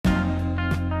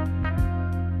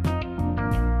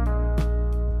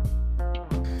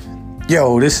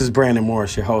Yo, this is Brandon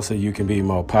Morris, your host of You Can Be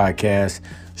Mo podcast.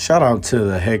 Shout out to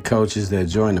the head coaches that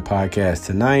joined the podcast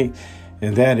tonight,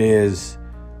 and that is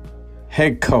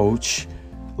head coach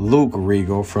Luke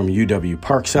Regal from UW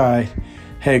Parkside,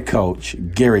 head coach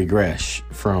Gary Gresh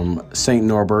from St.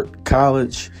 Norbert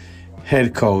College,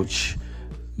 head coach,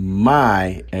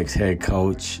 my ex-head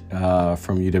coach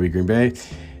from UW Green Bay,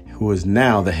 who is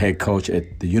now the head coach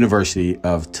at the University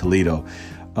of Toledo.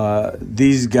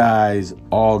 These guys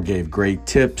all gave great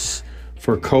tips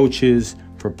for coaches,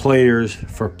 for players,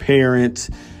 for parents.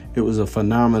 It was a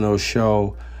phenomenal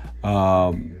show.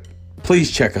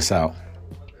 Please check us out.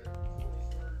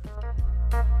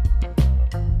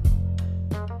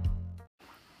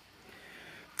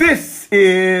 This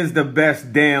is the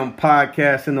best damn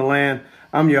podcast in the land.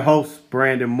 I'm your host,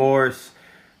 Brandon Morris.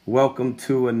 Welcome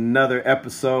to another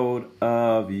episode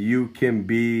of You Can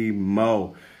Be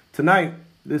Mo. Tonight,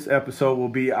 this episode will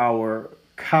be our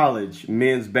college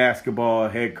men's basketball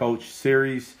head coach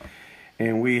series.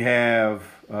 And we have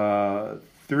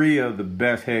three of the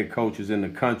best head coaches in the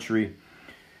country.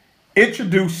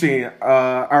 Introducing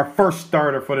our first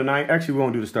starter for the night. Actually, we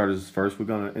won't do the starters first. We're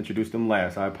going to introduce them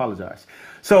last. I apologize.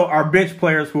 So our bench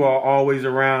players who are always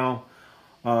around,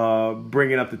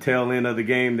 bringing up the tail end of the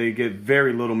game, they get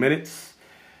very little minutes.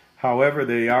 However,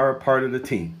 they are a part of the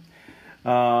team.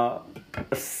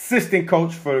 Assistant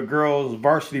coach for the girls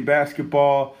varsity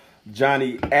basketball,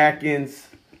 Johnny Atkins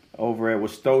over at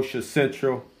Westosha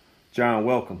Central. John,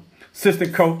 welcome.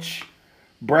 Assistant coach,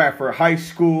 Bradford High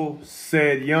School,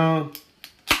 Said Young.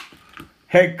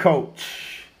 Head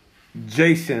coach,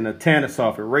 Jason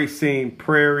Atanasoff at Racine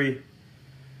Prairie.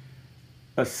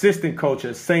 Assistant coach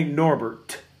at St.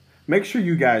 Norbert. Make sure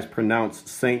you guys pronounce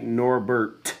St.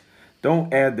 Norbert.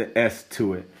 Don't add the S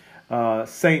to it.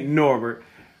 St. Norbert,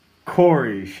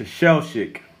 Corey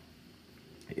Shashelchik.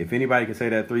 If anybody can say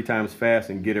that 3 times fast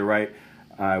and get it right,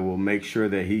 I will make sure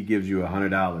that he gives you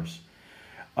 $100.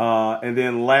 And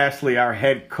then lastly, our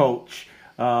head coach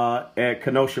at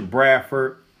Kenosha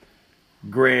Bradford,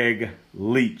 Greg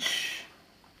Leach.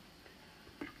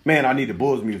 Man, I need the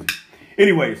Bulls music.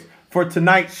 Anyways, for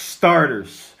tonight's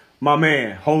starters, my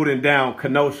man holding down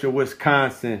Kenosha,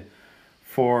 Wisconsin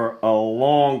for a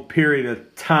long period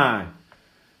of time,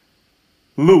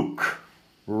 Luke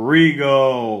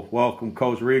Regal. Welcome,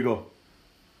 Coach Regal.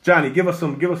 Johnny, give us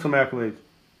some accolades.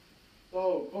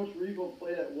 So, Coach Regal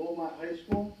played at Wilmot High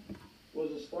School,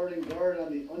 was a starting guard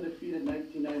on the undefeated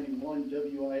 1991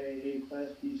 WIAA Class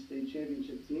B state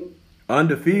championship team.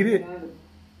 Undefeated?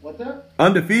 What's that?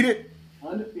 Undefeated?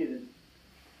 Undefeated.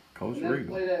 Coach and then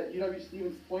Regal. Played at UW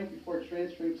Stevens Point before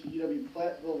transferring to UW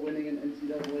Platteville, winning an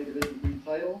NCAA Division III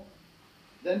title.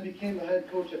 Then became a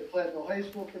head coach at Platteville High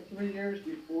School for 3 years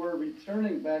before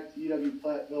returning back to UW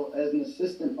Platteville as an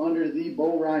assistant under the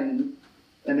Bo Ryan,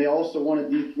 and they also won a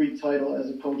D3 title as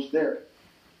a coach there.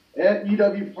 At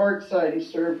UW Parkside, he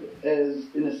served as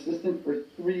an assistant for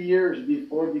 3 years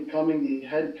before becoming the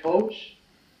head coach,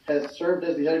 has served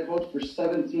as the head coach for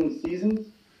 17 seasons,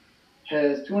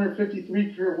 has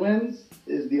 253 career wins,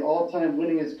 is the all-time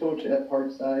winningest coach at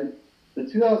Parkside, the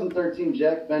 2013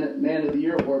 Jack Bennett Man of the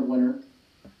Year Award winner,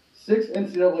 6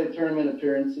 NCAA tournament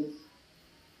appearances,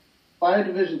 5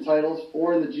 division titles,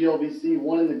 4 in the GLVC,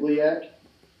 1 in the GLIAC,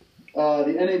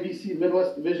 the NABC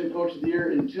Midwest Division Coach of the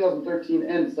Year in 2013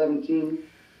 and 17,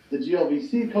 the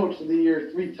GLVC Coach of the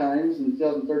Year 3 times in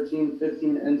 2013,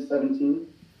 15, and 17,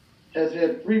 has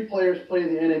had 3 players play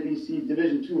in the NABC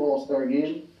Division II All-Star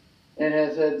Game, and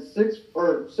has had 6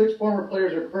 former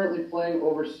players are currently playing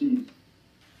overseas.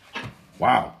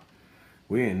 Wow.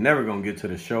 We ain't never gonna get to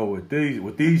the show with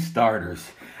these starters.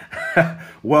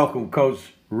 Welcome,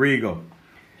 Coach Regal.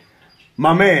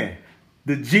 My man,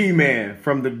 the G-Man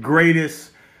from the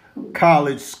greatest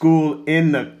college school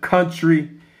in the country,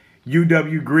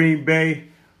 UW Green Bay.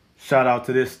 Shout out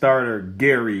to this starter,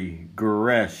 Gary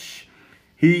Gresh.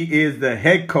 He is the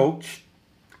head coach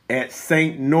at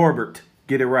St. Norbert.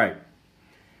 Get it right.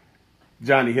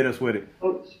 Johnny, hit us with it.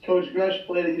 Coach Gresh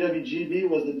played at UWGB,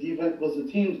 was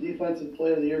the team's defensive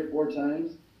player of the year 4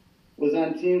 times, was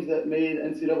on teams that made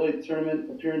NCAA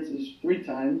tournament appearances 3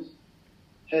 times,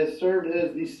 has served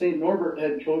as the St. Norbert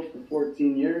head coach for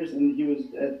 14 years, and he was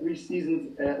at 3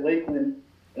 seasons at Lakeland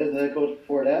as the head coach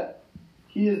before that.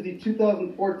 He is the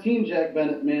 2014 Jack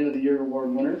Bennett Man of the Year Award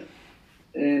winner.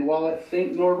 And while at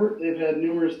St. Norbert, they've had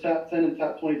numerous top 10 and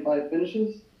top 25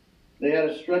 finishes. They had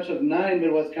a stretch of 9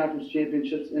 Midwest Conference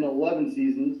championships in 11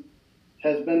 seasons.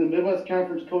 Has been the Midwest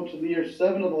Conference Coach of the Year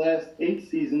 7 of the last 8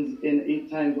 seasons in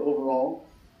 8 times overall.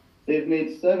 They've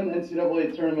made 7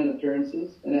 NCAA tournament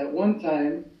appearances, and at one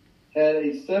time had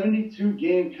a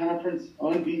 72-game conference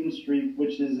unbeaten streak,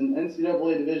 which is an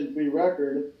NCAA Division III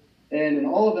record, and in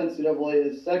all of NCAA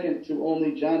is second to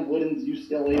only John Wooden's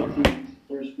UCLA teams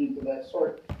for a streak of that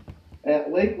sort.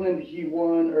 At Lakeland,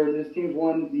 his teams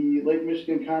won the Lake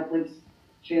Michigan Conference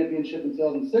Championship in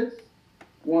 2006,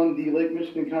 won the Lake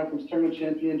Michigan Conference Tournament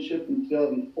Championship in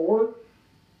 2004,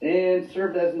 and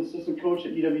served as an assistant coach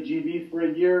at UWGB for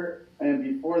a year, and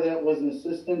before that was an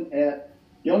assistant at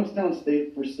Youngstown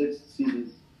State for 6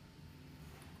 seasons.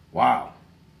 Wow.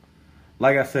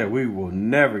 Like I said, we will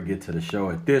never get to the show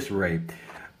at this rate.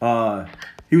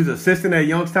 He was assistant at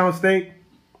Youngstown State?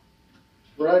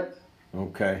 Correct.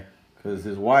 Okay. Because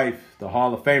his wife, the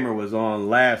Hall of Famer, was on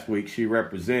last week. She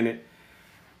represented.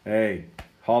 Hey,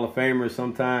 Hall of Famers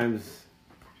sometimes.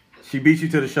 She beat you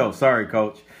to the show. Sorry,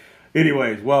 Coach.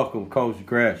 Anyways, welcome, Coach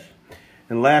Gresh.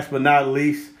 And last but not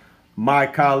least, my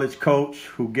college coach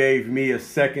who gave me a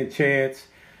second chance.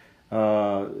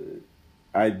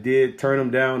 I did turn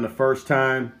him down the first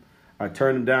time. I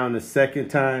turned him down the second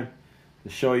time to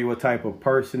show you what type of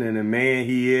person and a man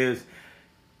he is.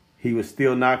 He was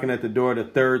still knocking at the door the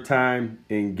third time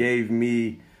and gave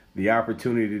me the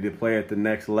opportunity to play at the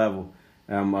next level.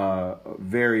 I'm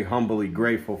very humbly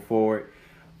grateful for it.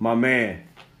 My man,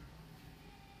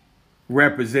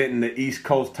 representing the East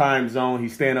Coast time zone.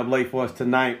 He's staying up late for us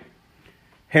tonight.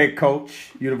 Head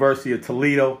coach, University of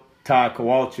Toledo, Todd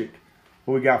Kowalczyk.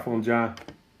 What we got for him, John?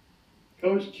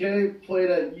 Coach K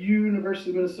played at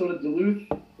University of Minnesota Duluth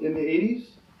in the 80s.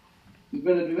 He's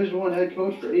been a Division I head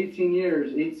coach for 18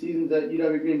 years, 8 seasons at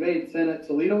UW Green Bay, 10 at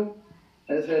Toledo.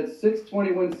 Has had 6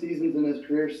 21 seasons in his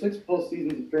career, 6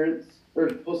 postseason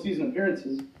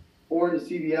appearances, 4 in the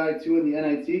CBI, 2 in the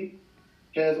NIT.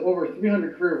 Has over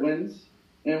 300 career wins,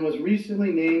 and was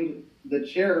recently named the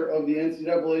chair of the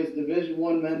NCAA's Division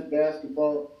I Men's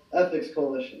Basketball Ethics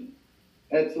Coalition.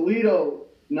 At Toledo,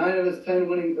 9 of his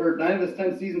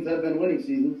 10 seasons have been winning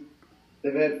seasons.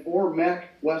 They've had 4 MAC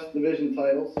West Division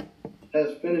titles.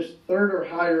 Has finished 3rd or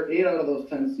higher 8 out of those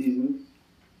 10 seasons.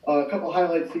 A couple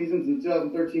highlight seasons in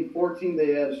 2013-14,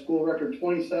 they had a school record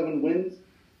 27 wins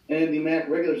and the MAC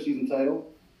regular season title.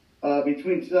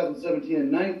 Between 2017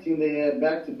 and 19, they had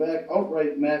back-to-back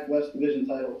outright MAC West Division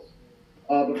titles.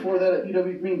 Before that, at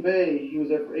UW Green Bay, he was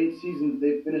there for 8 seasons.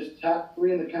 They finished top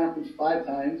 3 in the conference 5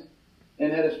 times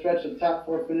and had a stretch of top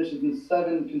 4 finishes in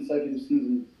 7 consecutive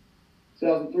seasons.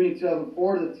 2003 and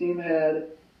 2004, the team had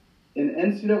an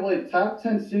NCAA top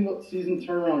 10 single-season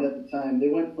turnaround at the time. They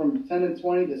went from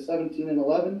 10-20 to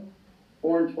 17-11,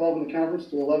 4-12 in the conference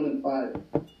to 11-5.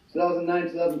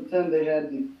 2009-2010, they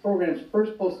had the program's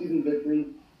first postseason victory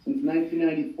since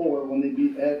 1994 when they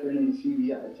beat Akron in the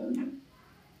CBI tournament.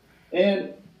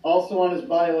 And also on his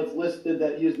bio, it's listed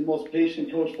that he is the most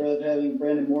patient coach for having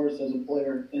Brandon Morris as a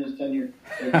player in his tenure.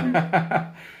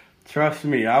 Trust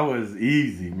me, I was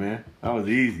easy, man. I was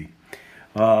easy.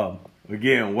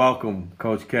 Again, welcome,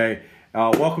 Coach K.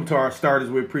 Welcome to our starters.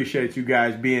 We appreciate you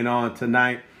guys being on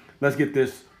tonight. Let's get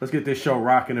this show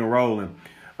rocking and rolling.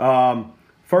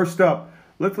 First up,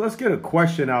 let's get a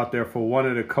question out there for one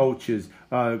of the coaches.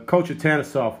 Coach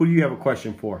Atanasoff, who do you have a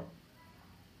question for?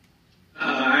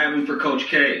 I have one for Coach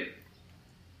K.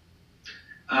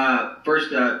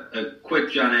 First, a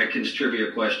quick John Atkins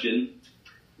trivia question.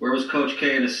 Where was Coach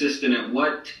K an assistant at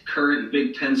what current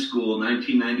Big Ten school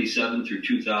 1997 through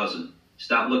 2000?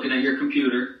 Stop looking at your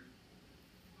computer.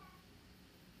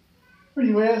 What are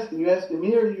you asking? You asking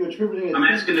me or are you attributing it? I'm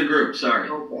asking the group, sorry.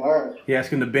 Okay, all right. He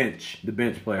asking the bench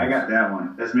player. I got that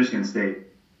one. That's Michigan State.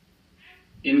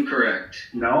 Incorrect.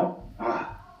 No?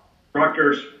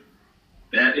 Rutgers.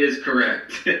 That is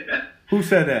correct. Who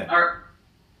said that? Our,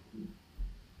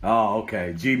 Oh,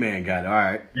 okay. G-Man got it. All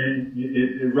right.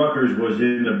 And Rutgers was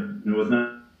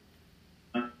not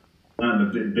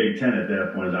in the Big Ten at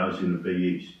that point. It was obviously in the Big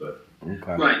East, but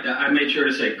Okay. right, I made sure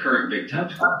to say current Big Ten.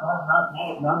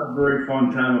 not a very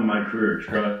fun time in my career.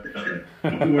 Trust me.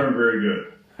 We weren't very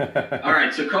good. All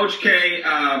right, so Coach K,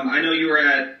 I know you were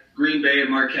at Green Bay and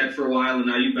Marquette for a while, and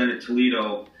now you've been at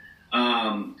Toledo.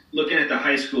 Looking at the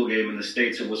high school game in the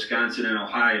states of Wisconsin and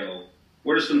Ohio,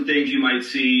 what are some things you might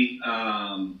see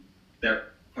that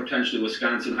potentially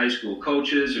Wisconsin high school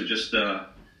coaches or just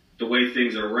the way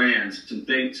things are ran, some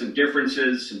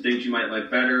differences, some things you might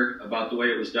like better about the way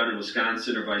it was done in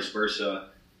Wisconsin or vice versa,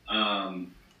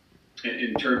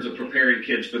 in terms of preparing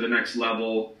kids for the next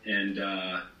level and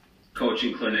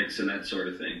coaching clinics and that sort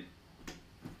of thing?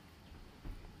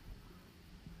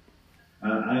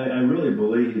 I really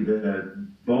believe that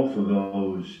both of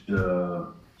those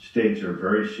states are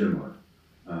very similar.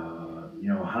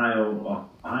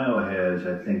 Ohio has,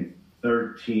 I think,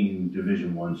 13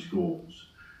 Division I schools.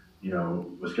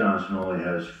 Wisconsin only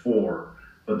has 4.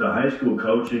 But the high school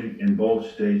coaching in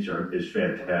both states is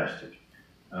fantastic.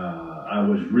 I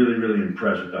was really, really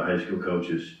impressed with the high school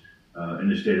coaches in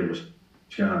the state of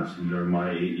Wisconsin during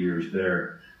my 8 years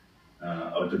there,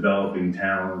 of developing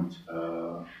talent,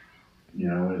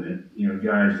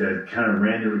 guys that kind of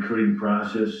ran the recruiting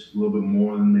process a little bit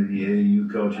more than maybe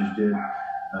AAU coaches did.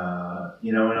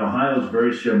 And Ohio is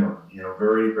very similar,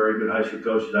 very, very good high school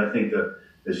coaches. I think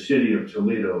the city of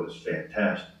Toledo is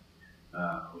fantastic.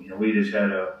 We just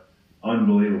had a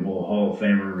unbelievable Hall of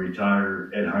Famer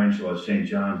retired Ed Heinzel at St.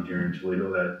 John's here in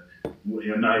Toledo. That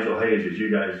Nigel Hayes, as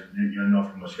you guys know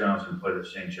from Wisconsin, played at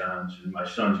St. John's, and my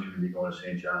son's going to be going to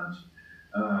St. John's.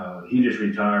 He just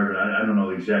retired. I don't know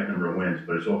the exact number of wins,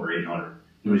 but it's over 800.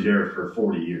 He was there for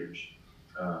 40 years.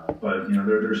 But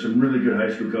there's some really good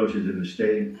high school coaches in the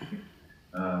state.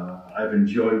 I've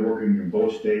enjoyed working in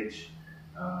both states.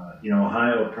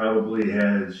 Ohio probably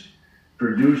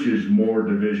produces more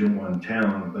Division I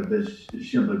talent, but this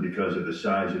is simply because of the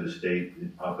size of the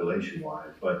state population-wise.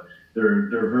 But they're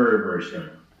very, very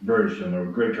similar.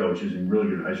 Great coaches and really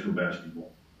good high school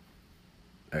basketball.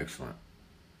 Excellent.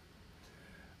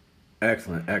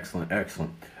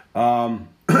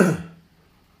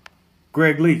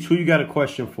 Greg Leach, who you got a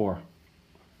question for?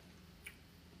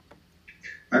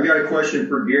 I've got a question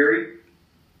for Gary,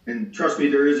 and trust me,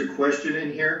 there is a question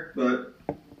in here, but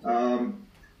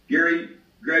Gary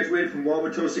graduated from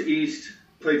Wauwatosa East,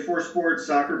 played 4 sports,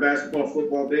 soccer, basketball,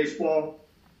 football, baseball.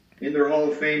 In their Hall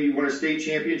of Fame, you won a state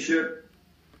championship.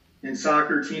 In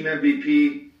soccer, team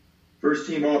MVP, first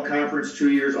team all-conference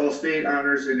 2 years, all-state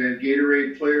honors, and then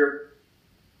Gatorade Player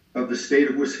of the state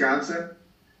of Wisconsin.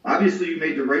 Obviously, you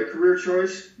made the right career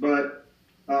choice, but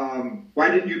why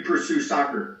didn't you pursue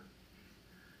soccer?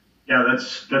 Yeah,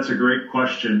 that's a great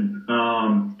question.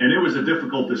 And it was a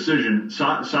difficult decision.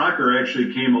 Soccer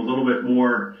actually came a little bit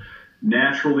more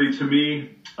naturally to me.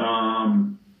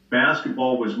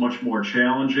 Basketball was much more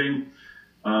challenging.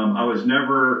 I was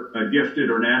never a gifted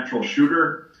or natural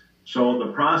shooter. So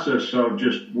the process of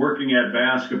just working at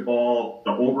basketball,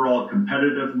 the overall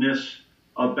competitiveness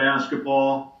of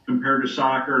basketball compared to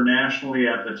soccer nationally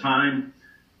at the time,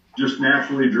 just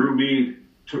naturally drew me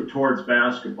towards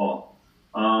basketball.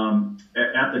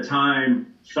 At the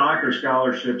time, soccer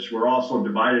scholarships were also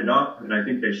divided up, and I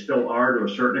think they still are to a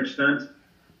certain extent.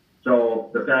 So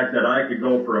the fact that I could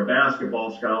go for a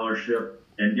basketball scholarship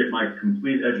and get my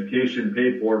complete education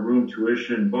paid for, room,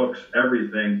 tuition, books,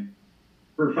 everything,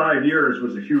 for 5 years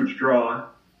was a huge draw,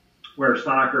 where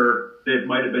soccer, it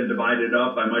might have been divided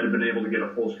up. I might have been able to get a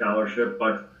full scholarship,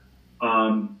 but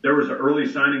there was an early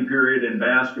signing period in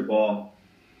basketball,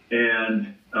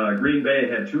 and Green Bay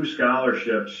had 2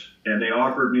 scholarships, and they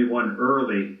offered me one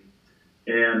early.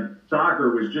 And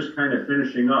soccer was just kind of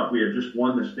finishing up. We had just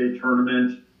won the state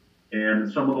tournament,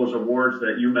 and some of those awards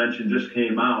that you mentioned just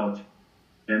came out.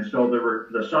 And so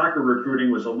the soccer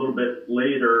recruiting was a little bit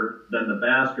later than the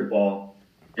basketball.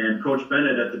 And Coach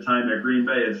Bennett at the time at Green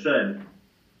Bay had said,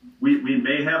 we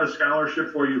may have a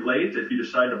scholarship for you late if you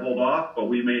decide to hold off, but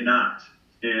we may not.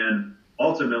 And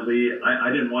ultimately, I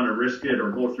didn't want to risk it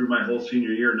or go through my whole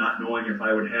senior year not knowing if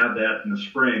I would have that in the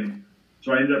spring.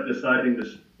 So I ended up deciding to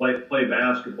play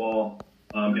basketball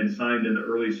and signed in the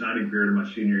early signing period of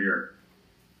my senior year.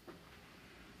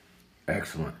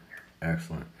 Excellent.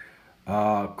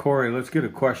 Corey, let's get a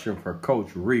question for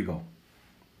Coach Regal.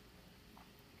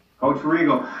 Coach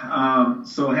Regal,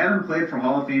 so having played for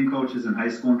Hall of Fame coaches in high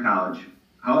school and college,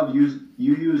 how have you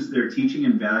used their teaching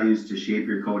and values to shape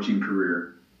your coaching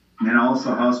career? And then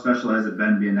also, how special has it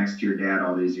been being next to your dad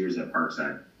all these years at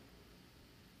Parkside?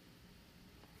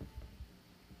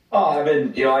 Oh,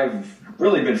 I've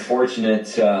really been fortunate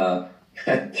throughout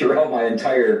my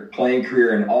entire playing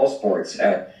career in all sports.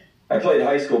 I played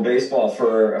high school baseball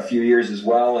for a few years as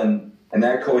well, and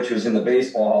that coach was in the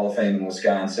Baseball Hall of Fame in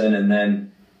Wisconsin. And then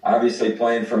obviously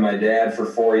playing for my dad for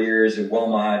 4 years at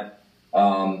Wilmot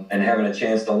and having a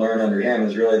chance to learn under him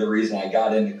is really the reason I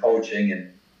got into coaching and,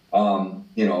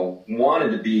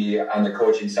 wanted to be on the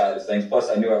coaching side of things. Plus,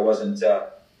 I knew I wasn't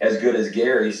as good as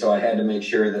Gary, so I had to make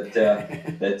sure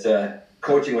that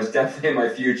coaching was definitely in my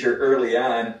future early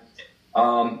on.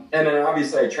 And then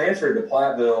obviously I transferred to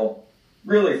Platteville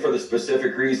really for the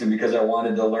specific reason because I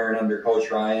wanted to learn under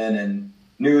Coach Ryan and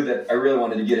knew that I really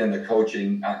wanted to get into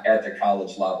coaching at the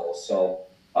college level. So,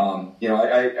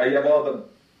 I have all the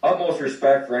utmost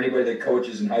respect for anybody that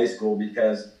coaches in high school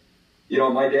because,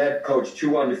 my dad coached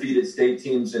 2 undefeated state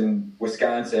teams in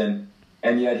Wisconsin,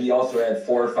 and yet he also had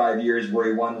 4 or 5 years where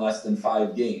he won less than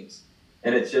 5 games.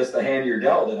 And it's just the hand you're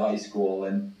dealt in high school.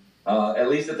 And, at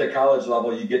least at the college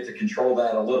level, you get to control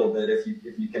that a little bit if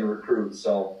you can recruit.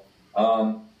 So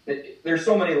there's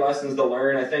so many lessons to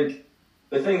learn. I think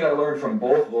the thing that I learned from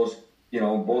both of those,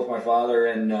 both my father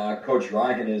and Coach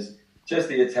Ryan, is just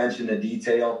the attention to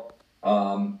detail.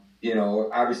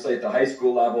 Obviously at the high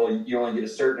school level, you only get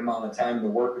a certain amount of time to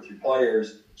work with your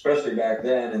players, especially back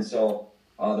then. And so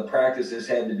the practices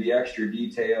had to be extra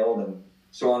detailed and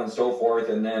so on and so forth.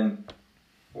 And then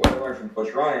what I learned from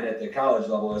Coach Ryan at the college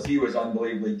level is he was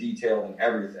unbelievably detailed in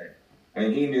everything. I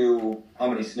mean, he knew how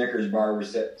many Snickers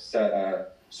bars were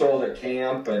sold at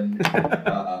camp, and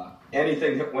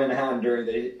anything that went on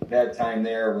during that time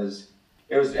there was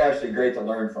actually great to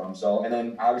learn from. So, and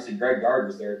then obviously Greg Gard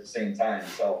was there at the same time.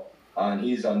 So, and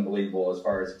he's unbelievable as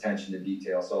far as attention to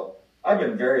detail. So I've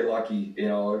been very lucky,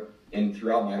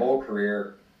 throughout my whole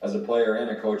career as a player and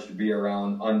a coach to be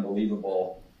around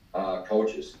unbelievable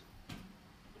coaches.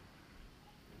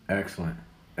 Excellent.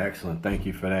 Thank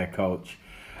you for that, Coach.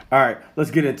 All right,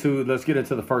 let's get into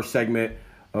the first segment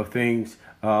of things.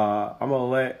 I'm gonna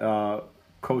let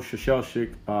Coach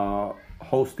Shashelsik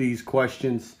host these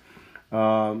questions,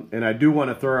 and I do want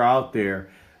to throw out there.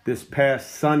 This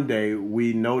past Sunday,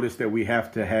 we noticed that we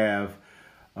have to have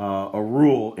a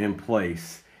rule in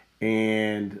place,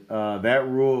 and that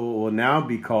rule will now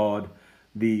be called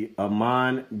the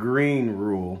Ahman Green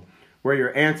rule, where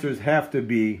your answers have to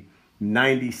be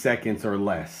 90 seconds or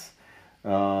less.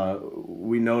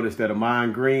 We noticed that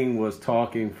Ahman Green was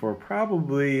talking for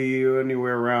probably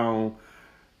anywhere around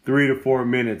 3 to 4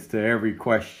 minutes to every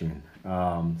question.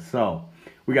 So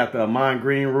we got the Ahman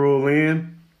Green rule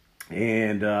in,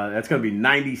 and that's going to be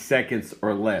 90 seconds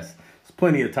or less. It's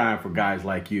plenty of time for guys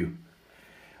like you.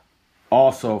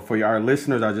 Also, for our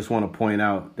listeners, I just want to point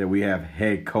out that we have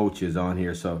head coaches on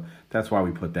here, so that's why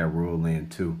we put that rule in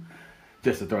too.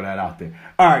 Just to throw that out there.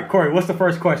 All right, Corey, what's the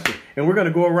first question? And we're going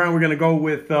to go around. We're going to go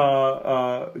with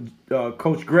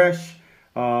Coach Gresh,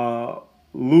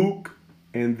 Luke,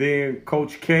 and then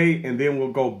Coach K, and then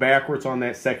we'll go backwards on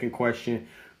that second question.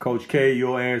 Coach K,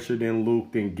 you'll answer, then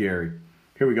Luke, then Gary.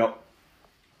 Here we go.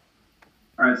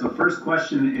 All right, so first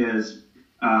question is,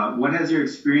 what has your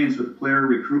experience with player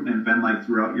recruitment been like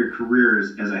throughout your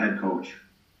careers as a head coach?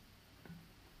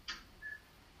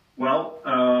 Well,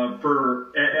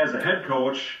 as a head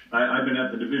coach, I've been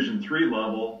at the Division III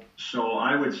level, so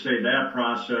I would say that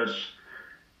process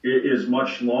is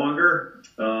much longer.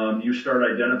 You start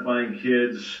identifying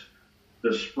kids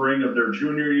the spring of their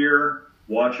junior year,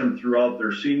 watch them throughout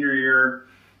their senior year,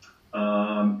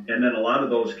 and then a lot of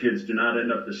those kids do not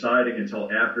end up deciding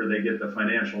until after they get the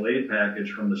financial aid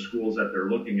package from the schools that they're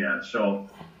looking at. So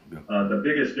the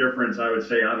biggest difference, I would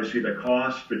say, obviously the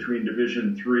cost between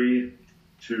Division III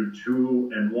to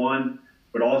 2 and 1,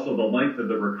 but also the length of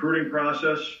the recruiting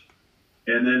process.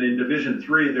 And then in Division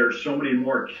III, there's so many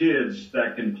more kids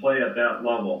that can play at that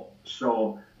level.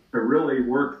 So to really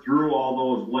work through all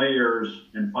those layers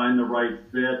and find the right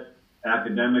fit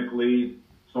academically,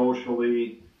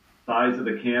 socially, size of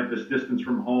the campus, distance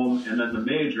from home, and then the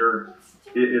major,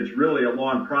 it's really a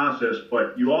long process,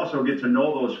 but you also get to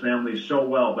know those families so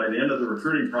well. By the end of the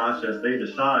recruiting process, they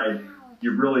decide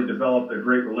you've really developed a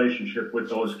great relationship with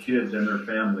those kids and their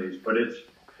families. But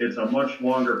it's a much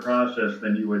longer process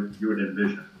than you would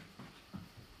envision.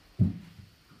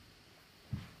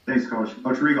 Thanks, Coach.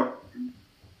 Coach Rigo.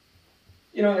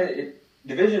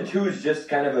 Division II is just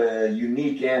kind of a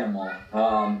unique animal.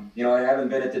 I haven't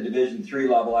been at the Division III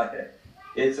level.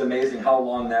 It's amazing how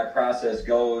long that process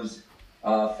goes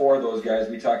for those guys.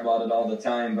 We talk about it all the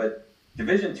time, but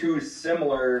Division II is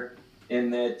similar in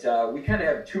that we kind of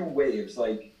have two waves.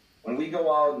 Like when we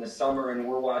go out in the summer and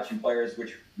we're watching players,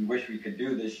 which we wish we could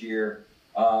do this year,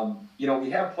 we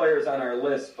have players on our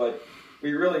list, but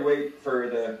we really wait for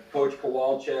the Coach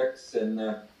Kowalczyks and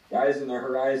the guys in the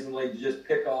Horizon League to just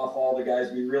pick off all the guys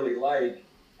we really like,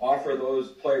 offer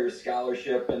those players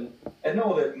scholarship, and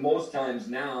know that most times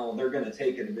now they're going to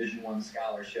take a Division I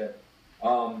scholarship.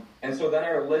 And so then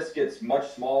our list gets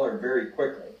much smaller very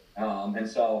quickly. And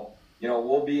so,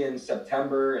 we'll be in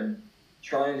September and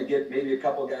trying to get maybe a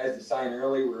couple guys to sign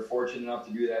early. We were fortunate enough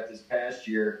to do that this past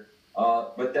year.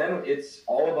 But then it's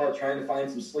all about trying to find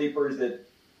some sleepers that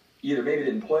either maybe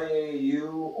didn't play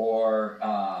AAU or,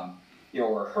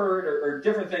 were hurt or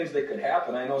different things that could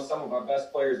happen. I know some of our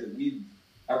best players that we've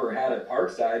ever had at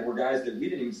Parkside were guys that we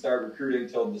didn't even start recruiting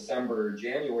until December or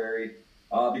January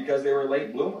because they were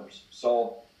late bloomers.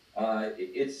 So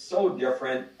it's so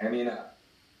different. I mean,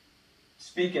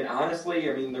 speaking honestly,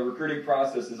 the recruiting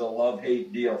process is a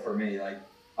love-hate deal for me. Like,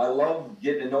 I love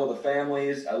getting to know the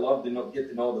families. I love to get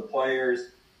to know the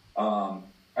players.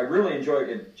 I really enjoy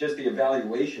it, just the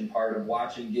evaluation part of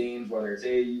watching games, whether it's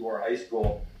AAU or high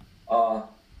school, but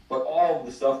all of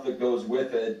the stuff that goes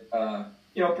with it,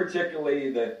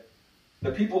 particularly the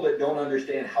people that don't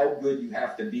understand how good you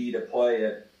have to be to play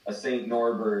at a St.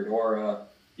 Norbert or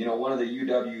one of the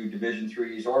UW Division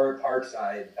IIIs or at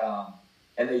Parkside,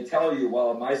 and they tell you,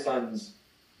 well, my son's,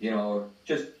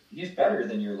 he's better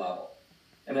than your level.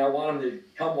 And I want him to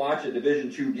come watch a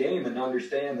Division II game and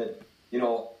understand that,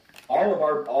 all of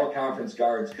our all-conference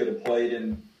guards could have played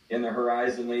in the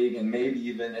Horizon League and maybe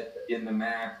even in the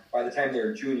MAC by the time they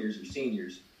were juniors or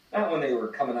seniors, not when they were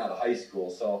coming out of high school.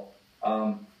 So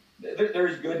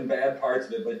there's good and bad parts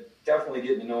of it, but definitely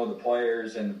getting to know the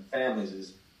players and families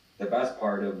is the best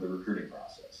part of the recruiting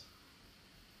process.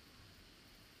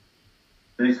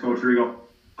 Thanks, Coach Riegel.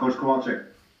 Coach Kowalczyk.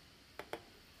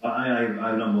 I have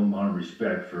an amount of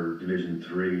respect for Division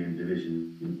III and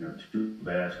Division II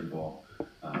basketball.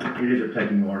 It is a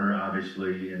pecking order,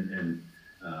 obviously, and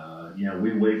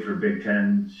we wait for Big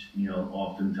Tens,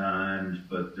 oftentimes,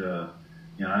 but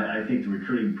I think the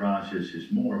recruiting process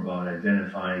is more about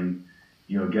identifying,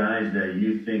 guys that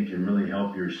you think can really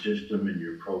help your system and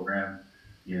your program,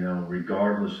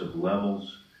 regardless of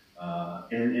levels.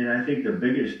 And I think the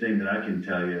biggest thing that I can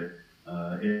tell you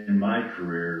in my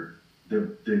career,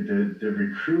 the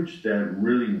recruits that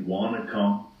really want to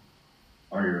come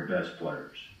are your best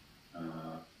players.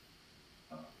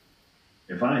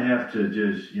 If I have to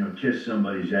just, kiss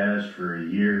somebody's ass for a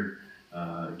year,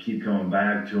 keep coming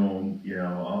back to them,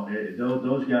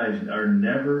 those guys are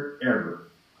never, ever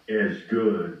as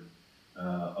good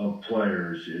of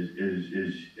players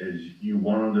as you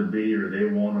want them to be or they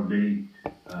want to be.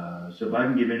 So if I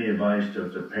can give any advice to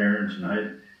parents, and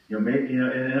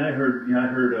I heard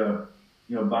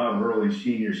Bob Hurley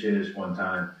Sr. say this one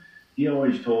time. He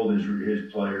always told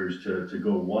his players to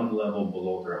go one level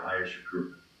below their highest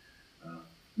recruitment.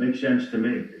 Makes sense to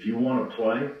me. If you want to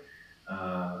play,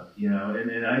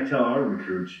 and I tell our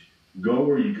recruits, go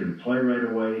where you can play right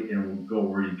away and go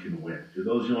where you can win.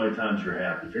 Those are the only times you're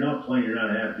happy. If you're not playing, you're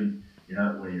not happy. You're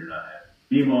not winning, you're not happy.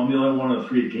 BMO, I'm the only one of the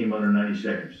three that came under 90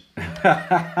 seconds.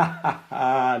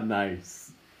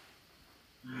 Nice.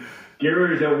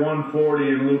 Gary's at 140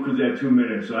 and Luke was at 2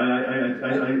 minutes. So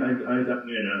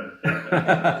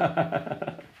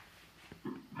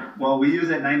Well, we use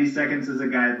that 90 seconds as a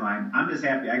guideline. I'm just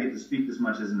happy I get to speak this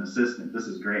much as an assistant. This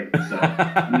is great. So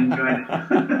I'm enjoying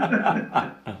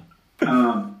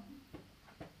it.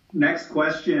 Next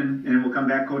question, and we'll come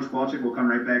back, Coach Kowalczyk, we'll come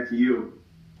right back to you.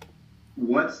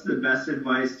 What's the best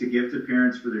advice to give to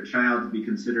parents for their child to be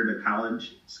considered a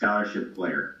college scholarship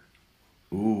player?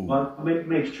 Ooh. Well,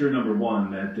 make sure, number one,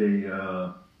 that they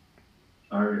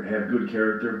have good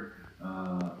character,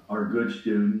 are good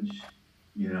students,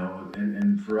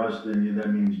 and for us, then that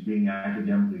means being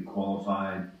academically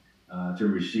qualified to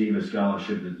receive a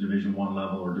scholarship at Division I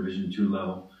level or Division II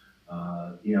level.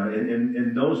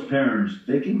 And those parents,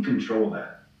 they can control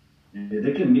that.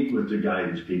 They can meet with the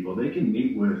guidance people. They can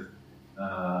meet with,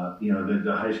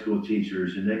 the high school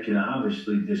teachers, and they can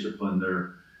obviously discipline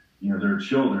their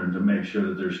children to make sure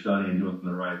that they're studying and doing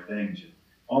the right things.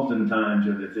 Oftentimes,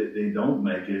 if they don't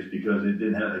make it, it's because they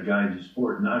didn't have the guidance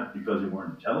support, not because they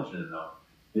weren't intelligent enough.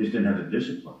 They just didn't have the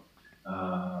discipline.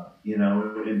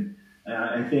 And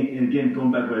I think, and again,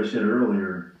 going back to what I said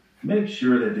earlier, make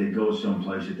sure that they go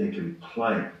someplace that they can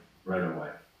play right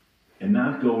away and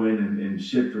not go in and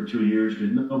sit for 2 years,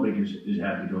 because nobody is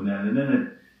happy doing that. And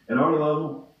then at our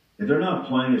level, if they're not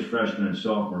playing as freshmen and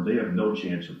sophomore, they have no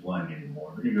chance of playing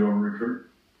anymore. Then you go and recruit.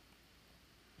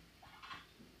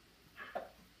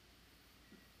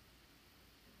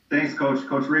 Thanks, Coach.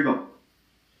 Coach Riegel.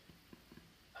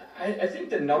 I think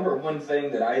the number one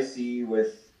thing that I see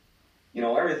with,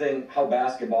 everything, how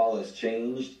basketball has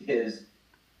changed is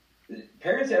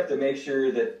parents have to make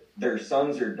sure that their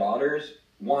sons or daughters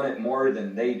want it more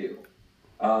than they do.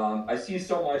 I see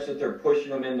so much that they're pushing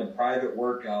them into private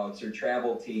workouts or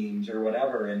travel teams or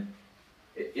whatever. And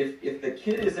if the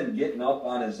kid isn't getting up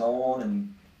on his own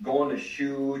and going to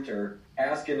shoot or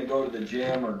asking to go to the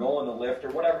gym or going to lift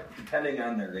or whatever, depending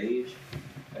on their age,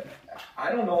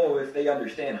 I don't know if they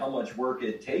understand how much work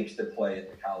it takes to play at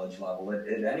the college level, at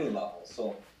any level.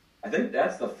 So I think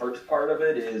that's the first part of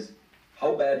it is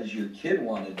how bad does your kid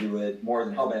want to do it more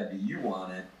than how bad do you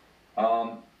want it?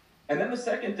 And then the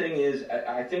second thing is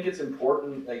I think it's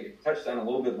important, like I touched on a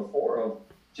little bit before, of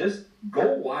just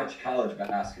go watch college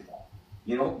basketball.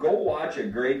 Go watch a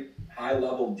great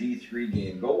high-level D3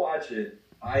 game. Go watch a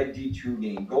high D2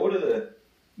 game. Go to the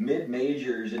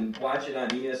mid-majors and watch it on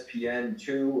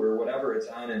ESPN2 or whatever it's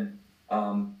on, and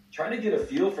trying to get a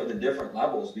feel for the different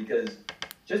levels, because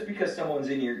just because someone's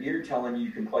in your ear telling you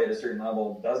can play at a certain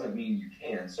level doesn't mean you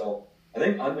can. So I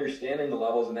think understanding the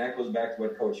levels, and that goes back to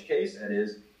what Coach K said,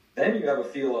 is then you have a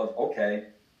feel of, okay,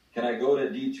 can I go to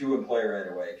D2 and play right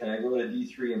away? Can I go to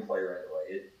D3 and play right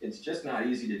away? It's just not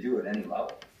easy to do at any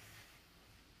level.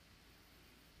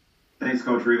 Thanks,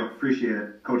 Coach Riegel. Appreciate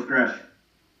it. Coach Gresh.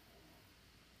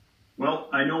 Well,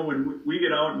 I know when we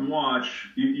get out and watch,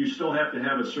 you still have to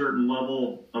have a certain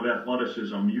level of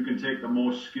athleticism. You can take the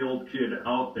most skilled kid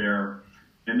out there,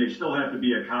 and they still have to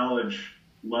be a college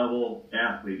level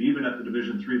athlete, even at the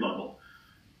Division III level.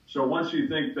 So once you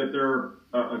think that they're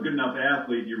a good enough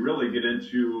athlete, you really get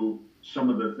into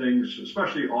some of the things,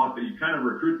 especially you kind of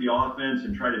recruit the offense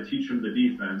and try to teach them the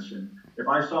defense. And if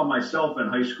I saw myself in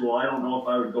high school, I don't know if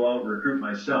I would go out and recruit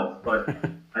myself, but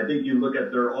I think you look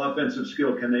at their offensive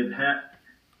skill. Can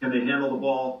they handle the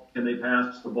ball? Can they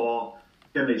pass the ball?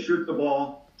 Can they shoot the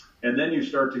ball? And then you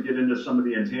start to get into some of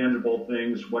the intangible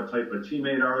things. What type of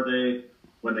teammate are they?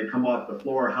 When they come off the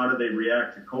floor, how do they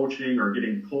react to coaching or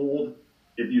getting pulled?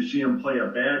 If you see them play a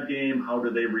bad game, how do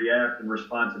they react and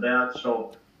respond to that?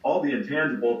 So all the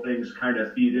intangible things kind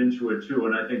of feed into it too.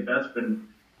 And I think that's been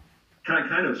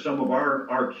kind of some of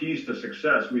our keys to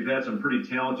success. We've had some pretty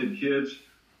talented kids,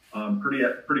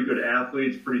 pretty good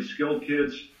athletes, pretty skilled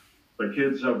kids, but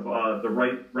kids of the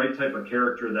right type of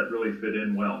character that really fit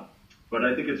in well. But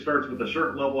I think it starts with a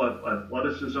certain level of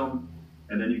athleticism,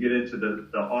 and then you get into the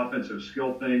offensive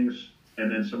skill things, and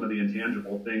then some of the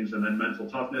intangible things, and then mental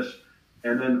toughness.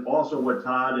 And then also what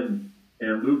Todd and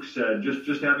Luke said,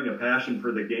 just having a passion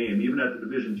for the game. Even at the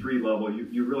Division III level,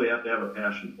 you really have to have a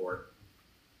passion for it.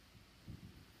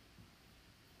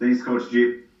 Thanks, Coach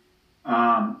G.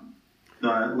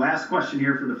 The last question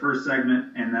here for the first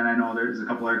segment, and then I know there's a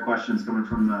couple other questions coming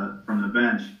from the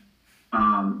bench.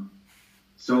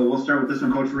 So we'll start with this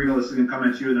one, Coach Riegel. This is going to come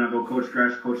at you, then I'll go Coach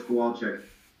Gresh, Coach Kowalczyk.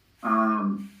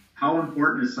 How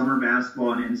important is summer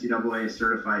basketball in NCAA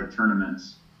certified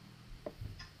tournaments?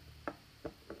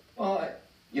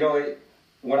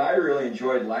 What I really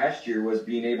enjoyed last year was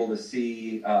being able to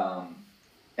see,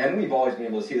 and we've always been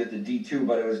able to see that the D2,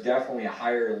 but it was definitely a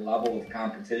higher level of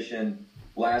competition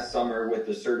last summer with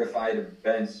the certified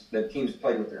events that teams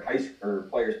played with their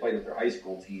players played with their high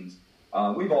school teams.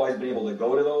 We've always been able to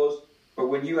go to those, but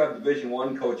when you have Division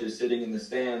I coaches sitting in the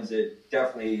stands, it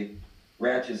definitely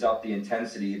ratchets up the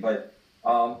intensity. But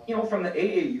from the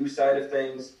AAU side of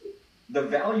things, the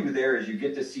value there is you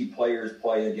get to see players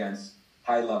play against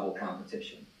high-level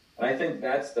competition. And I think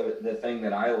that's the thing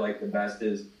that I like the best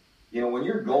is, when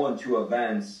you're going to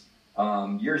events,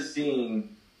 you're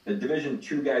seeing the Division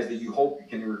II guys that you hope you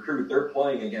can recruit. They're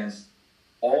playing against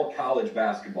all college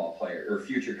basketball players or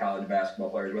future college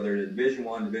basketball players, whether it's Division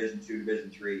I, Division II,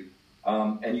 Division III.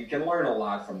 And you can learn a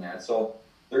lot from that. So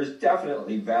there's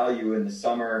definitely value in the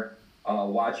summer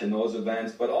watching those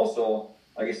events. But also,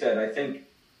 like I said, I think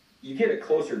you get a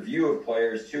closer view of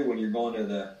players, too, when you're going to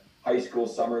the high school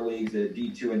summer leagues that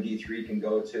D2 and D3 can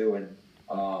go to,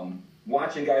 and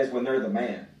watching guys when they're the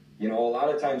man. A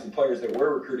lot of times the players that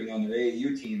we're recruiting on their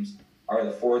AAU teams are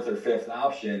the fourth or fifth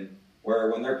option,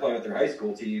 where when they're playing with their high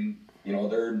school team,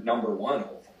 they're number one,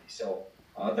 hopefully. So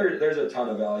there's a ton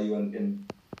of value in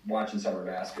watching summer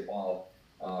basketball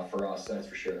for us, that's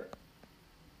for sure.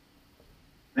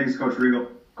 Thanks, Coach Riegel.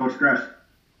 Coach Gresh.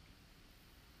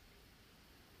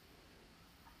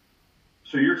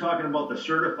 So you're talking about the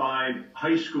certified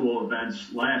high school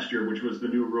events last year, which was the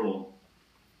new rule.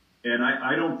 And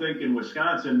I don't think in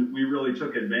Wisconsin we really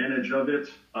took advantage of it.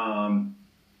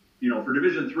 For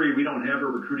Division III, we don't have a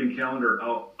recruiting calendar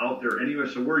out there anyway,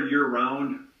 so we're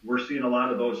year-round. We're seeing a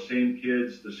lot of those same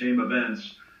kids, the same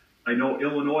events. I know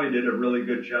Illinois did a really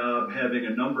good job having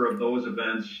a number of those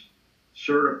events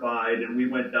certified, and we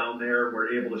went down there and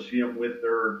were able to see them with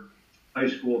their high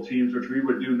school teams, which we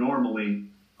would do normally.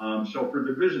 So for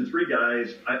Division III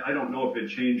guys, I don't know if it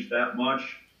changed that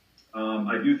much.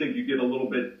 I do think you get a little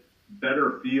bit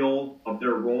better feel of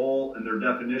their role and their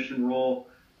definition role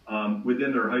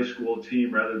within their high school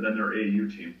team rather than their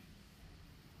AAU team.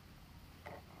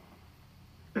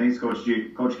 Thanks, Coach G.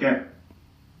 Coach K.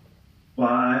 Well,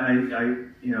 I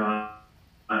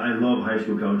love high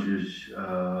school coaches,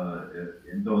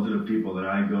 and those are the people that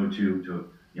I go to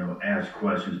ask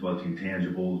questions about the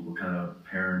intangibles, what kind of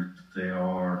parents they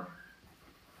are,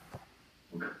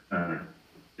 what kind of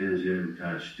is it, what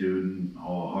kind of student,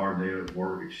 how hard they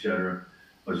work, etc.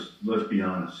 Let's be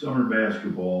honest, summer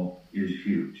basketball is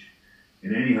huge.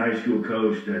 And any high school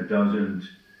coach that doesn't,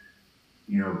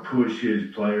 push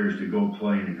his players to go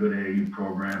play in a good AAU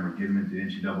program or get them into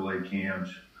NCAA camps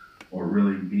or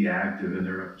really be active in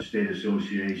their state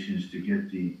associations to get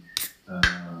the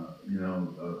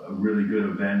a really good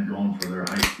event going for their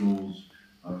high schools,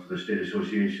 for the state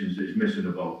associations is missing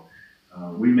the boat.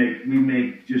 We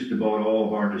make just about all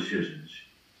of our decisions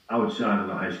outside of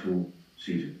the high school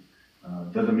season.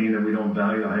 Doesn't mean that we don't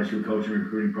value the high school coaching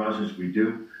recruiting process. We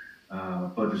do.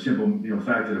 But the simple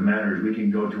fact of the matter is we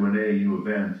can go to an AAU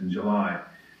event in July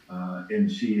and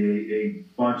see a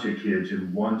bunch of kids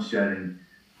in one setting,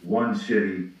 one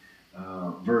city,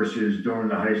 versus during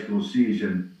the high school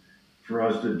season for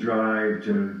us to drive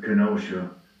to Kenosha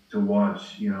to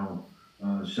watch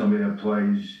somebody that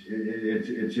plays.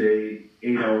 It's a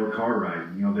 8-hour car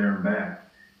ride, there and back,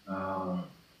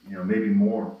 maybe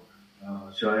more.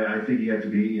 So I think you have to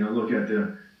be, look at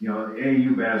the,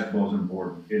 AAU basketball is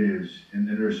important. It is. And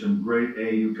there's some great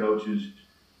AAU coaches.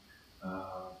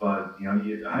 But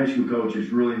high school coaches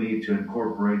really need to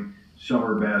incorporate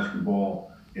summer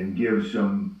basketball and give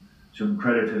some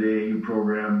credit to the AAU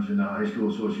programs and the high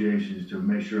school associations to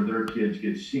make sure their kids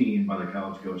get seen by the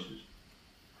college coaches.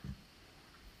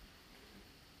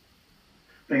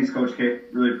 Thanks, Coach K.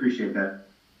 Really appreciate that.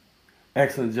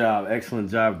 Excellent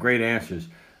job. Great answers.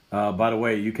 By the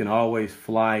way, you can always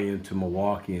fly into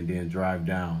Milwaukee and then drive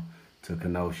down to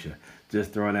Kenosha.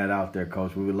 Just throwing that out there,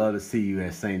 Coach. We would love to see you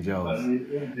at St. Joe's.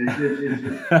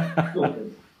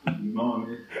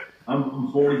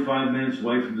 I'm 45 minutes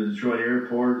away from the Detroit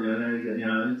airport,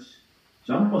 and it's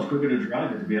almost quicker to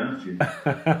drive it, to be honest with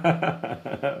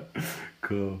you.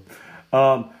 Cool.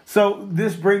 So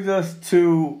this brings us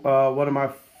to one of my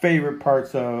favorite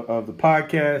parts of the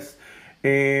podcast,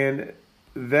 and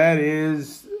that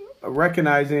is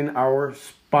recognizing our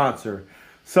sponsor.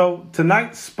 So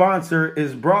tonight's sponsor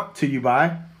is brought to you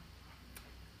by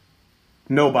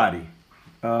nobody.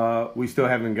 We still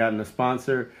haven't gotten a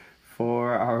sponsor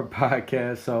for our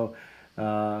podcast, so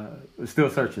we're still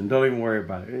searching. Don't even worry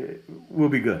about it. We'll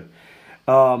be good.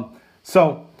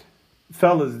 So,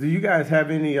 fellas, do you guys have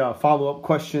any follow-up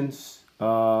questions?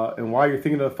 And while you're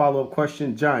thinking of a follow-up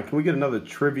question, John, can we get another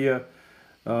trivia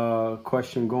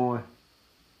question going?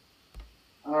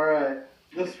 All right.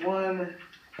 This one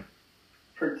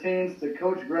pertains to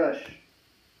Coach Gresh.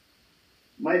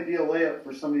 Might be a layup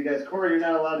for some of you guys. Corey, you're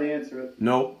not allowed to answer it.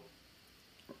 Nope.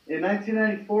 In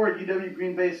 1994, UW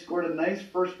Green Bay scored a nice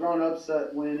first-round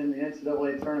upset win in the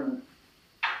NCAA tournament.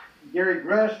 Gary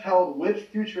Gresh held which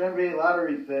future NBA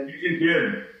lottery pick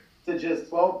to just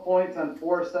 12 points on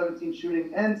 4 of 17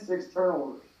 shooting and 6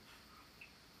 turnovers?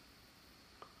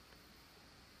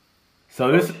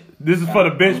 So this is for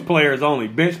the bench players only.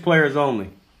 Bench players only.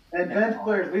 And bench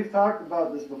players, we've talked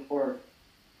about this before.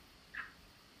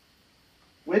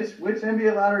 Which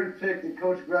NBA lottery pick did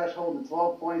Coach Gresh hold to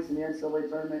 12 points in the NCAA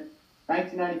tournament?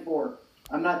 1994.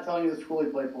 I'm not telling you the school he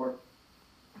played for.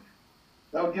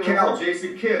 That would give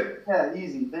Jason Kidd. Yeah,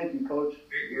 easy. Thank you, Coach.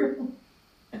 Thank you.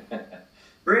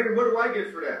 Brandon, what do I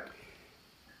get for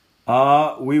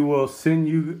that? We will send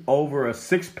you over a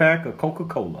 6-pack of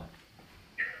Coca-Cola.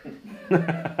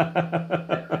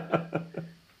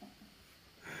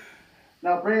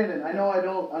 Now, Brandon, I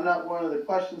know I'm not one of the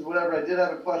questions, whatever. I did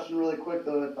have a question really quick,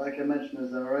 though, if I can mention.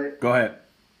 Is that all right? Go ahead.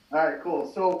 All right,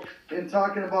 cool. So, in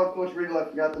talking about Coach Riegel, I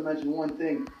forgot to mention one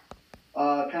thing,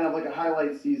 kind of like a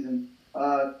highlight season.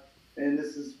 And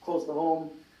this is close to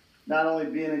home, not only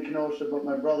being in Kenosha, but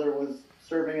my brother was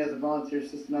serving as a volunteer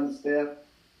assistant on the staff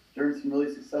during some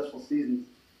really successful seasons.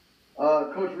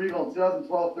 Coach Riegel, in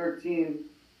 2012-13,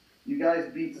 you guys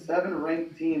beat 7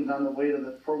 ranked teams on the way to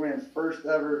the program's first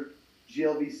ever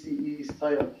GLVC East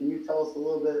title. Can you tell us a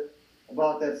little bit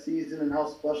about that season and how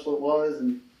special it was?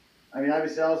 And I mean,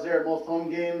 obviously I was there at most home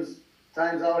games,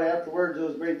 times out afterwards, it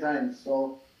was great times.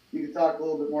 So you could talk a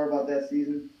little bit more about that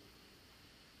season.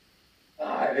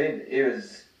 I mean, it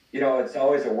was, it's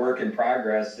always a work in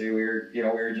progress. We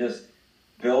were just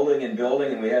building,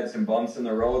 and we had some bumps in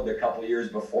the road the couple years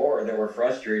before that were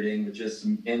frustrating, with just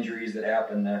some injuries that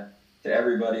happened to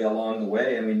everybody along the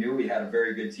way. And we knew we had a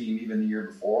very good team even the year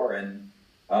before. And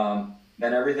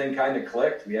then everything kind of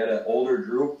clicked. We had an older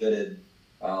group that had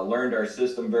learned our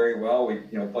system very well. We,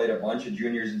 played a bunch of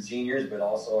juniors and seniors, but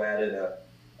also added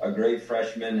a great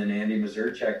freshman in Andy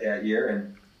Mazurchek that year.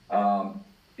 And,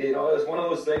 it was one of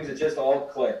those things that just all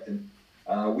clicked. And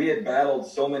we had battled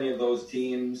so many of those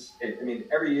teams.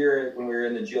 Every year when we were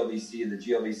in the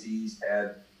GLVC East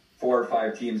had 4 or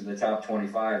 5 teams in the top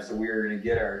 25. So we were going to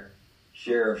get our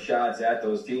share of shots at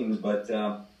those teams. But,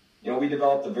 we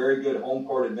developed a very good home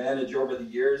court advantage over the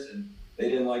years, and they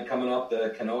didn't like coming up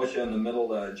to Kenosha in the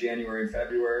middle of January and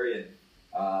February.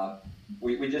 And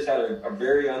we just had a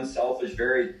very unselfish,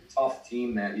 very tough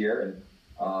team that year. And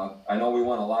I know we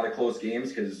won a lot of close games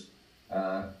because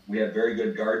we had very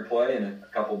good guard play and a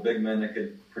couple big men that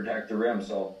could protect the rim.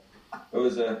 So it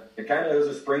was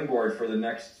a springboard for the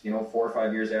next 4 or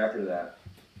 5 years after that.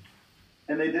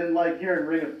 And they didn't like hearing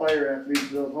Ring of Fire after each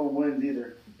of those home wins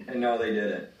either. And no, they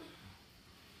didn't.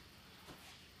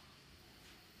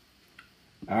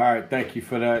 All right, thank you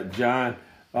for that, John.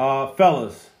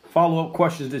 Fellas, follow-up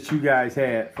questions that you guys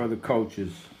had for the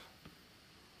coaches.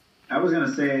 I was going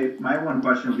to say, my one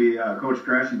question would be, Coach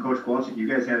Gresh and Coach Kowalczyk, you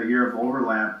guys had a year of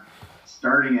overlap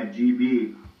starting at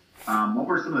GB. What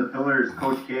were some of the pillars,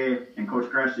 Coach K and Coach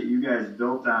Gresh, that you guys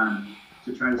built on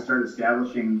to try to start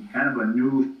establishing kind of a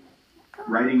new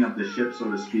righting of the ship,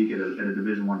 so to speak, at a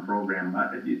Division I program?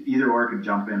 Either or could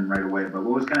jump in right away, but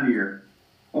what was kind of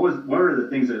what were the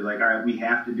things that all right, we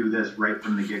have to do this right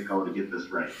from the get-go to get this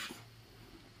right?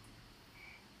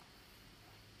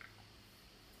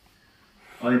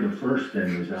 I think the first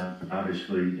thing was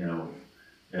obviously,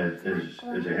 as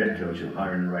a head coach of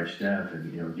hiring the right staff,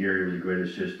 and Gary was a great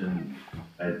assistant.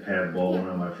 I had Pat Baldwin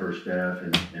on my first staff,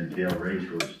 and Dale Rage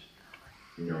was,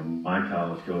 my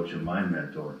college coach and my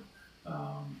mentor.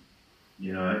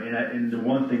 And the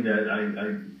one thing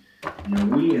that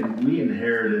we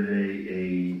inherited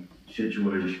a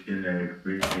situation at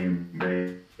Green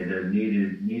Bay that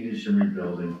needed some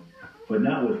rebuilding, but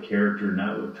not with character,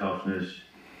 not with toughness.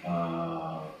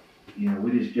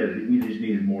 We just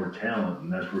needed more talent,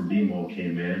 and that's where Demo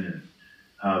came in, and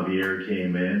Javier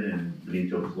came in, and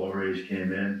Benito Flores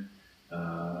came in.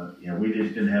 We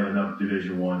just didn't have enough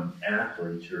Division I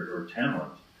athletes or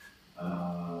talent.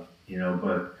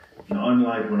 But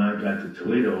unlike when I got to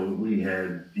Toledo, we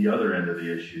had the other end of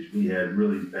the issues. We had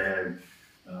really bad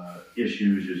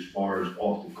issues as far as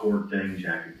off the court things,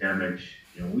 academics.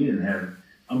 We didn't have.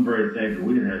 I'm very thankful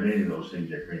we didn't have any of those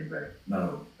things at Green Bay.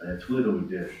 No, at Toledo we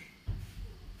did.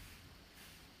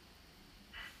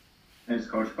 Thanks,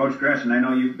 Coach. Coach Gresh, and I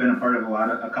know you've been a part of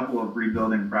a couple of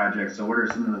rebuilding projects. So what are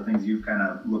some of the things you've kind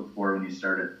of looked for when you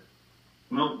started?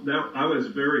 Well, I was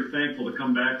very thankful to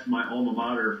come back to my alma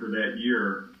mater for that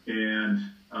year, and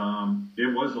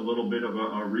it was a little bit of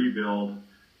a rebuild.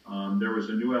 There was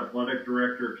a new athletic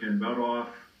director, Ken Butoff.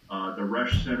 The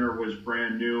Resch Center was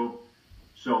brand new.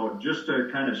 So just to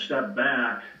kind of step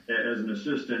back as an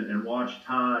assistant and watch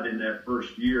Todd in that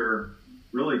first year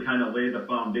really kind of lay the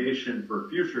foundation for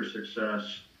future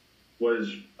success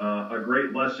was a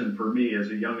great lesson for me as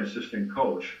a young assistant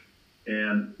coach.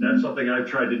 And that's something I've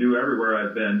tried to do everywhere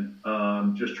I've been,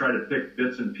 just try to pick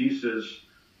bits and pieces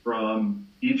from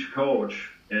each coach,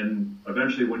 and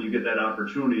eventually when you get that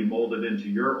opportunity, mold it into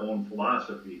your own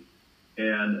philosophy.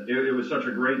 And it was such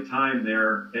a great time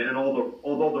there. And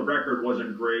although the record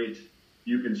wasn't great,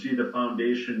 you can see the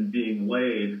foundation being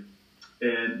laid.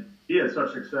 And he had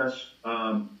such success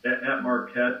at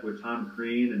Marquette with Tom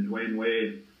Crean and Dwayne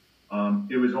Wade.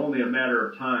 It was only a matter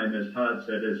of time, as Todd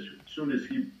said, as soon as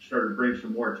he started to bring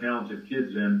some more talented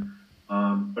kids in.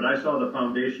 But I saw the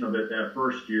foundation of it that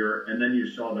first year, and then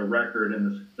you saw the record and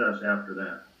the success after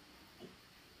that.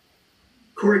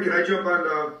 Corey, can I jump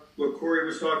on what Corey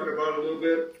was talking about a little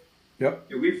bit?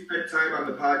 Yep. We've spent time on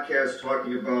the podcast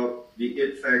talking about the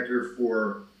it factor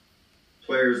for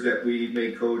players that we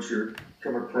may coach or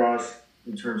come across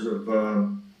in terms of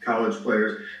college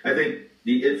players. I think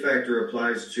the it factor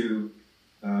applies to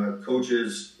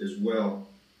coaches as well.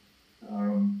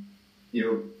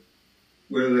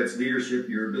 Whether that's leadership,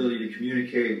 your ability to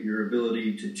communicate, your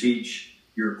ability to teach,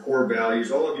 your core values.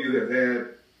 All of you have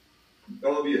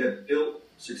built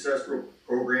successful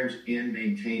programs and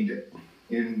maintained it.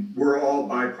 And we're all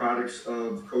byproducts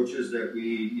of coaches that we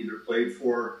either played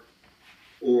for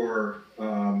or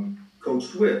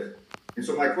coached with. And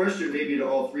so my question maybe to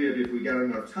all three of you, if we got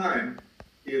enough time,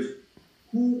 is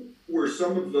who were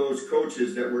some of those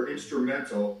coaches that were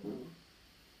instrumental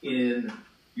in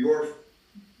your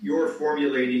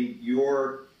formulating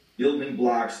your building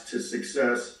blocks to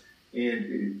success,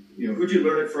 and who'd you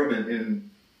learn it from, and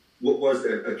what was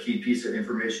a key piece of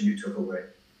information you took away?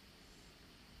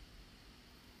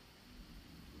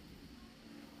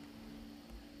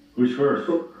 Who's first?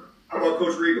 How about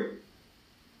Coach Regal?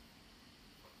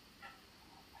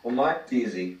 Well, mine's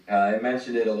easy. I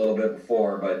mentioned it a little bit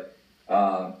before, but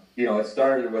it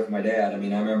started with my dad. I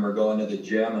mean, I remember going to the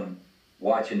gym and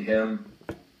watching him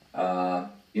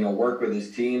work with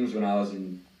his teams when I was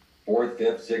in 4th,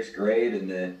 5th, 6th grade,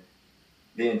 and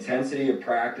the intensity of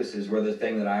practices were the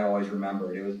thing that I always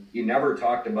remembered. He never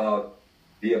talked about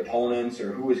the opponents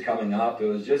or who was coming up. It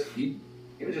was just he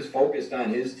was just focused on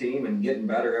his team and getting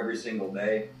better every single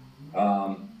day,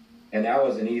 and that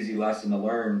was an easy lesson to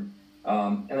learn.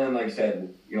 And then, like I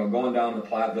said, going down to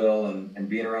Platteville and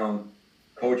being around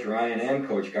Coach Ryan and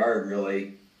Coach Gard,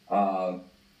 really. I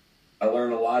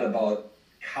learned a lot about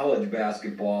college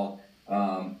basketball,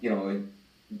 the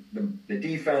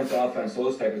defense, offense,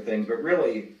 those type of things, but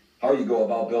really how you go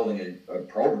about building a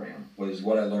program was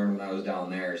what I learned when I was down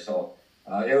there. So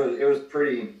it was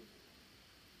pretty.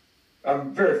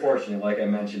 I'm very fortunate, like I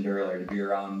mentioned earlier, to be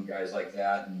around guys like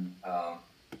that, and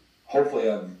hopefully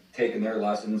I've taken their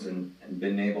lessons and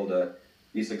been able to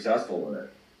be successful with it.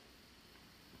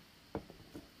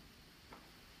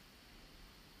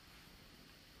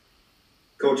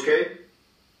 Coach K?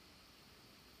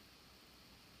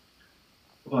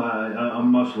 Well, I'm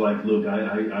much like Luke.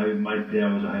 My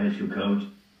dad was a high school coach,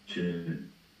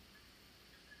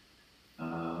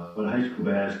 but high school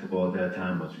basketball at that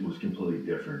time was completely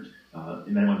different.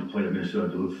 And I went to play at Minnesota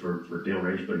Duluth for Dale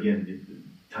Race, but again,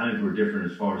 times were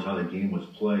different as far as how the game was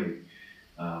played.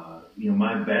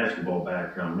 My basketball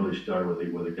background really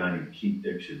started with a guy named Keith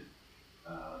Dixon,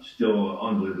 still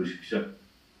unbelievably successful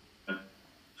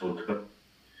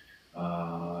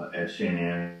at St.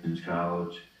 Andrews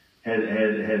College.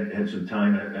 Had some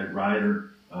time at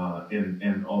Rider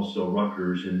and also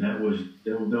Rutgers, and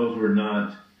those were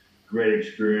not great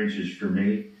experiences for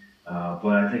me. But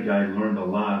I think I learned a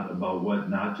lot about what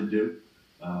not to do,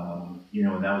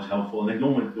 and that was helpful. And then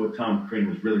going with Tom Crean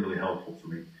was really, really helpful for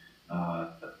me.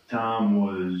 Tom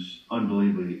was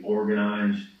unbelievably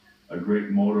organized, a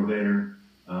great motivator.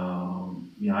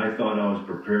 I thought I was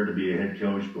prepared to be a head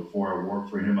coach before I worked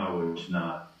for him. I was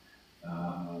not.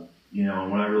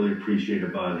 And what I really appreciate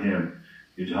about him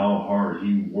is how hard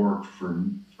he worked for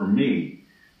me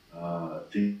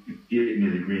to get me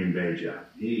the Green Bay job.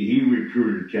 He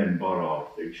recruited Ken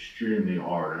Butoff extremely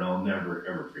hard, and I'll never,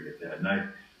 ever forget that. And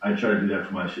I try to do that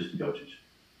for my assistant coaches.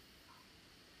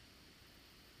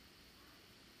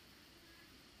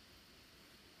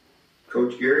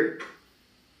 Coach Gary?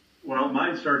 Well,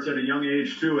 mine starts at a young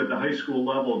age, too, at the high school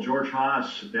level. George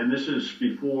Haas, and this is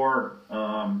before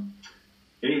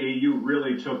AAU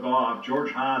really took off.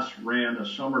 George Haas ran a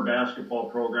summer basketball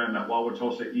program at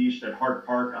Wauwatosa East at Hart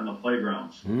Park on the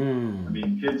playgrounds. I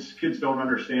mean, kids don't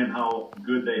understand how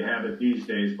good they have it these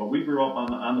days, but we grew up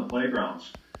on the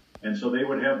playgrounds. And so they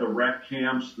would have the rec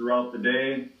camps throughout the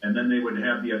day, and then they would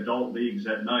have the adult leagues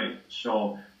at night.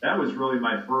 So that was really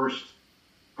my first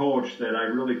coach that I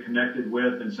really connected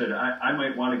with and said, I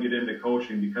might want to get into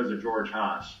coaching because of George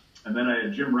Haas. And then I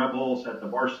had Jim Rebels at the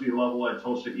varsity level at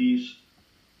Tosa East,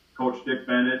 Coach Dick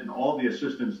Bennett, and all the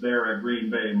assistants there at Green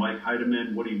Bay, Mike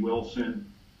Heidemann, Woody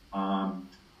Wilson,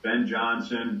 Ben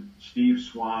Johnson, Steve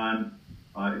Swan.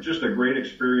 Just a great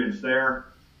experience there,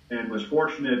 and was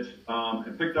fortunate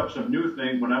and picked up some new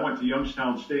things. When I went to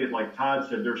Youngstown State, like Todd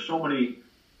said, there's so many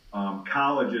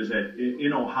colleges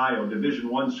in Ohio,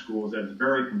 Division I schools, that's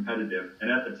very competitive.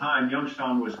 And at the time,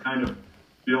 Youngstown was kind of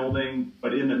building,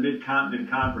 but in the Mid-Continent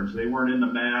Conference. They weren't in the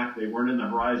MAC, they weren't in the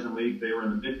Horizon League, they were in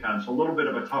the Mid-Con. So a little bit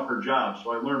of a tougher job.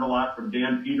 So I learned a lot from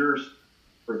Dan Peters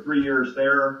for 3 years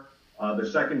there. The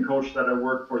second coach that I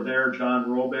worked for there, John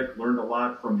Robick, learned a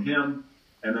lot from him,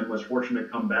 and then was fortunate to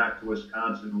come back to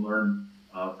Wisconsin and learn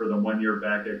for the 1 year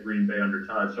back at Green Bay under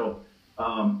Todd. So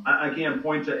I can't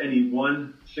point to any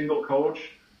one single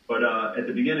coach, but at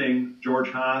the beginning,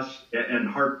 George Haas and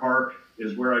Hart Park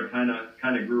is where I kind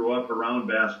of grew up around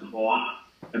basketball.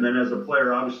 And then as a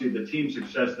player, obviously the team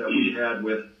success that we had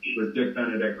with Dick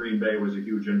Bennett at Green Bay was a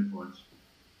huge influence.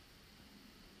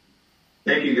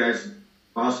 Thank you, guys.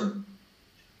 Awesome.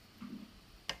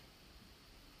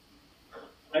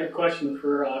 I have a question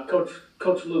for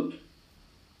Coach Luke.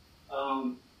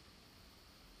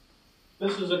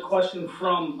 This is a question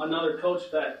from another coach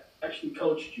that actually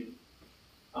coached you.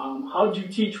 How did you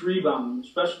teach rebounding,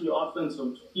 especially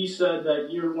offensive? He said that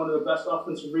you're one of the best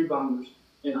offensive rebounders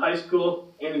in high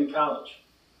school and in college.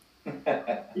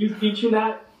 Are you teaching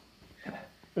that?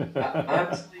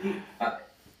 Honestly,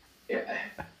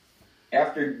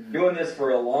 after doing this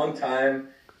for a long time,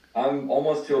 I'm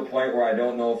almost to a point where I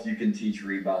don't know if you can teach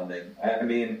rebounding. I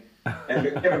mean, and we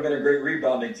haven't been a great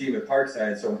rebounding team at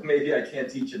Parkside, so maybe I can't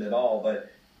teach it at all. But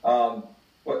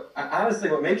honestly,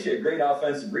 what makes you a great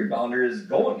offensive rebounder is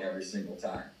going every single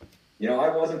time. I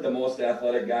wasn't the most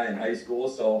athletic guy in high school,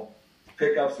 so to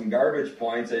pick up some garbage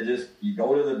points, you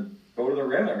go to the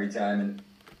rim every time. And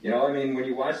when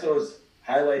you watch those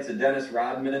highlights of Dennis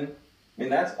Rodman,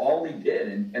 that's all he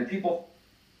did. And people,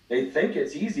 they think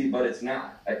it's easy, but it's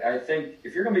not. I think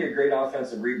if you're going to be a great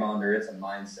offensive rebounder, it's a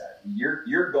mindset.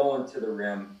 You're going to the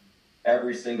rim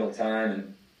every single time,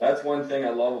 and that's one thing I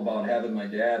love about having my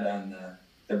dad on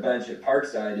the bench at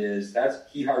Parkside is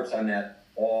he harps on that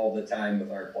all the time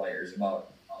with our players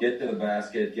about get to the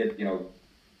basket,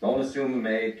 don't assume a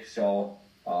make. So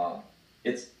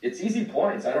It's easy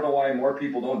points. I don't know why more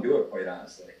people don't do it, quite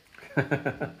honestly.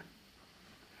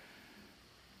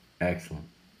 Excellent.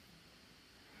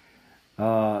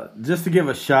 Just to give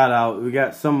a shout out, we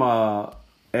got some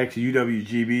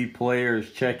ex-UWGB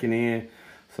players checking in.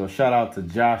 So shout out to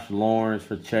Josh Lawrence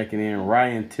for checking in,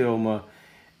 Ryan Tilma,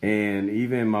 and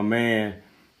even my man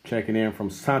checking in from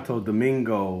Santo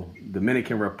Domingo,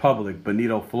 Dominican Republic,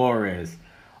 Benito Flores,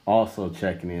 also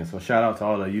checking in. So shout out to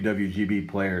all the UWGB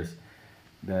players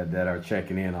that are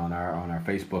checking in on our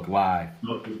Facebook Live.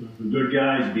 Good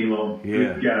guys, Demo.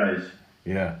 Yeah. Good guys.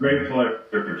 Yeah. Great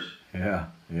players. Yeah.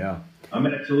 I'm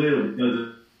at Toledo because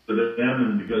of them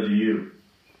and because of you.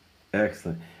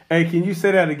 Excellent. Hey, can you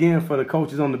say that again for the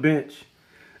coaches on the bench?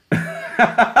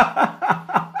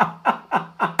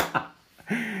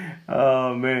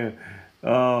 Oh man.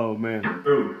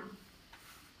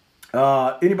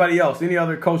 Anybody else? Any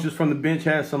other coaches from the bench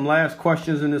have some last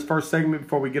questions in this first segment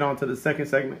before we get on to the second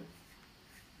segment?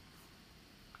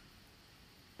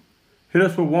 Hit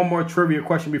us with one more trivia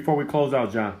question before we close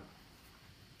out, John.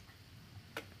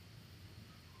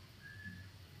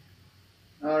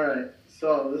 All right.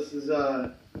 So this is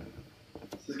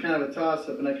kind of a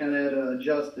toss-up, and I kind of had to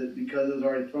adjust it because it was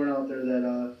already thrown out there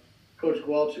that Coach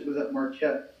Kowalczyk was at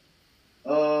Marquette.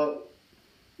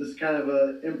 This is kind of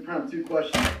an impromptu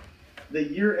question. The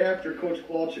year after Coach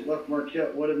Kowalczyk left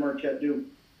Marquette, what did Marquette do?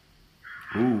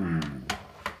 Ooh.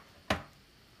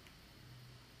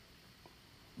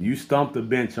 You stumped the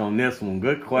bench on this one.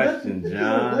 Good question,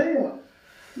 John.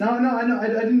 No, I know. I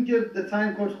didn't give the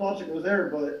time Coach Kowalczyk was there,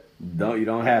 but you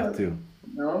don't have to.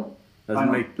 No.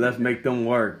 Let's make them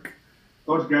work.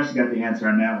 Coach Gresh got the answer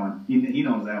on that one. He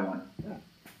knows that one.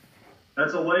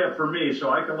 That's a layup for me, so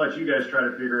I can let you guys try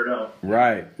to figure it out.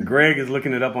 Right. Greg is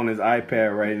looking it up on his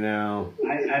iPad right now.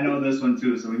 I know this one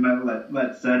too, so we might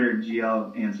let Setter and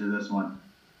GL answer this one.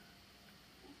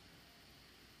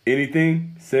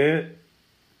 Anything? Say it.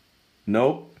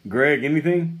 Nope. Greg,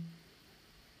 anything?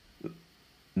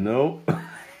 Nope.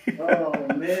 Oh,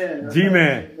 man.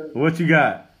 G-Man, what you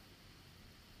got?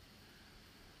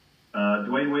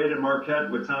 Dwayne Wade and Marquette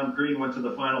with Tom Crean went to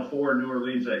the Final Four in New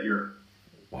Orleans that year.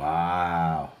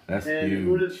 Wow. That's and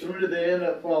huge. who did they end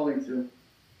up falling to?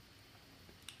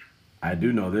 I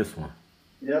do know this one.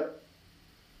 Yep.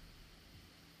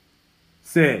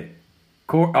 Said.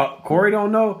 Corey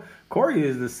don't know? Corey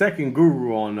is the second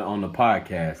guru on the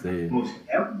podcast.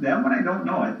 That one I don't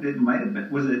know. It might have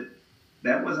been.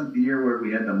 That wasn't the year where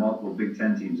we had the multiple Big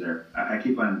Ten teams there. I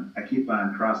keep on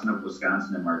crossing up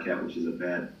Wisconsin and Marquette, which is a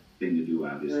bad thing to do,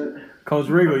 obviously. Coach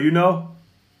Regal, you know?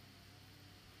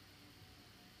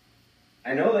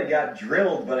 I know they got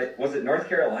drilled, but was it North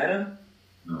Carolina?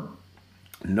 No.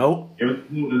 Nope. It was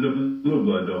the Blue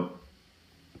Blood, though.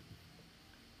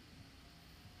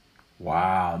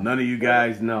 Wow. None of you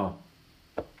guys know.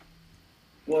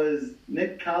 Was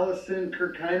Nick Collison,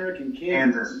 Kirk Heinrich, and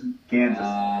Kansas. And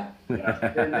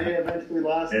they eventually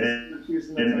lost to Syracuse.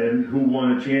 And who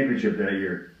won the championship that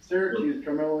year? Syracuse,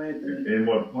 Carmelo Anthony. And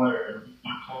what player?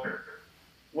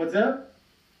 What's that?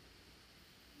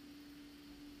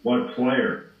 What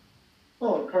player?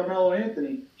 Oh, Carmelo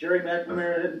Anthony. Jerry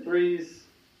McNamara hitting threes.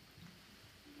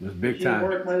 It was big Gene time.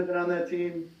 Work might have been on that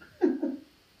team.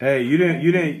 Hey, you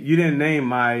didn't name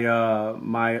my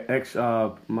ex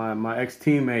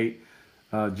teammate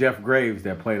Jeff Graves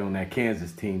that played on that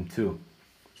Kansas team too.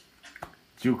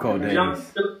 JUCO days.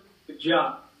 Good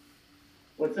job.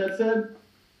 What's that said?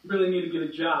 You really need to get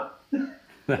a job.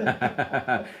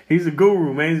 He's a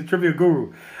guru, man. He's a trivia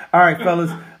guru. All right,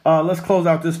 fellas, let's close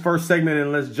out this first segment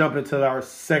and let's jump into our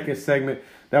second segment.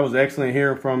 That was excellent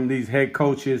hearing from these head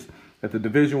coaches at the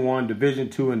Division I, Division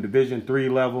II, and Division III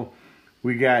level.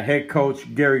 We got head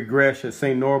coach Gary Gresh at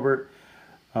St. Norbert,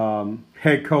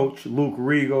 head coach Luke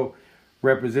Regal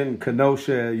representing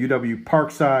Kenosha at UW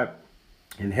Parkside,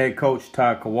 and head coach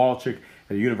Todd Kowalczyk at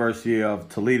the University of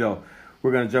Toledo.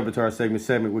 We're going to jump into our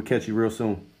segment. We'll catch you real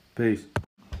soon. Peace.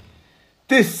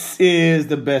 This is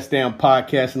the best damn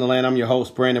podcast in the land. I'm your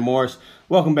host, Brandon Morris.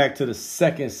 Welcome back to the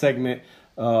second segment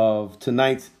of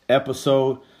tonight's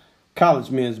episode. College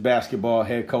men's basketball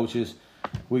head coaches.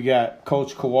 We got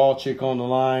Coach Kowalczyk on the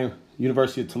line,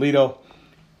 University of Toledo.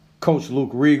 Coach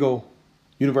Luke Regal,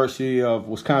 University of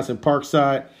Wisconsin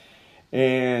Parkside.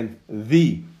 And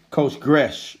the Coach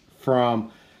Gresh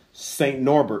from St.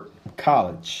 Norbert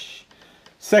College.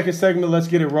 Second segment, let's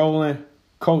get it rolling.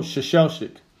 Coach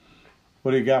Shashelsik,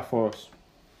 what do you got for us?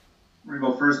 We're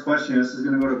going to go first question. This is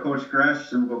going to go to Coach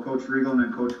Gresh, then we'll go Coach Regal, and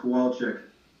then Coach Kowalczyk.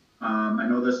 I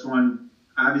know this one,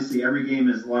 obviously every game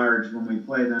is large when we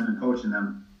play them and coaching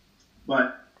them.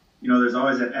 But there's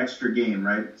always that extra game,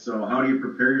 right? So how do you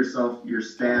prepare yourself, your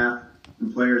staff,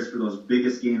 and players for those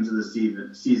biggest games of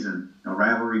the season?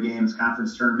 Rivalry games,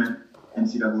 conference tournament,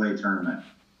 NCAA tournament.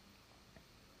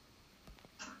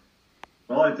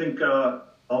 Well, I think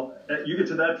you get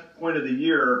to that point of the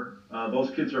year,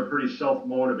 those kids are pretty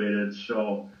self-motivated.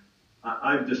 So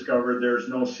I've discovered there's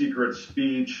no secret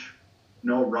speech,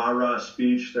 no rah-rah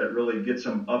speech that really gets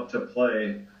them up to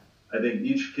play. I think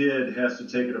each kid has to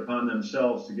take it upon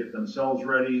themselves to get themselves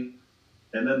ready.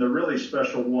 And then the really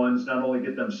special ones not only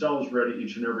get themselves ready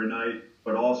each and every night,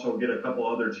 but also get a couple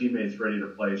other teammates ready to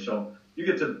play. So you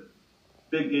get to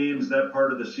big games, that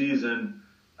part of the season,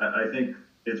 I think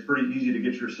it's pretty easy to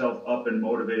get yourself up and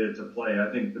motivated to play.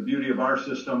 I think the beauty of our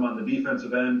system on the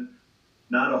defensive end,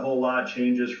 not a whole lot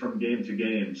changes from game to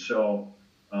game. So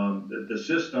the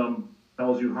system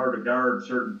tells you how to guard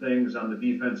certain things on the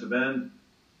defensive end.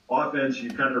 Offense, you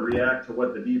kind of react to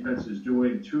what the defense is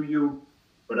doing to you.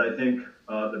 But I think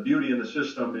the beauty in the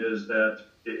system is that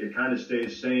it kind of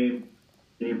stays same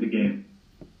game to game.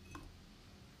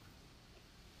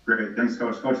 Great. Thanks,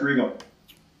 Coach. Coach Riegel.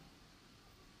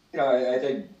 I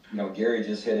think, Gary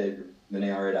just hit the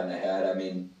nail right on the head. I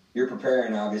mean, you're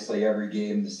preparing, obviously, every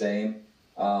game the same.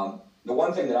 The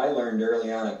one thing that I learned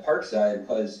early on at Parkside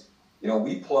was,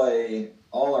 we play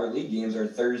all our league games are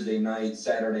Thursday night,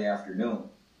 Saturday afternoon.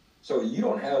 So you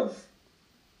don't have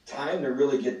time to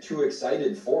really get too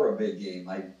excited for a big game.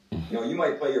 Like, you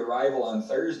might play your rival on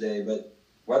Thursday, but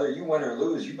whether you win or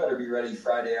lose, you better be ready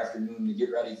Friday afternoon to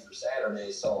get ready for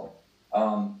Saturday. So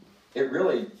it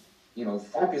really,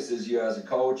 focuses you as a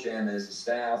coach and as a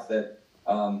staff that,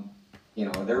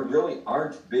 there really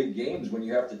aren't big games when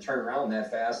you have to turn around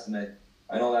that fast. And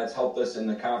I know that's helped us in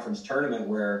the conference tournament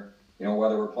where,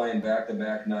 whether we're playing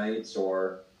back-to-back nights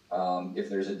or if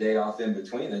there's a day off in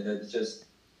between, it's just,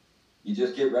 you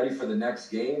just get ready for the next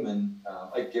game. And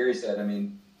like Gary said, I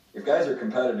mean, if guys are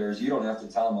competitors, you don't have to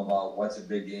tell them about what's a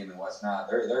big game and what's not.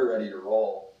 They're ready to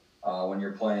roll when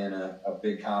you're playing a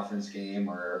big conference game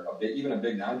or even a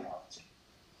big non-conference game.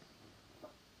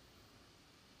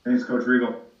 Thanks, Coach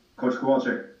Riegel. Coach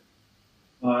Kowalczyk.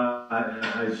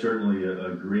 I certainly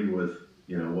agree with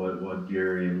what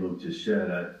Gary and Luke just said.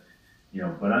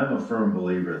 But I'm a firm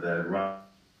believer that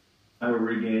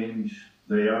rivalry games,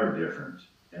 they are different.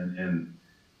 And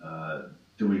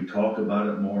do we talk about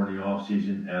it more in the off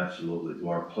season? Absolutely. Do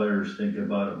our players think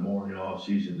about it more in the off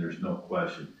season? There's no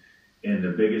question. And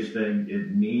the biggest thing,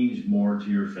 it means more to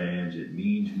your fans. It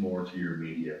means more to your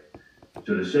media.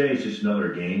 So to say it's just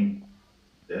another game,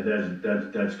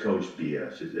 that's coach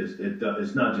BS.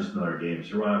 It's not just another game.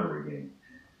 It's a rivalry game.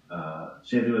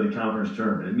 Same thing with the conference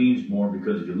tournament. It means more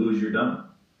because if you lose, you're done.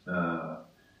 And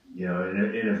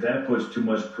if that puts too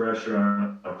much pressure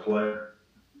on a player,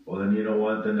 well, then you know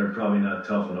what? Then they're probably not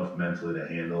tough enough mentally to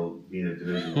handle being a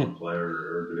Division I player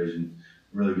or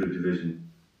really good Division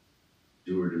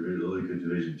II or really good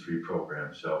Division III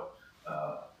program. So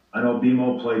I know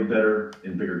BMO played better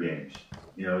in bigger games.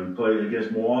 You played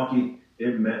against Milwaukee.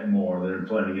 It meant more than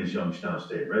playing against Youngstown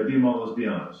State, right, BMO? Let's be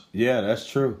honest. Yeah, that's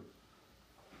true.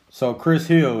 So Chris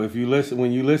Hill,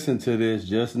 when you listen to this,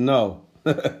 just know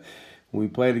when we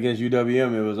played against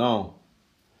UWM, it was on.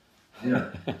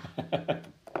 Yeah.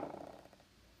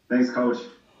 Thanks, Coach.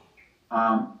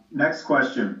 Next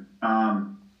question.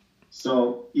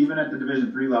 So even at the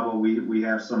Division III level, we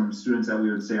have some students that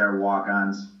we would say are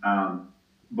walk-ons.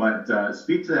 But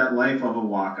speak to that life of a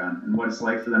walk-on and what it's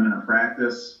like for them in a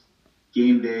practice,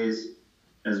 game days,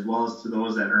 as well as to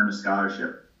those that earn a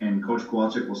scholarship. And Coach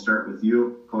Kowalczyk, will start with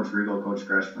you, Coach Riegel, Coach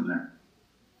Gresh from there.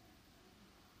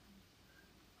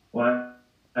 Well,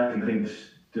 I think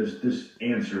this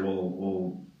answer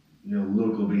will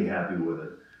Luke will be happy with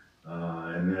it.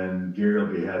 And then Gary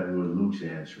will be happy with Luke's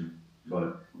answer.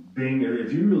 But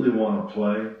if you really want to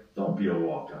play, don't be a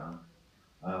walk-on.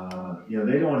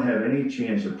 They don't have any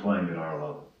chance of playing at our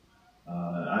level.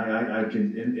 I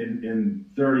can in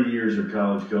 30 years of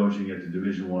college coaching at the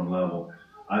Division I level,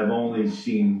 I've only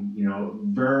seen,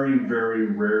 very, very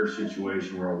rare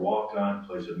situation where a walk-on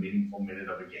plays a meaningful minute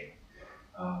of a game.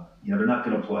 They're not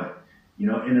going to play.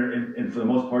 And for the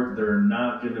most part, they're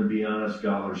not going to be on a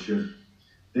scholarship.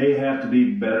 They have to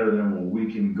be better than what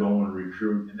we can go and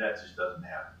recruit, and that just doesn't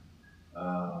happen.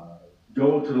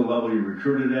 Go to the level you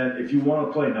recruited at. If you want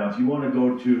to play now, if you want to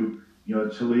go to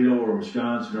Toledo or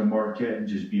Wisconsin or Marquette and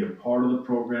just be a part of the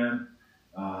program,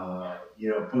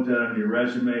 put that on your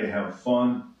resume, have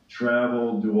fun,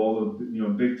 travel, do all the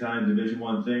big time Division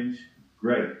I things,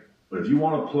 great. But if you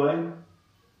want to play,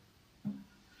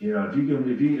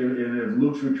 if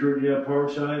Luke's recruiting you at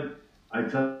Parkside, I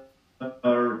tell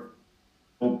her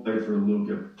go play for for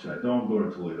Luca. Don't go to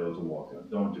Toledo as a walk-on.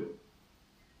 Don't do it.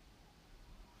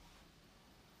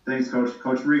 Thanks, Coach.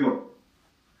 Coach Regal.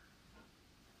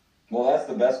 Well, that's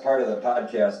the best part of the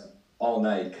podcast all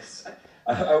night, because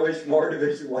I wish more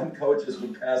Division I coaches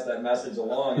would pass that message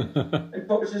along. And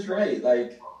Coach is right.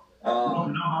 Like, I'm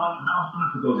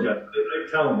honest with those guys.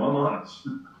 They tell them I'm honest.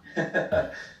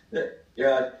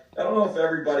 Yeah, I don't know if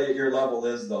everybody at your level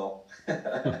is, though.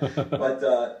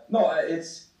 But no,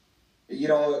 it's, you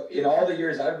know, in all the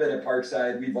years I've been at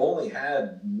Parkside, we've only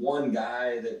had one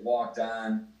guy that walked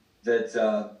on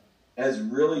that has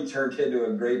really turned into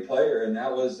a great player, and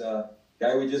that was a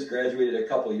guy we just graduated a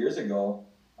couple years ago,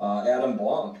 Adam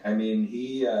Blanc. I mean,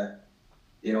 he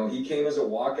came as a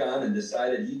walk-on and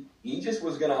decided he just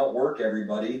was going to outwork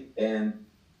everybody, and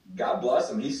God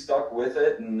bless him. He stuck with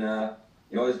it, and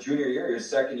his junior year, his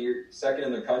second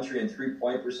in the country in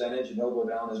 3-point percentage, and he'll go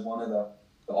down as one of the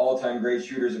all-time great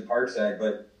shooters at Parkside.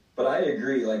 But I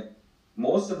agree, like,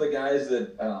 most of the guys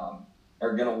that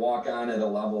are going to walk on at a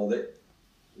level that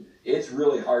it's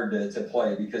really hard to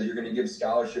play, because you're going to give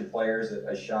scholarship players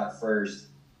a shot first,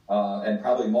 and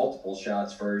probably multiple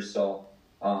shots first. So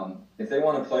if they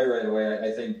want to play right away,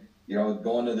 I think,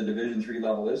 going to the Division III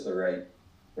level is the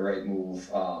right move,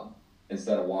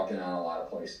 instead of walking on a lot of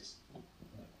places.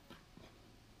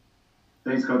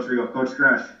 Thanks, Coach Regal. Coach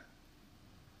Gresh.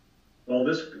 Well,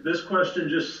 this question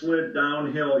just slid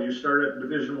downhill. You start at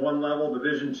Division I level,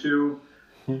 Division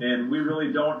II, and we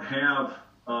really don't have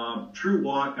true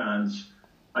walk-ons.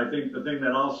 I think the thing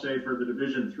that I'll say for the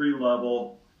Division III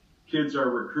level, kids are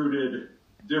recruited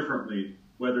differently.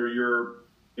 Whether you're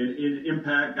an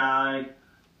impact guy,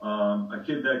 a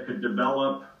kid that could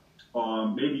develop,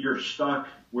 maybe you're stuck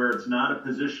where it's not a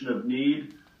position of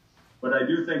need. But I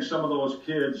do think some of those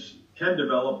kids can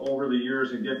develop over the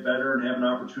years and get better and have an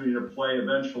opportunity to play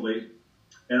eventually.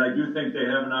 And I do think they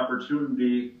have an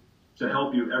opportunity to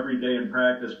help you every day in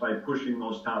practice by pushing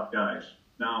those top guys.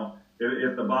 Now,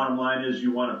 if the bottom line is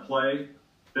you want to play,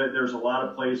 there's a lot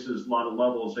of places, a lot of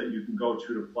levels that you can go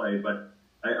to play. But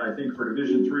I think for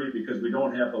Division III, because we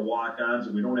don't have the walk-ons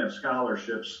and we don't have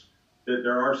scholarships, that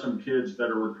there are some kids that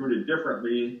are recruited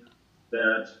differently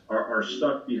that are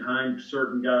stuck behind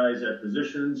certain guys at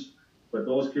positions. But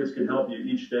those kids can help you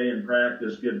each day in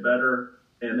practice get better.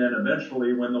 And then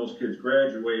eventually, when those kids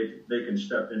graduate, they can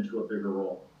step into a bigger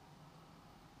role.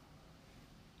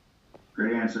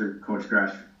 Great answer, Coach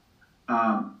Gresh.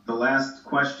 The last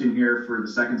question here for the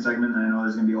second segment, and I know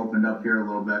there's going to be opened up here a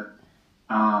little bit.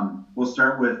 We'll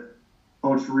start with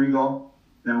Coach Regal,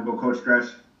 then we'll go Coach Gresh,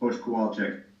 Coach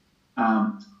Kowalczyk.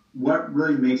 What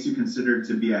really makes you considered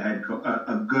to be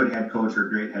a good head coach or a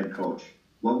great head coach?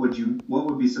 What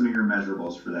would be some of your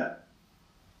measurables for that?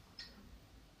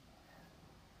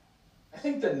 I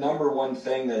think the number one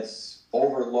thing that's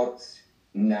overlooked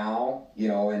now,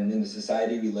 in the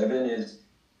society we live in, is,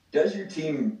 does your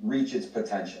team reach its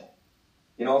potential?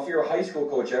 If you're a high school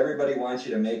coach, everybody wants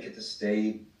you to make it to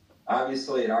state.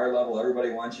 Obviously, at our level,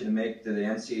 everybody wants you to make it to the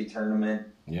NCAA tournament,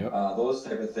 those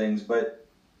type of things. But,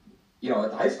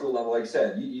 at the high school level, like I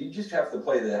said, you just have to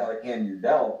play the hand you're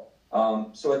dealt.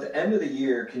 So at the end of the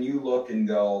year, can you look and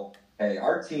go, hey,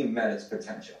 our team met its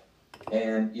potential?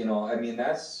 And, I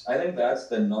think that's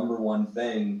the number one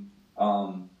thing.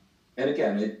 And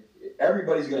again,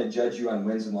 everybody's going to judge you on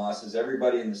wins and losses.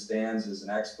 Everybody in the stands is an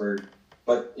expert,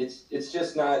 but it's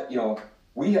just not,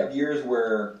 we have years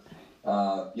where,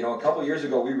 a couple years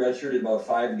ago, we redshirted about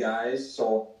 5 guys.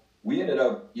 So we ended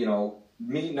up,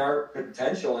 meeting our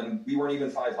potential, and we weren't even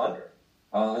 500.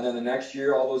 And then the next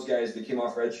year, all those guys that came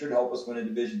off redshirt helped us win a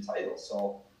division title.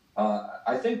 So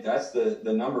I think that's the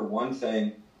number one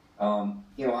thing.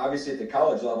 Obviously at the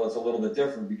college level, it's a little bit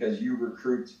different because you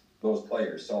recruit those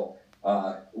players. So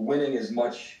winning is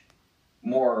much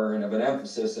more of an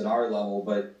emphasis at our level.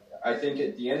 But I think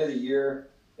at the end of the year,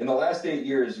 in the last 8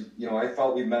 years, I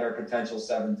felt we met our potential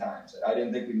 7 times. I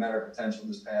didn't think we met our potential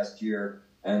this past year.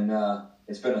 And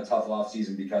it's been a tough off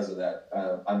season because of that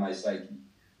on my psyche.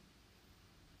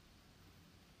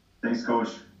 Thanks, Coach.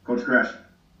 Coach Gresh.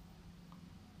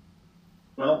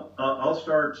 Well, I'll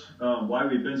start. Why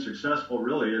we've been successful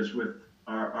really is with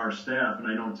our staff, and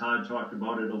I know Todd talked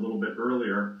about it a little bit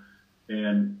earlier.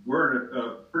 And we're in a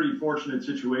pretty fortunate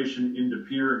situation in De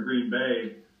Pere and Green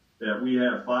Bay that we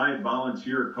have 5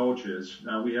 volunteer coaches.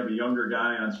 Now we have a younger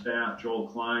guy on staff, Joel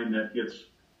Klein, that gets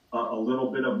a little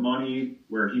bit of money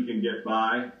where he can get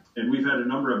by. And we've had a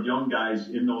number of young guys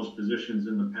in those positions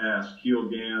in the past: Keel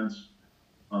Gans,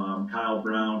 Kyle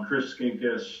Brown, Chris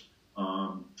Skinkus.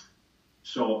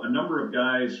 So a number of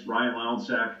guys, Ryan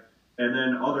Lounsack. and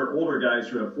then other older guys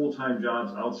who have full-time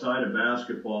jobs outside of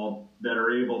basketball that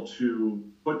are able to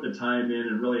put the time in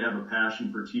and really have a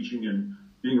passion for teaching and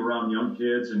being around young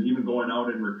kids and even going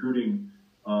out and recruiting,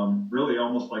 really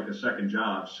almost like a second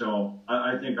job. So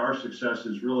I think our success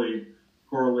is really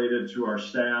correlated to our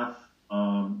staff,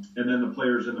 and then the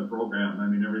players in the program. I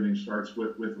mean, everything starts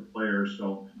with the players.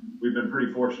 So we've been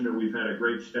pretty fortunate. We've had a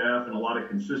great staff and a lot of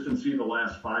consistency the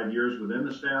last 5 years within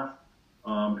the staff,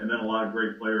 and then a lot of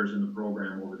great players in the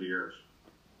program over the years.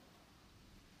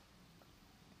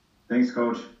 Thanks,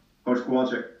 Coach. Coach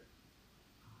Kowalczyk.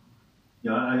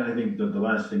 Yeah, I think the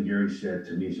last thing Gary said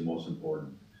to me is the most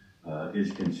important,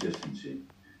 is consistency.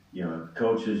 You know,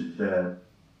 coaches that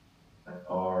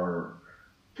are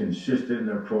consistent in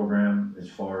their program as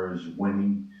far as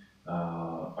winning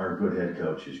are good head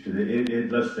coaches.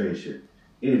 Because let's face it,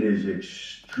 it is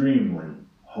extremely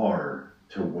hard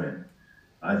to win.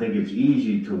 I think it's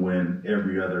easy to win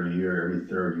every other year, every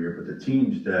third year, but the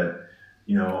teams that,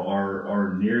 you know,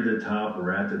 are near the top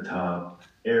or at the top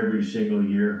every single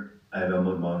year, I have a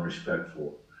amount of respect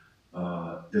for.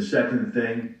 The second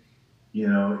thing, you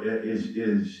know,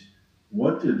 is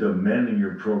what did the men in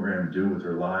your program do with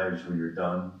their lives when you're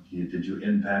done? Did you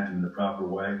impact them in the proper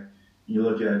way? You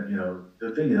look at, you know,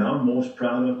 the thing that I'm most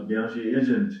proud of, to be honest with you,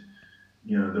 isn't,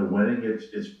 you know, the winning.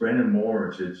 It's Brandon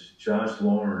Morris, it's Josh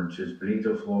Lawrence, it's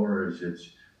Benito Flores, it's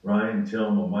Ryan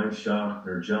Tillman, Mike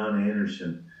Schochner, John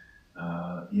Anderson,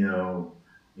 you know,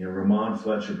 Ramon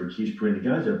Fletcher, Berkese Perine, the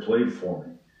guys that played for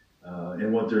me,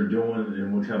 and what they're doing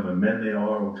and what kind of men they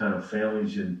are, what kind of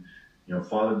families and, you know,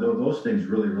 father, those things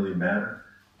really, really matter.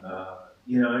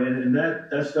 You know, and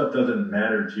that stuff doesn't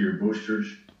matter to your boosters.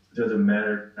 It doesn't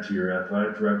matter to your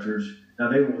athletic directors. Now,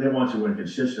 they want you to win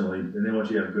consistently, and they want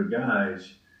you to have good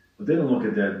guys, but they don't look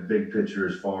at that big picture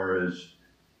as far as,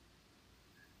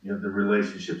 you know, the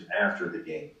relationships after the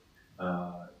game.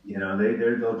 You know,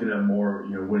 they're looking at more,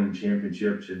 you know, winning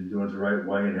championships and doing it the right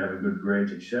way and having good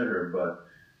grades, et cetera. But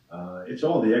it's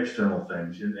all the external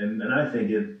things, and I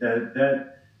think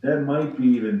that might be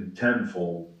even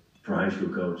tenfold for high school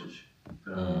coaches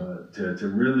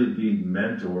to really be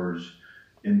mentors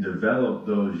and develop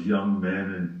those young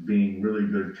men and being really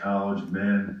good college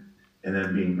men and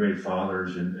then being great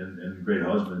fathers and great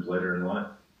husbands later in life.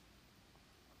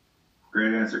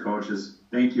 Great answer, coaches.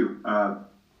 Thank you.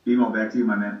 Bimo, back to you,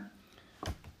 my man.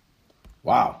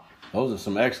 Wow. Those are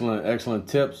some excellent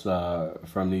tips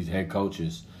from these head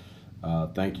coaches.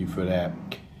 Thank you for that.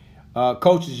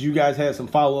 Coaches, you guys had some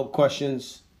follow-up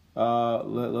questions.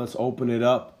 Let's open it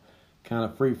up. Kind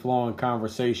of free-flowing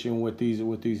conversation with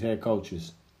these head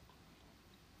coaches.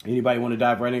 Anybody want to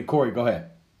dive right in? Corey, go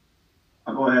ahead.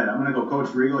 I'll go ahead. I'm going to go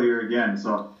Coach Riegel here again.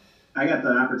 So I got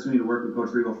the opportunity to work with Coach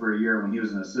Riegel for a year when he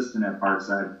was an assistant at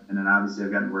Parkside, and then obviously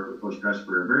I've gotten to work with Coach Dresch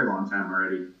for a very long time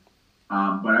already.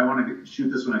 But I want to shoot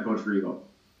this one at Coach Riegel.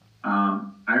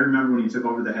 I remember when he took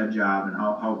over the head job and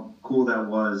how cool that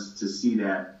was to see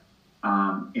that.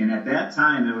 And at that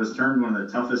time, it was termed one of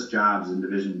the toughest jobs in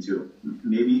Division II,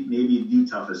 maybe the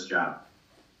toughest job.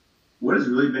 What has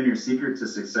really been your secret to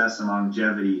success and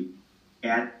longevity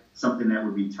at something that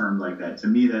would be termed like that? To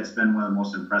me, that's been one of the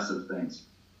most impressive things.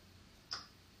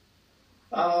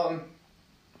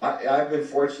 I've been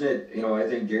fortunate, you know, I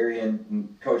think Gary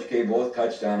and Coach K both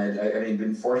touched on it. I mean,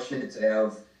 been fortunate to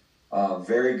have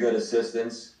very good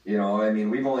assistants. You know, I mean,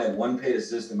 we've only had one paid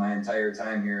assistant my entire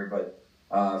time here, but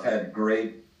I've had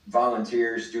great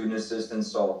volunteers, student assistants.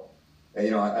 So,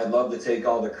 you know, I'd love to take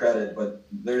all the credit, but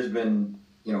there's been,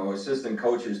 you know, assistant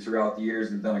coaches throughout the years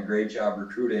that have done a great job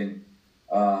recruiting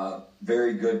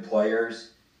very good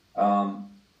players.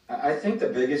 I think the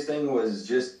biggest thing was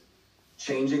just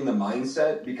changing the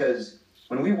mindset, because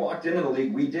when we walked into the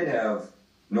league, we did have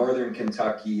Northern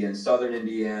Kentucky and Southern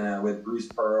Indiana with Bruce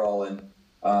Pearl and,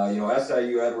 you know,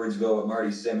 SIU Edwardsville with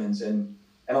Marty Simmons. And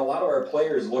a lot of our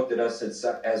players looked at us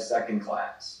as second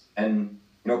class. And,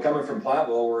 you know, coming from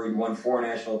Platteville, where we won 4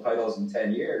 national titles in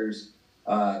 10 years,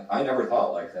 I never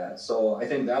thought like that. So I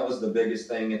think that was the biggest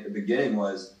thing at the beginning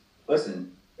was,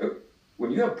 listen,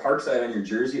 when you have Parkside on your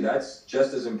jersey, that's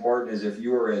just as important as if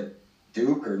you were at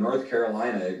Duke or North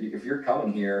Carolina. If you're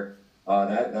coming here,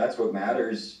 that's what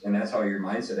matters, and that's how your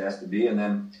mindset has to be. And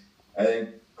then I think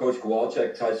Coach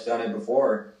Kowalczyk touched on it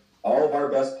before. All of our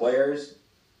best players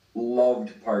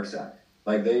loved Parkside.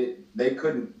 Like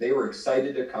they were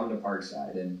excited to come to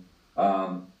Parkside. And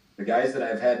the guys that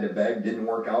I've had to beg didn't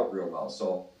work out real well.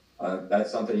 So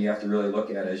that's something you have to really look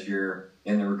at as you're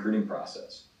in the recruiting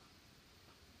process.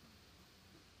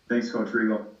 Thanks, Coach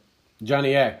Riegel.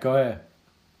 Johnny Ack, go ahead.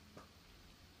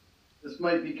 This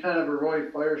might be kind of a Roy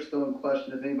Firestone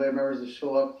question if anybody remembers the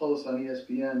show Up Close on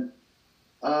ESPN.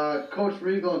 Coach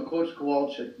Regal and Coach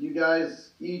Kowalczyk, you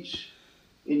guys each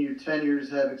in your tenures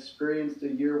have experienced a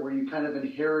year where you kind of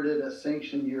inherited a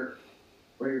sanctioned year,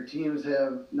 where your teams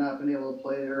have not been able to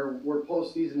play or were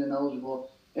postseason ineligible,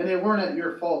 and they weren't at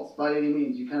your faults by any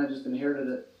means. You kind of just inherited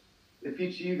it. If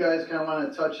each of you guys kind of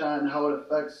want to touch on how it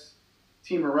affects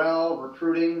team morale,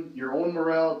 recruiting, your own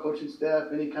morale, coaching staff,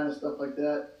 any kind of stuff like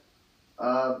that.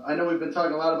 I know we've been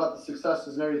talking a lot about the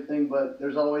successes and everything, but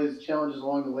there's always challenges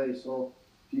along the way. So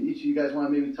if each of you guys want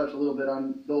to maybe touch a little bit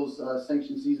on those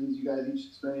sanctioned seasons you guys each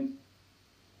experienced.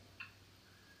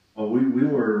 Well, we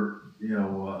were, I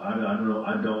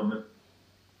don't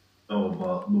know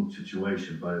about Luke's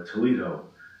situation, but at Toledo,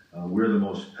 we're the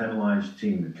most penalized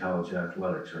team in college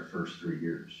athletics our first 3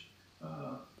 years.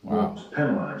 Wow. Most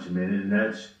penalized. And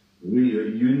that's,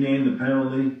 you name the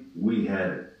penalty, we had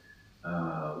it.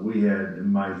 We had,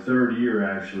 in my third year,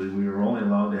 actually, we were only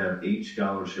allowed to have 8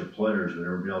 scholarship players, but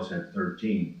everybody else had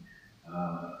 13.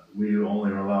 We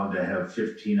only were allowed to have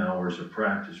 15 hours of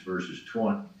practice versus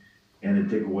 20. And it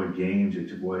took away games, it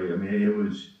took away, it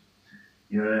was,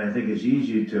 and I think it's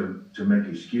easy to make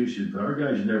excuses, but our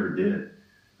guys never did.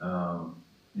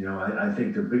 I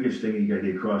think the biggest thing you got to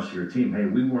get across to your team, hey,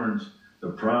 we weren't the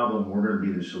problem, we're going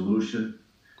to be the solution.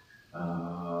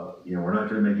 We're not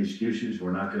going to make excuses.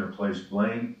 We're not going to place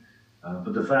blame.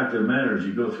 But the fact of the matter is,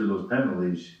 you go through those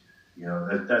penalties.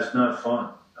 That's not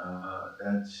fun.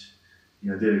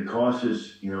 Did it cost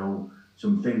us?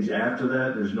 Some things after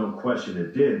that. There's no question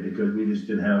it did, because we just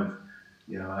didn't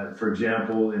have. For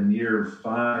example, in year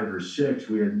 5 or 6,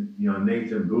 we had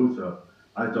Nathan Booth,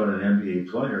 I thought an NBA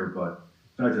player, but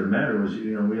the fact of the matter was,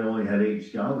 we only had 8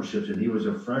 scholarships, and he was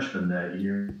a freshman that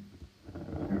year.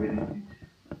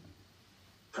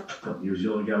 He was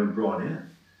the only guy we brought in.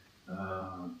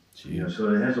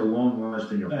 So it has a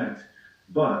long-lasting effect.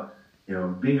 But,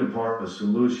 being a part of a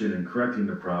solution and correcting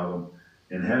the problem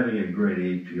and having a great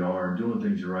APR and doing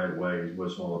things the right way is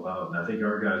what it's all about. And I think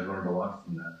our guys learned a lot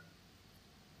from that.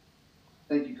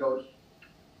 Thank you, Coach.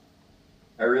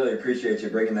 I really appreciate you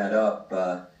bringing that up.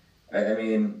 For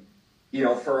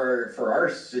our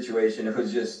situation, it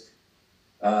was just,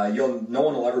 no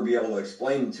one will ever be able to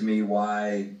explain to me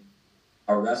why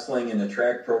a wrestling and a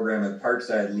track program at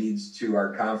Parkside leads to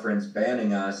our conference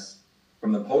banning us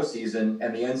from the postseason,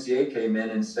 and the NCAA came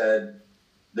in and said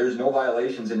there's no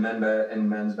violations in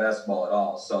men's basketball at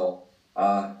all. So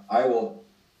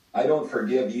I don't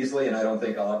forgive easily, and I don't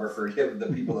think I'll ever forgive the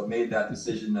people that made that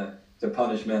decision to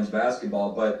punish men's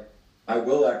basketball. But I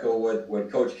will echo what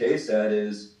Coach K said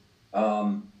is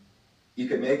you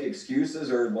can make excuses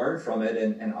or learn from it,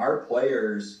 and our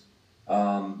players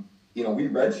we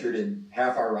redshirted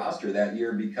half our roster that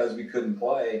year because we couldn't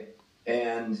play.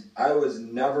 And I was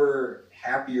never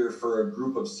happier for a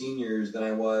group of seniors than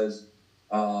I was.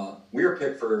 We were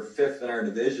picked for 5th in our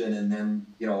division, and then,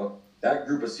 that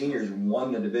group of seniors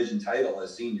won the division title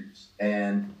as seniors.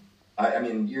 And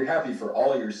you're happy for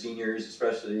all your seniors,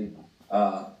 especially,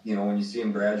 when you see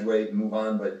them graduate and move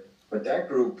on. But that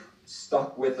group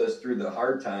stuck with us through the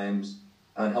hard times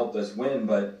and helped us win.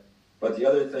 But the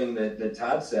other thing that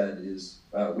Todd said is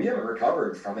we haven't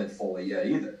recovered from it fully yet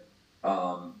either.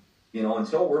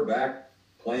 Until we're back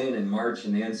playing in March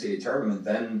in the NCAA tournament,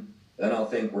 then I'll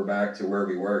think we're back to where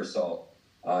we were. So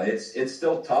it's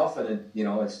still tough, and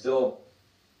it still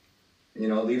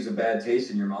leaves a bad taste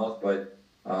in your mouth. But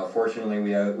fortunately,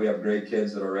 we have great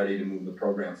kids that are ready to move the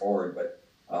program forward. But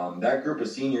that group of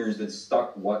seniors that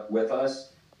stuck with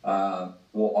us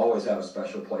will always have a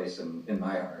special place in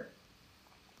my heart.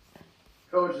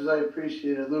 Coaches, I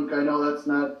appreciate it. Luke, I know that's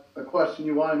not a question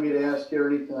you wanted me to ask you or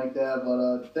anything like that,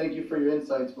 but thank you for your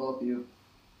insights, both of you.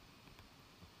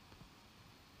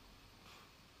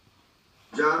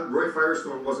 John, Roy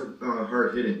Firestone wasn't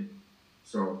hard hitting,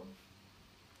 so.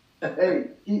 Hey,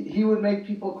 he would make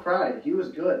people cry. He was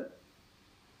good.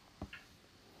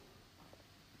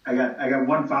 I got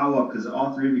one follow-up, because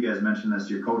all 3 of you guys mentioned this,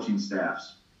 your coaching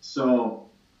staffs. So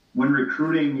when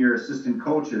recruiting your assistant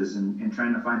coaches and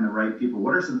trying to find the right people,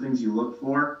 what are some things you look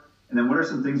for? And then what are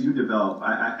some things you develop?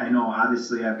 I know,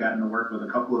 obviously, I've gotten to work with a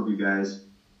couple of you guys,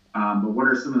 but what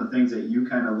are some of the things that you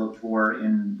kind of look for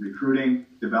in recruiting,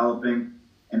 developing,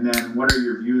 and then what are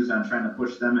your views on trying to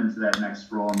push them into that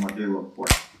next role and what they look for?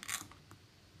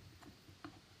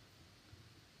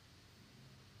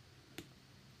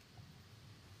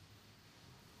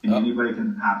 And anybody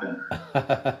can hop in.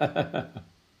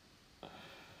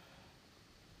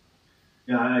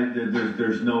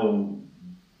 There's no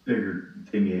bigger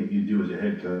thing you do as a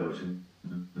head coach and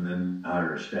then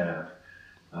hire a staff.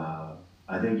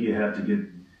 I think you have to get,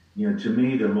 to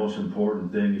me, the most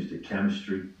important thing is the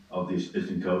chemistry of the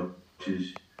assistant coaches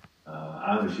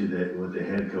obviously with the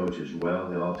head coach as well.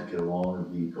 They all have to get along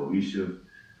and be cohesive.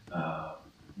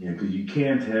 Because you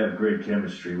can't have great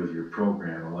chemistry with your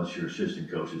program unless your assistant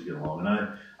coaches get along. And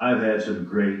I've had some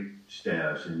great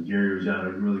staffs, and Gary was on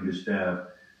a really good staff.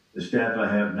 The staff I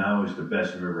have now is the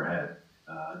best I've ever had.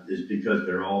 It's because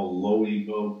they're all low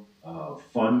ego,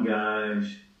 fun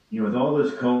guys. With all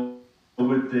this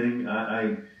COVID thing,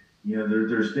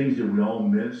 there's things that we all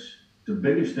miss. The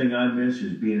biggest thing I miss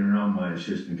is being around my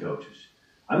assistant coaches.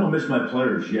 I don't miss my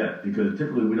players yet because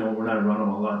typically we're not around them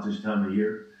a lot this time of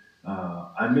year.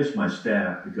 I miss my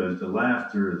staff because the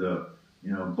laughter, the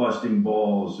busting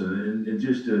balls, and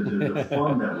just the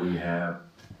fun that we have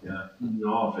in the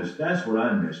office. That's what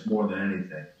I miss more than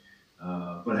anything.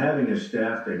 But having a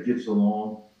staff that gets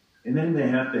along, and then they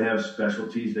have to have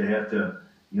specialties. They have to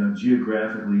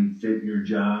geographically fit your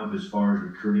job as far as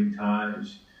recruiting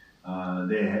ties.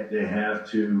 They have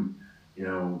to.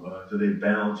 Do they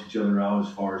balance each other out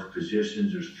as far as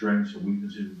positions or strengths and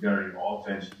weaknesses regarding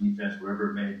offense, defense,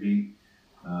 whatever it may be?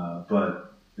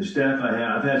 But the staff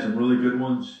I've had some really good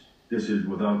ones. This is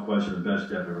without question the best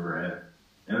staff I've ever had.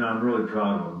 And I'm really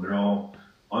proud of them. They're all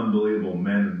unbelievable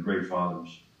men and great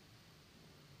fathers.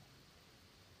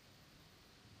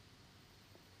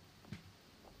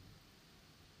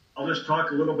 I'll just talk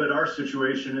a little bit our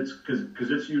situation. It's because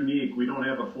it's unique. We don't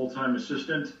have a full-time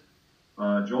assistant.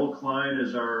 Joel Klein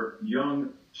is our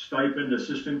young stipend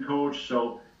assistant coach,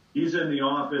 so he's in the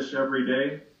office every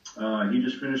day. He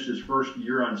just finished his first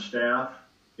year on staff,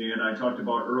 and I talked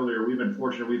about earlier, we've been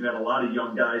fortunate. We've had a lot of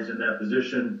young guys in that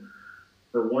position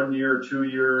for 1 year, 2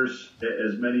 years,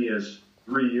 as many as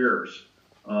 3 years.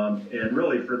 And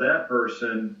really for that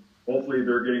person, hopefully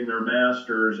they're getting their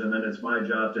master's, and then it's my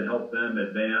job to help them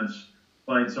advance,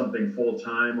 find something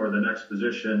full-time or the next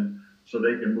position so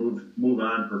they can move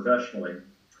on professionally.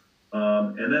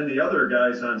 And then the other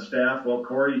guys on staff, well,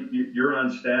 Corey, you're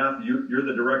on staff. You're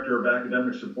the director of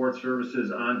academic support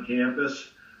services on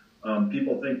campus.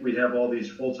 People think we have all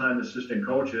these full-time assistant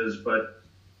coaches, but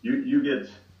you get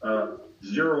 $0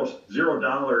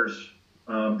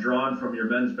 drawn from your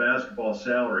men's basketball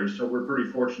salary. So we're pretty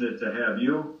fortunate to have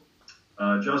you.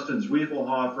 Justin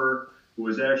Zwiefelhofer, who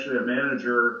was actually a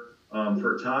manager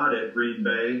for Todd at Green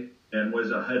Bay and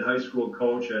was a head high school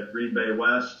coach at Green Bay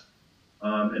West,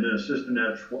 and an assistant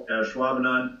at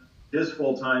Schwabenon. His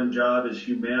full-time job is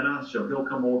Humana, so he'll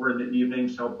come over in the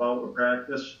evenings, help out with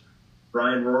practice.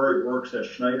 Brian Rohrig works at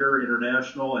Schneider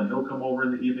International, and he'll come over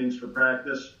in the evenings for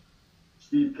practice.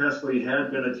 Steve Kesley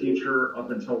had been a teacher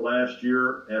up until last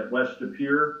year at West De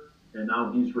Pere, and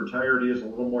now he's retired. He has a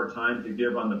little more time to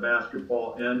give on the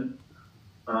basketball end.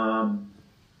 And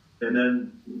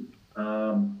then,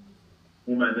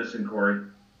 who am I missing, Corey?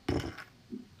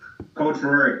 Coach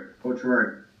Rohrig.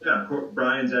 Yeah,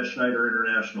 Brian's at Schneider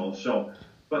International. So,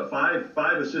 but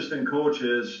five assistant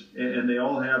coaches, and they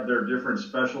all have their different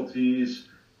specialties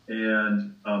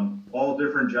and all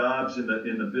different jobs in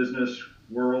the business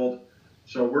world.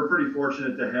 So we're pretty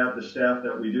fortunate to have the staff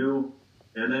that we do,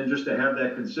 and then just to have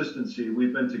that consistency.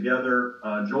 We've been together,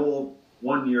 Joel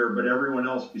 1 year, but everyone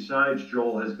else besides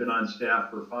Joel has been on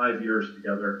staff for 5 years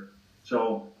together.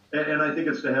 So. And I think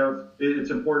it's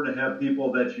important to have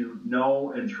people that you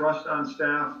know and trust on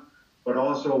staff, but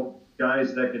also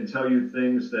guys that can tell you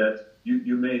things that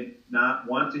you may not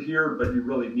want to hear, but you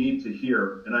really need to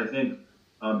hear. And I think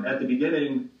at the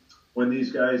beginning, when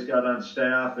these guys got on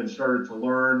staff and started to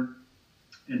learn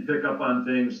and pick up on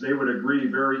things, they would agree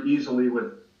very easily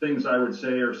with things I would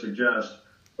say or suggest.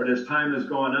 But as time has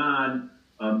gone on,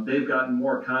 they've gotten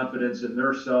more confidence in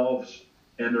themselves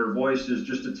and their voices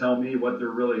just to tell me what they're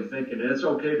really thinking. And it's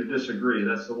okay to disagree.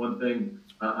 That's the one thing.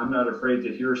 I'm not afraid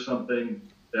to hear something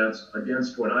that's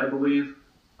against what I believe.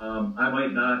 I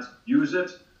might not use it,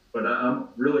 but I'm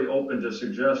really open to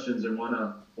suggestions and want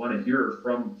to hear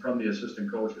from the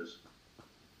assistant coaches.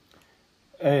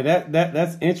 Hey,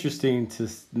 that's interesting to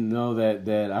know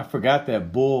that I forgot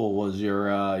that Bull was your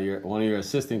one of your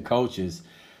assistant coaches.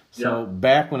 So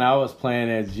back when I was playing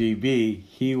at GB,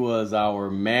 he was our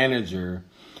manager.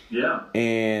 Yeah.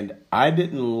 And I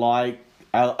didn't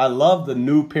I love the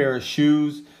new pair of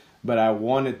shoes, but I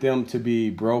wanted them to be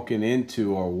broken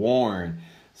into or worn.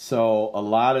 So a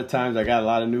lot of times I got a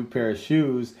lot of new pair of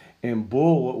shoes, and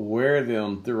Bull would wear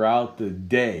them throughout the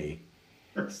day.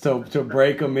 So to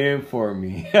break them in for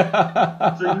me.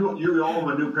 So you owe him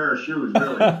a new pair of shoes,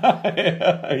 really?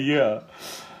 Yeah.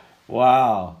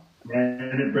 Wow.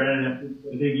 Brandon,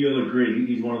 I think you'll agree.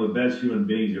 He's one of the best human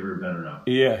beings you've ever been around.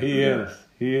 Yeah, he is.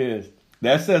 He is.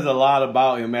 That says a lot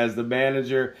about him as the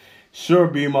manager. Sure,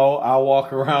 BMO, I'll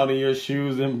walk around in your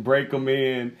shoes and break them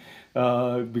in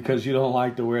because you don't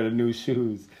like to wear the new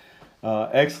shoes.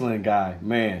 Excellent guy,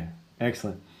 man.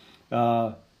 Excellent.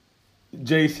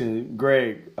 Jason,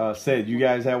 Greg, said you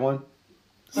guys have one?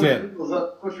 Said.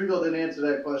 Coach Rigo didn't answer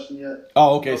that question yet.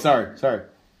 Oh, okay. Sorry.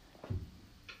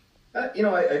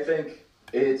 I think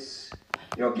it's,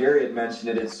 Gary had mentioned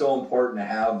it. It's so important to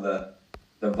have the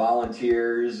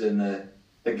volunteers and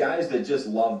the guys that just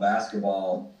love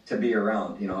basketball to be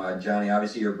around. Johnny,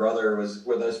 obviously your brother was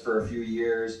with us for a few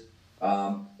years.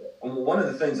 One of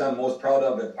the things I'm most proud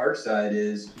of at Parkside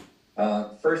is,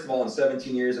 first of all, in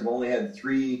 17 years, I've only had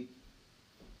 3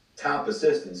 top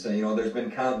assistants. And, there's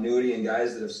been continuity and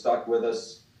guys that have stuck with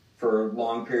us for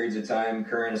long periods of time.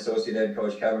 Current associate head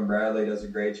coach Kevin Bradley does a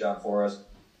great job for us.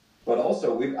 But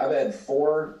also, I've had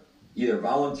 4 either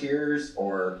volunteers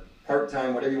or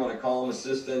part-time, whatever you want to call them,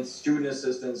 assistants, student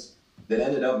assistants that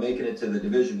ended up making it to the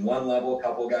Division I level. A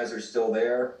couple of guys are still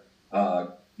there.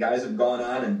 Guys have gone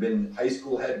on and been high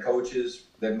school head coaches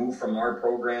that moved from our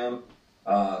program.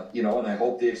 And I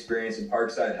hope the experience in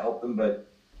Parkside helped them. But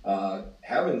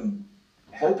helping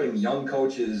young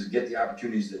coaches get the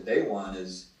opportunities that they want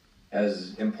is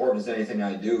as important as anything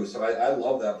I do. So I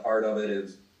love that part of it.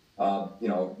 Is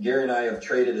Gary and I have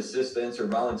traded assistants or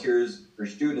volunteers for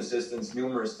student assistants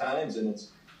numerous times, and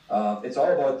it's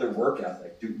all about their work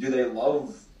ethic. Do they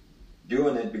love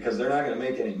doing it because they're not going to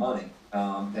make any money,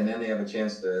 and then they have a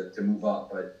chance to move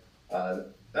up. But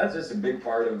that's just a big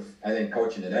part of, I think,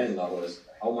 coaching at any level is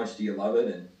how much do you love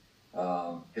it, and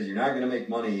because you're not going to make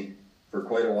money for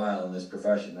quite a while in this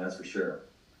profession, that's for sure.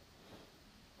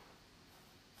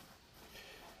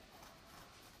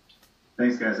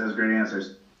 Thanks, guys. That was great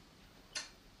answers.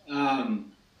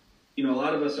 A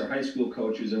lot of us are high school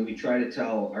coaches, and we try to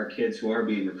tell our kids who are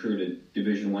being recruited,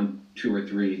 Division I, II, or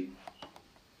III,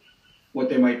 what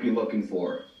they might be looking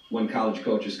for when college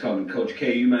coaches come. And Coach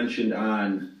K, you mentioned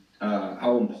on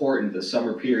how important the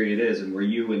summer period is and where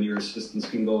you and your assistants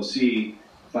can go see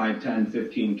 5, 10,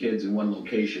 15 kids in one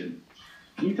location.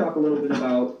 Can you talk a little bit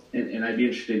about, and I'd be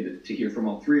interested to hear from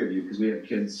all 3 of you because we have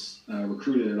kids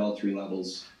recruited at all 3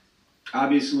 levels.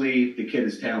 Obviously, the kid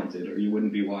is talented or you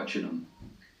wouldn't be watching them.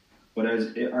 But are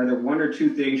there 1 or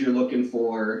 2 things you're looking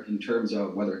for in terms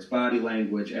of whether it's body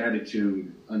language,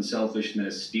 attitude,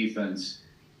 unselfishness, defense,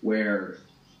 where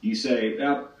you say,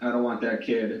 yep, I don't want that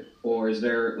kid? Or is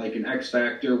there like an X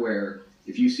factor where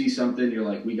if you see something, you're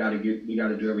like, we got to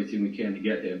do everything we can to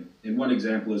get him? And one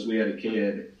example is we had a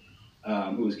kid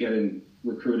who was getting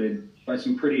recruited by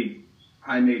some pretty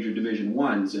high major Division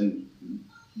I's, and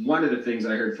one of the things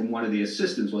I heard from one of the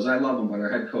assistants was, I love him, but our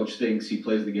head coach thinks he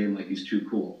plays the game like he's too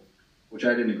cool, which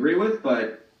I didn't agree with,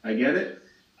 but I get it.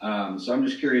 So I'm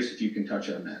just curious if you can touch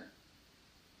on that.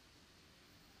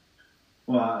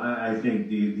 Well, I think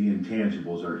the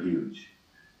intangibles are huge.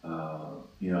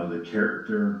 The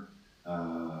character,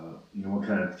 what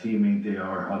kind of teammate they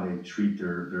are, how they treat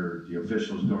the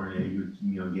officials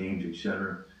during games,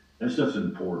 etc. That stuff's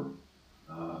important.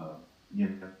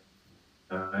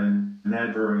 And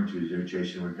that referring to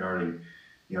Jason regarding,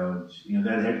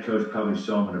 that head coach probably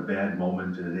saw him in a bad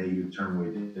moment in an AU term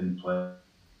where he didn't play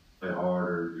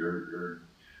hard or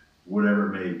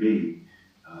whatever it may be.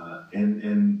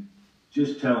 And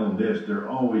just tell them this, they're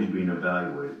always being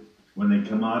evaluated. When they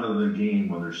come out of the game,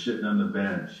 when they're sitting on the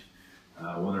bench,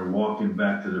 when they're walking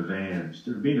back to the vans,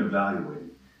 they're being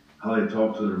evaluated. How they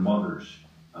talk to their mothers,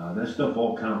 that stuff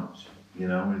all counts,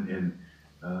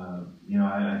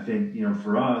 I think,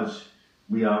 for us,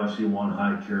 we obviously want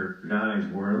high character guys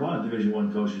where a lot of Division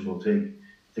I coaches will take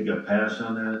a pass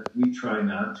on that. We try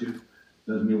not to.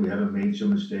 Doesn't mean we haven't made some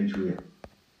mistakes. We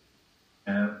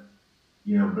have,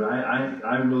 but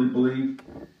I really believe,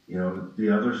 the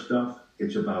other stuff,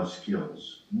 it's about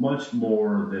skills. Much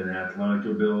more than athletic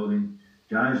ability.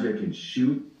 Guys that can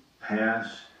shoot,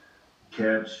 pass,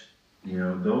 catch,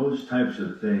 those types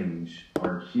of things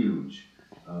are huge.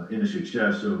 In the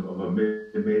success of a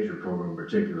major program in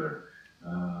particular.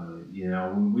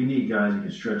 We need guys that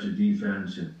can stretch a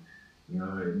defense, and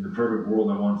in the perfect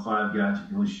world I want 5 guys that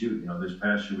can really shoot. This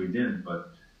past year we didn't,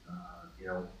 but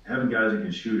having guys that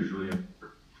can shoot is really important.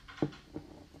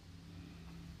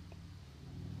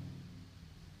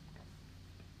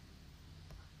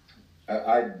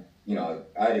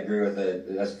 I'd agree with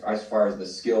it. As far as the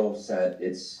skill set,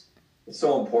 it's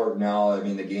so important now. I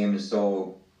mean, the game is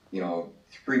so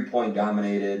 3-point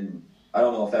dominated. I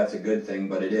don't know if that's a good thing,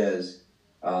 but it is.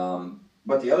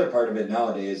 But the other part of it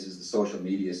nowadays is the social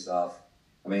media stuff.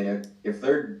 I mean, if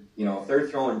they're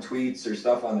throwing tweets or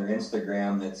stuff on their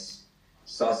Instagram that's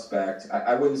suspect,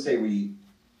 I wouldn't say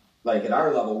at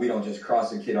our level, we don't just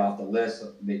cross a kid off the list.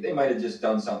 They might have just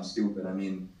done something stupid. I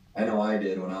mean, I know I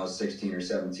did when I was 16 or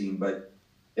 17, but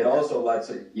it also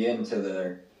lets you into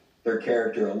their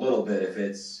character a little bit if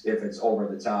it's over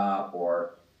the top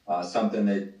or something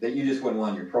that you just wouldn't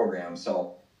want in your program.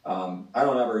 So I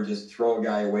don't ever just throw a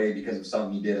guy away because of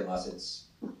something he did unless it's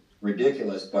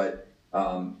ridiculous. But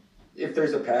if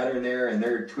there's a pattern there and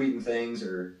they're tweeting things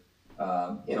or,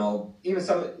 even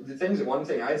some of the things, one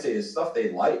thing I'd say is stuff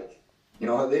they like.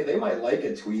 They might like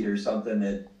a tweet or something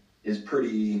that is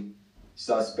pretty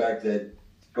suspect that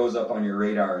goes up on your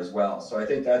radar as well. So I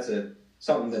think that's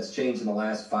something that's changed in the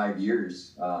last 5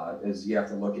 years, is you have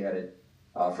to look at it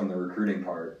from the recruiting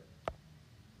part.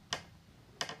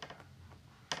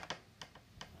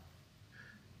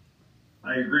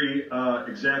 I agree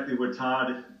exactly with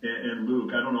Todd and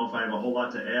Luke. I don't know if I have a whole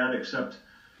lot to add, except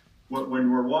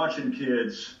when we're watching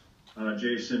kids,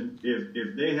 Jason,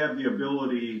 if they have the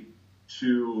ability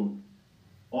to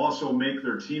also make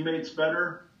their teammates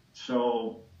better,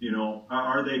 so,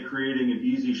 are they creating an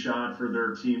easy shot for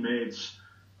their teammates?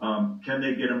 Can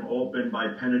they get them open by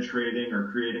penetrating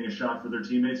or creating a shot for their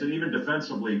teammates? And even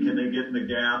defensively, can they get in the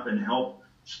gap and help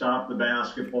stop the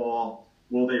basketball?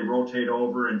 Will they rotate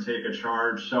over and take a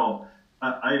charge? So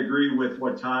I agree with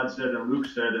what Todd said and Luke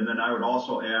said. And then I would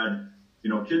also add,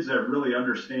 kids that really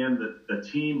understand the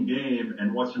team game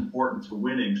and what's important to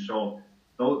winning. So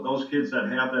those kids that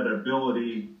have that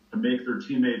ability to make their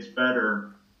teammates better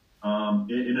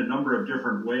in a number of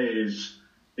different ways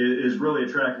is really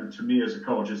attractive to me as a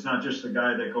coach. It's not just the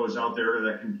guy that goes out there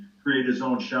that can create his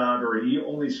own shot or he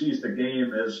only sees the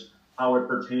game as how it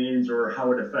pertains or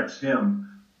how it affects him.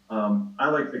 I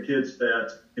like the kids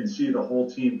that can see the whole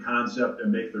team concept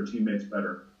and make their teammates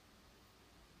better.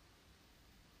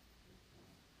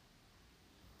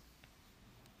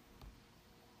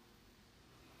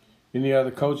 Any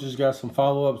other coaches got some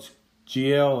follow-ups,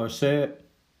 GL or Seth?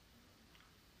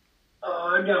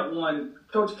 I got one.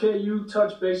 Coach K, you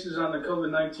touched bases on the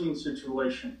COVID-19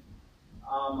 situation.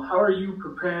 How are you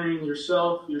preparing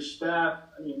yourself, your staff?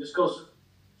 I mean, this goes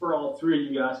for all three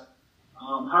of you guys.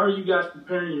 How are you guys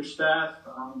preparing your staff,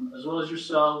 as well as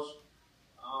yourselves,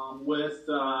 with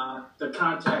the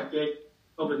contact date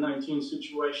COVID-19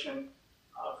 situation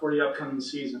for the upcoming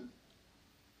season?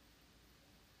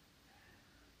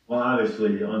 Well,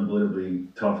 obviously, unbelievably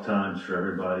tough times for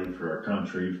everybody, for our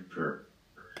country, for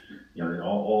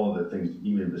all of the things,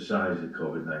 even besides the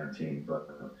COVID-19. But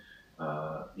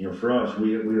for us,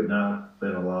 we have not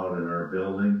been allowed in our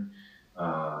building.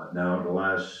 Now, the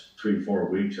last 3-4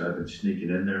 weeks, I've been sneaking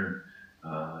in there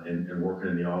and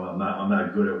working in the office. I'm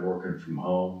not good at working from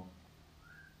home.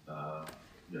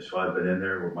 So I've been in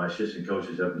there where my assistant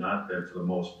coaches have not been for the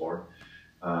most part.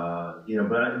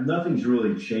 But nothing's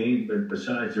really changed. But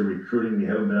besides the recruiting, we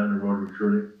haven't been on the road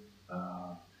recruiting.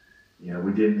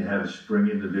 We didn't have spring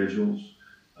individuals.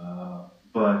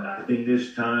 But I think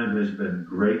this time has been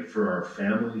great for our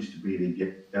families to be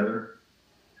together.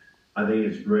 I think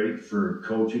it's great for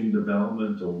coaching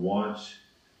development to watch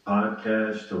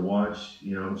podcasts, to watch,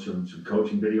 some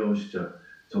coaching videos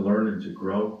to learn and to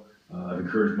grow. I've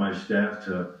encouraged my staff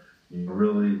to,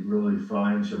 really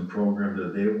find some programs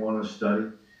that they want to study.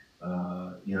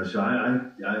 So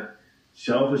I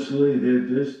selfishly,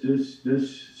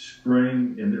 this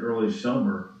spring and early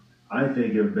summer, I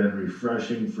think have been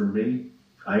refreshing for me.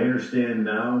 I understand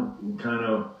now kind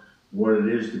of what it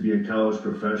is to be a college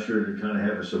professor, to kind of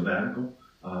have a sabbatical,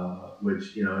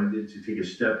 which, to take a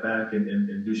step back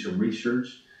and do some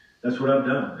research. That's what I've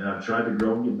done, and I've tried to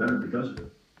grow and get better because of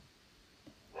it.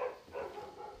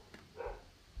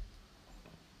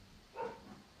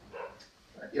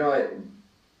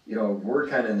 We're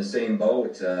kind of in the same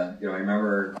boat. I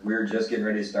remember we were just getting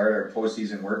ready to start our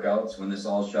postseason workouts when this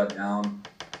all shut down.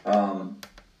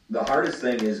 The hardest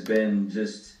thing has been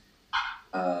just,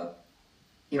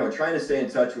 trying to stay in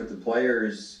touch with the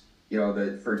players.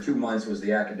 For 2 months was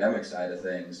the academic side of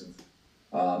things,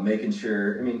 making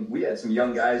sure. We had some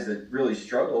young guys that really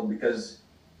struggled because,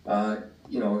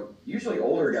 usually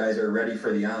older guys are ready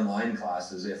for the online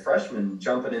classes. If freshmen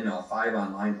jumping into 5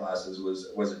 online classes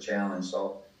was a challenge.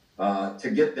 So to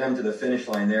get them to the finish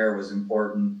line there was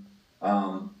important.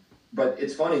 But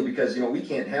it's funny because, we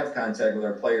can't have contact with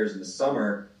our players in the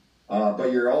summer,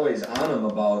 but you're always on them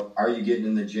about, are you getting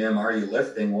in the gym? Are you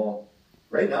lifting? Well,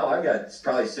 right now I've got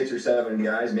probably 6 or 7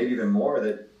 guys, maybe even more,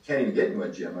 that can't even get into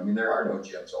a gym. There are no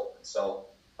gyms open. So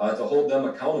to hold them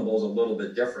accountable is a little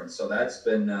bit different. So that's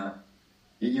been,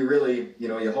 you really,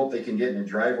 you hope they can get in a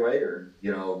driveway or,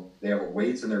 they have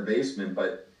weights in their basement,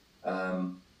 but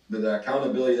the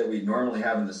accountability that we normally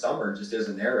have in the summer just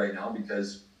isn't there right now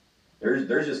because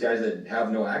there's just guys that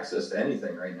have no access to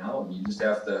anything right now. And you just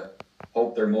have to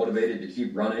hope they're motivated to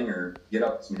keep running or get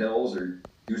up some hills or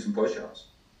do some push-ups.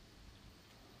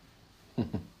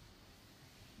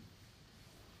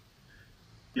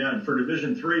 Yeah, and for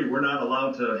Division III, we're not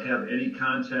allowed to have any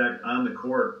contact on the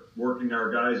court working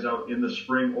our guys out in the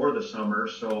spring or the summer.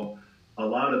 So a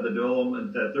lot of the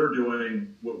development that they're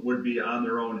doing would be on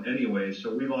their own anyway.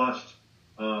 So we lost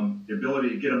the ability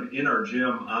to get them in our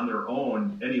gym on their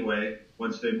own anyway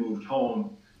once they moved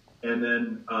home. And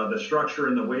then the structure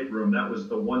in the weight room, that was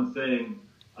the one thing,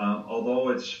 although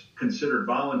it's considered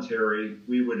voluntary,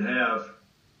 we would have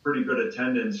pretty good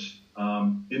attendance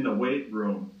in the weight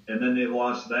room. And then they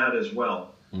lost that as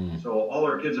well. So all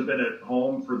our kids have been at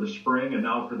home for the spring, and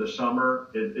now for the summer,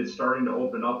 it's starting to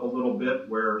open up a little bit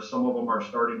where some of them are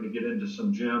starting to get into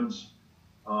some gyms.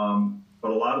 But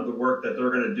a lot of the work that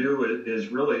they're going to do is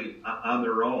really on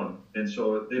their own. And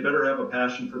so they better have a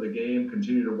passion for the game,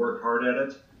 continue to work hard at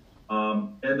it.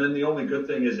 And then the only good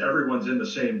thing is everyone's in the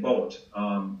same boat.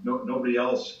 Nobody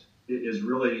else is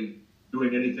really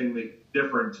doing anything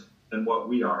different than what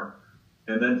we are.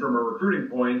 And then from a recruiting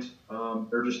point,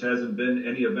 there just hasn't been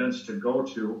any events to go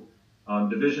to.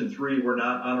 Division III, we're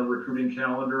not on a recruiting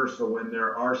calendar, so when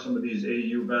there are some of these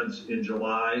AU events in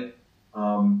July,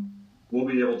 we'll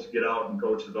be able to get out and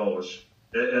go to those.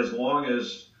 As long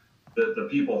as the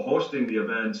people hosting the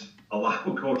event allow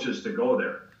coaches to go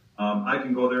there. I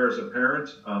can go there as a parent.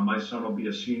 My son will be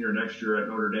a senior next year at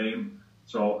Notre Dame,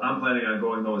 so I'm planning on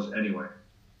going those anyway.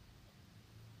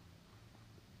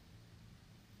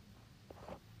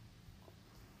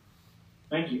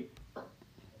 Thank you.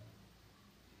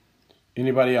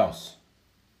 Anybody else?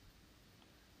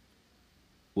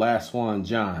 Last one,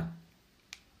 John.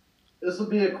 This will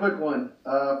be a quick one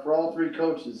for all three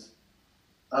coaches.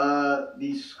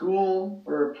 The school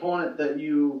or opponent that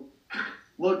you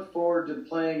look forward to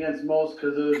playing against most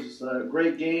because it was a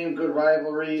great game, good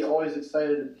rivalry, always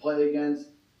excited to play against.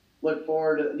 Look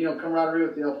forward to, camaraderie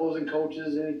with the opposing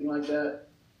coaches, anything like that.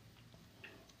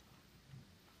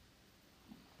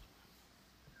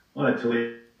 Well, at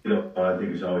Toledo, I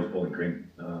think it's always Bowling Green.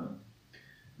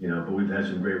 But we've had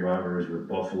some great rivalries with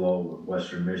Buffalo, with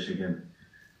Western Michigan.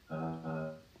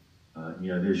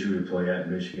 This year we play at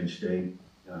Michigan State.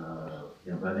 I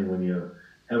think when you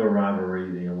have a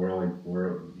rivalry,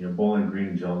 Bowling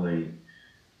Green's only,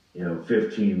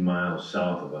 15 miles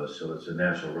south of us, so it's a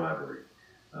national rivalry.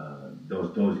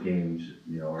 Those games,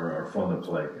 are fun to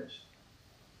play against.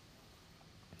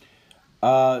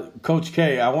 Coach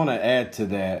K, I want to add to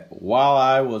that. While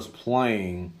I was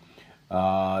playing,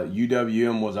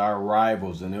 UWM was our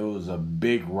rivals, and it was a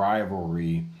big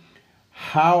rivalry.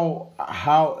 How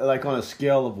like on a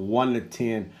scale of 1 to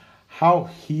 10, how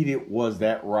heated was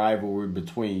that rivalry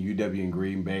between UW and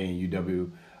Green Bay and UW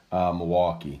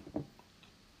Milwaukee?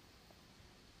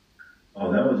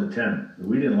 Oh, that was a 10.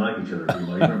 We didn't like each other too much.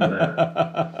 You remember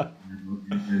that?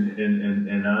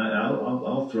 And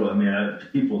I'll throw.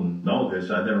 People know this.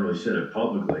 I never really said it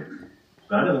publicly.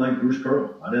 But I didn't like Bruce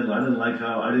Pearl. I didn't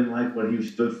like what he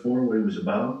stood for, what he was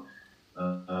about.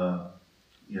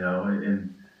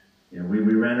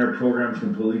 We ran our programs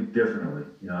completely differently.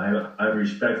 I have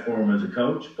respect for him as a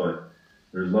coach, but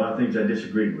there's a lot of things I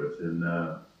disagreed with, and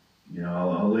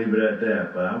I'll leave it at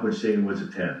that. But I would say it was a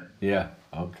 10. Yeah.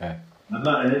 Okay. I'm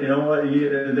not. You know what?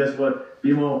 That's what.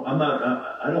 BMO, I'm not.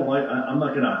 I'm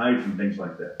not going to hide from things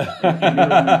like that.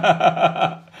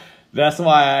 That's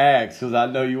why I asked, because I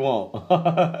know you won't.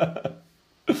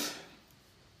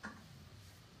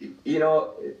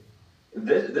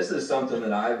 This is something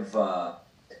that I've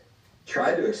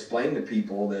tried to explain to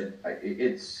people that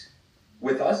it's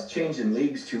with us changing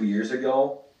leagues 2 years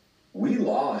ago, we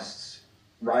lost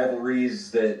rivalries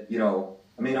that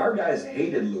our guys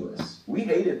hated Lewis. We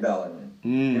hated Bellarmine.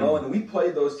 And we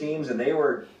played those teams, and they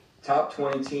were top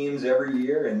 20 teams every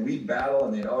year, and we'd battle,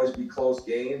 and they'd always be close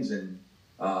games. And,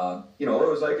 it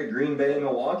was like a Green Bay and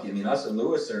Milwaukee. Us and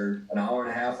Lewis are an hour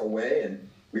and a half away, and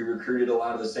we recruited a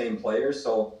lot of the same players.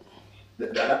 So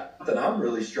that I'm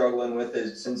really struggling with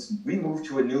is since we moved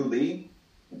to a new league,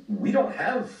 we don't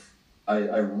have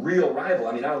a real rival.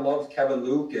 I love Kevin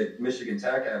Luke at Michigan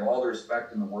Tech. I have all the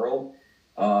respect in the world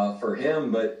for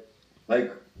him, but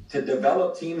to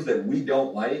develop teams that we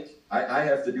don't like, I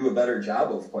have to do a better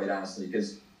job of, quite honestly,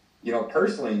 because,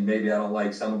 personally, maybe I don't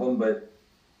like some of them, but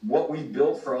what we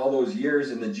built for all those years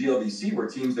in the GLVC were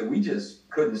teams that we just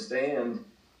couldn't stand,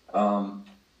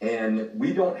 and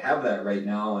we don't have that right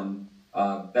now, and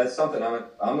that's something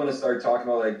I'm going to start talking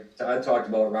about. Like Todd talked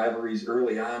about rivalries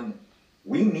early on.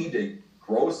 We need to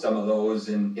grow some of those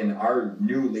in our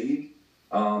new league,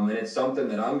 and it's something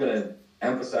that I'm going to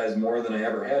emphasize more than I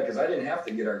ever had, because I didn't have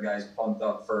to get our guys pumped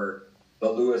up for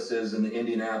Lewises and the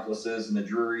Indianapolises and the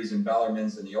Drurys and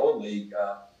Bellarmins in the old league.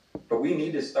 But we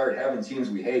need to start having teams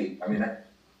we hate. I mean,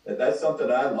 that's something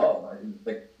that I love.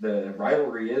 The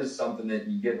rivalry is something that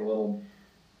you get a little,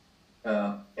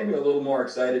 maybe a little more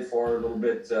excited for, a little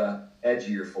bit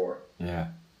edgier for. Yeah.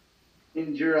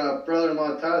 And your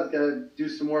brother-in-law Todd's got to do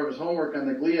some more of his homework on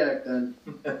the GLIAC then.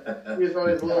 He was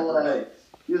always a little, Right.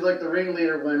 he was like the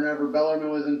ringleader whenever Bellarmine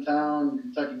was in town,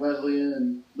 Kentucky Wesleyan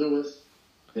and Lewis.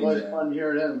 It was Exactly. fun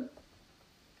hearing him.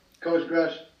 Coach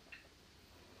Gresh.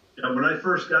 Yeah, when I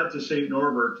first got to St.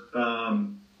 Norbert,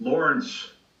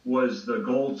 Lawrence was the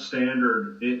gold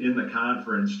standard in the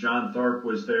conference. John Tharp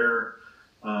was there,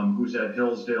 who's at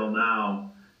Hillsdale now,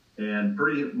 and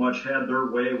pretty much had their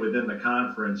way within the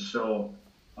conference. So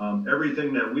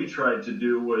everything that we tried to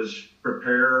do was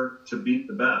prepare to beat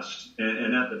the best.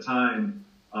 And at the time,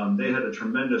 they had a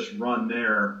tremendous run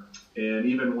there. And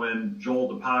even when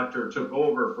Joel DePoctor took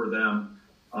over for them,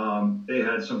 they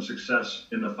had some success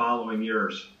in the following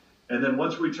years. And then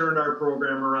once we turned our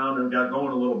program around and got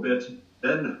going a little bit,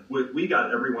 then we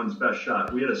got everyone's best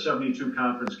shot. We had a 72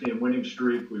 conference game winning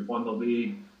streak. We've won the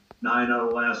league 9 out of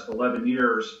the last 11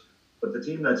 years. But the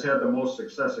team that's had the most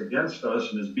success against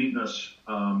us and has beaten us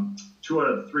 2 out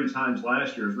of the 3 times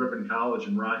last year is Ripon College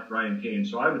and Ryan Kane.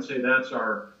 So I would say that's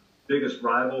our biggest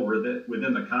rival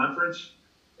within the conference.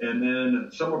 And then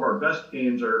some of our best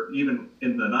games are even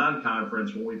in the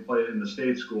non-conference when we played in the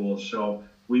state schools. So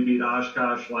we beat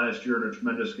Oshkosh last year in a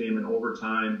tremendous game in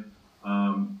overtime.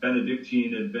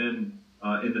 Benedictine had been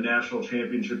in the national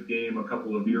championship game a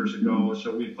couple of years ago,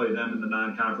 so we played them in the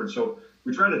non-conference. So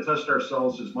we try to test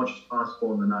ourselves as much as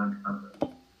possible in the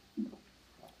non-conference.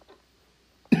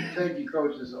 Thank you,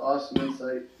 Coach. This is awesome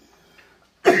insight.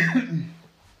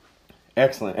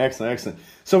 Excellent.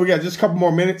 So we got just a couple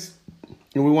more minutes,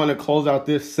 and we want to close out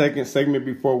this second segment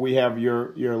before we have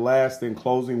your last and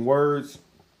closing words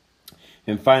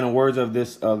and final words of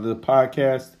the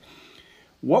podcast.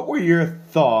 What were your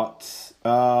thoughts,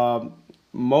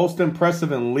 most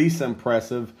impressive and least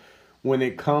impressive, when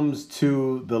it comes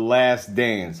to The Last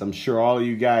Dance? I'm sure all of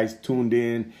you guys tuned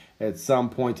in at some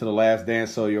point to The Last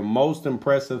Dance. So your most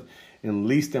impressive and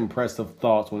least impressive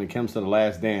thoughts when it comes to The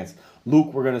Last Dance.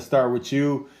 Luke, we're going to start with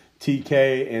you,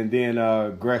 TK, and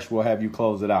then Gresh will have you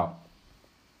close it out.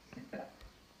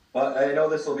 Well, I know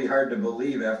this will be hard to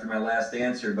believe after my last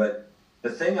answer, but the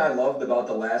thing I loved about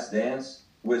The Last Dance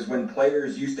was when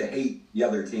players used to hate the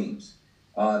other teams.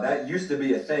 That used to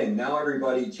be a thing. Now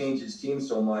everybody changes teams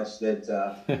so much that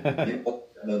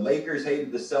the Lakers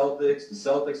hated the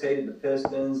Celtics hated the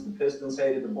Pistons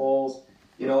hated the Bulls,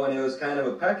 and it was kind of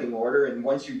a pecking order. And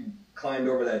once you climbed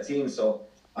over that team, so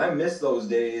I miss those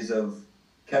days of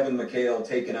Kevin McHale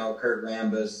taking out Kurt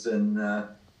Rambis and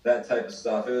that type of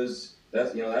stuff.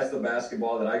 That's the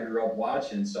basketball that I grew up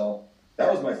watching. So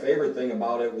that was my favorite thing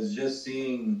about it, was just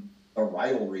seeing the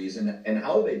rivalries and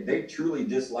how they truly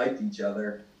disliked each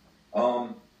other. I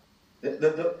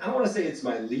don't want to say it's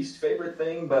my least favorite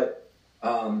thing, but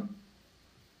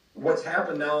what's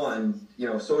happened now on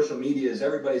social media is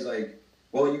everybody's like,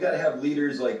 well, you got to have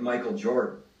leaders like Michael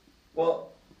Jordan. Well,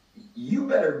 you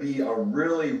better be a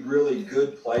really, really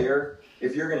good player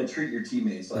if you're going to treat your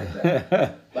teammates like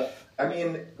that. But, I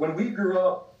mean, when we grew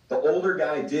up, the older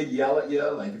guy did yell at you.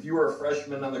 Like if you were a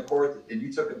freshman on the court and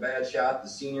you took a bad shot, the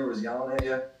senior was yelling at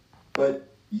you. But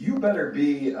you better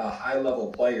be a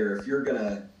high-level player if you're going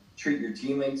to treat your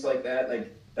teammates like that.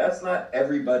 Like that's not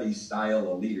everybody's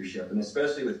style of leadership, and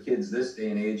especially with kids this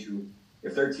day and age who,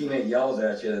 if their teammate yells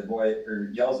at you, or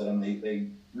yells at them, they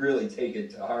really take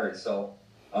it to heart. So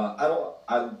I don't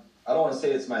want to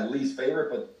say it's my least favorite,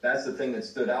 but that's the thing that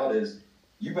stood out is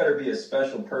you better be a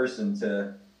special person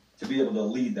to be able to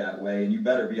lead that way, and you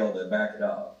better be able to back it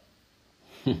up.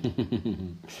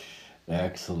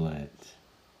 Excellent.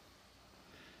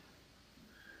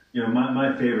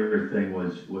 My favorite thing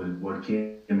was what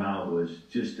came out was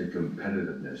just the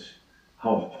competitiveness,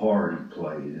 how hard he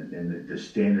played, and the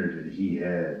standard that he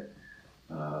had.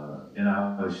 And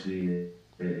obviously,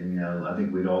 I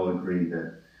think we'd all agree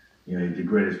that he's the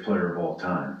greatest player of all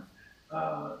time.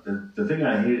 The thing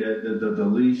I hate the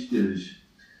least is,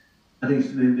 I think,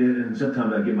 and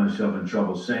sometimes I get myself in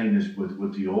trouble saying this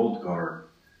with the old guard.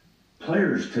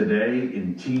 Players today,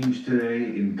 in teams today,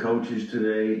 in coaches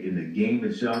today, in the game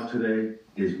itself today,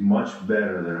 is much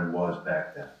better than it was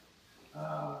back then.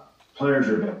 Players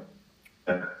are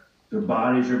better. Their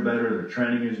bodies are better. Their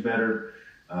training is better.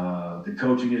 The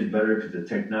coaching is better because the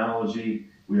technology.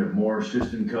 We have more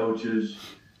assistant coaches.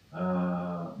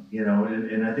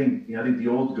 And I think the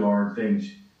old guard thinks,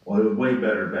 well, it was way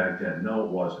better back then. No,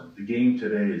 it wasn't. The game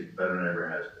today is better than it ever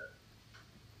has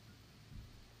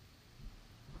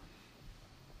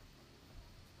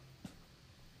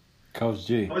Coach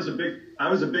G. I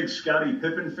was a big Scottie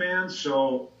Pippen fan,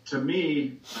 so to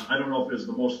me, I don't know if it was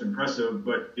the most impressive,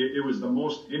 but it was the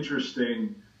most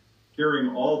interesting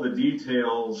hearing all the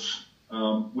details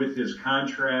with his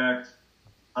contract,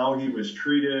 how he was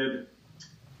treated,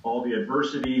 all the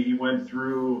adversity he went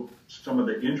through, some of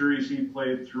the injuries he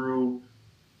played through,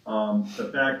 the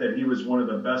fact that he was one of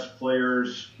the best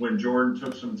players when Jordan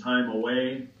took some time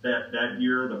away that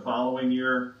year, the following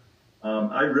year.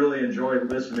 I really enjoyed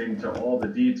listening to all the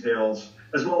details,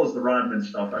 as well as the Rodman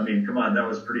stuff. I mean, come on, that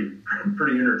was pretty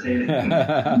entertaining.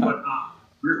 But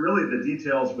really the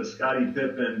details with Scottie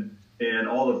Pippen and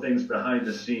all the things behind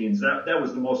the scenes, that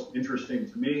was the most interesting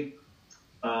to me.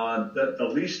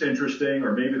 The least interesting,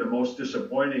 or maybe the most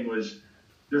disappointing, was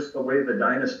just the way the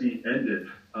dynasty ended.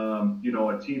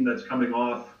 A team that's coming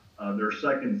off their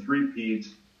second three-peat,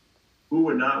 who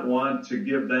would not want to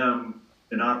give them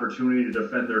an opportunity to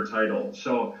defend their title?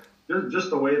 So just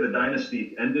the way the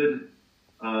dynasty ended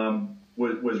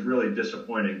was really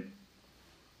disappointing.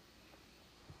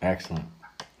 Excellent.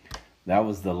 That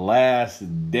was the last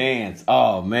dance.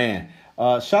 Oh, man.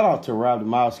 Shout out to Rob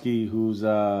Demovsky, who's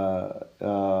up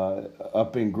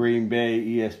in Green Bay,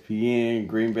 ESPN,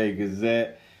 Green Bay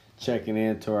Gazette, checking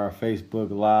into our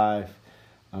Facebook Live.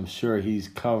 I'm sure he's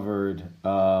covered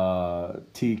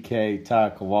TK,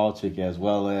 Todd Kowalczyk, as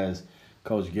well as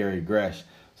Coach Gary Gresh.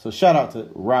 So shout out to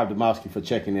Rob Demovsky for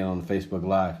checking in on the Facebook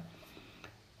Live.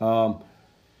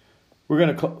 We're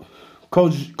going to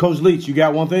Coach Leach, you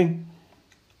got one thing?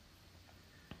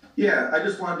 Yeah, I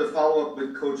just wanted to follow up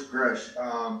with Coach Gresh.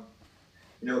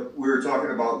 We were talking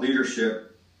about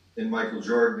leadership in Michael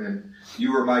Jordan, and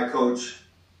you were my coach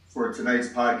for tonight's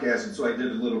podcast, and so I did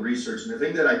a little research. And the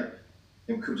thing that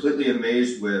I am completely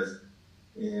amazed with,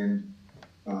 and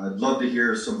I'd love to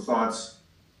hear some thoughts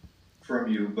from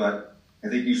you, but I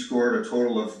think you scored a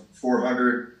total of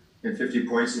 450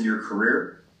 points in your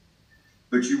career,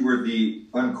 but you were the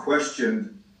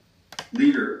unquestioned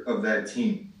leader of that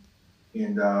team.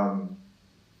 And, I'm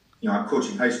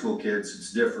coaching high school kids.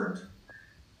 It's different.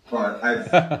 But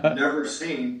I've never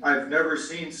seen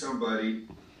somebody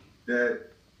that,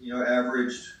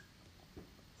 averaged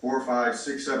 4, 5,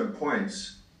 6, 7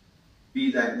 points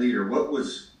be that leader.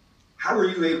 How were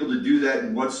you able to do that,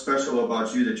 and what's special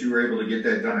about you that you were able to get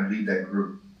that done and lead that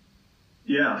group?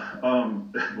 Yeah,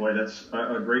 boy, that's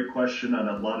a great question on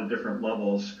a lot of different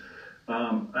levels.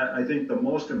 I think the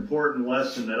most important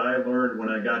lesson that I learned when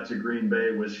I got to Green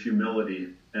Bay was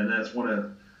humility, and that's one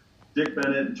of Dick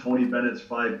Bennett and Tony Bennett's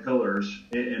 5 pillars.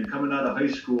 And coming out of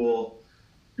high school,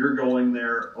 you're going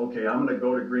there, okay, I'm going to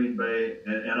go to Green Bay,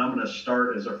 and I'm going to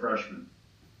start as a freshman.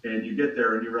 And you get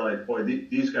there and you realize, boy,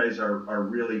 these guys are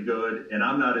really good, and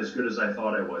I'm not as good as I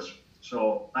thought I was.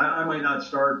 So I might not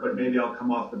start, but maybe I'll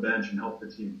come off the bench and help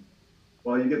the team.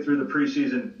 Well, you get through the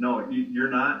preseason. No, you're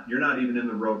not even in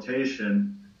the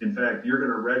rotation. In fact, you're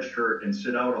going to redshirt and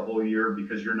sit out a whole year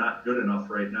because you're not good enough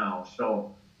right now.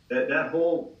 So that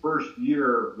whole first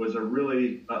year was a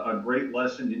really a great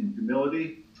lesson in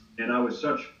humility. And I was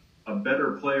such a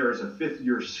better player as a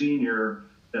 5th-year senior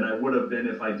than I would have been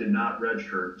if I did not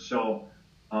redshirt. So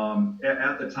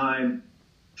at the time,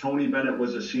 Tony Bennett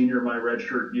was a senior my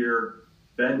redshirt year.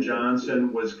 Ben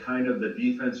Johnson was kind of the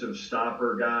defensive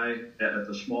stopper guy at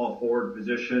the small forward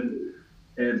position.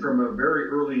 And from a very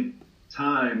early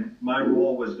time, my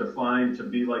role was defined to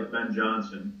be like Ben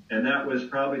Johnson. And that was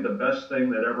probably the best thing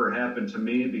that ever happened to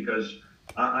me, because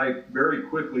I very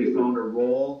quickly found a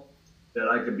role that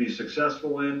I could be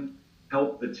successful in,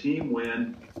 help the team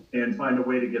win, and find a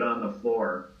way to get on the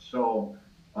floor. So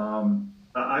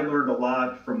I learned a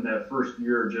lot from that first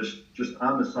year, just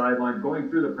on the sideline, going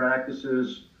through the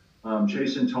practices,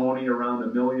 chasing Tony around a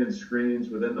million screens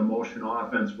within the motion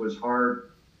offense was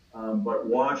hard. But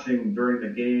watching during the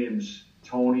games,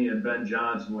 Tony and Ben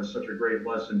Johnson was such a great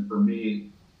lesson for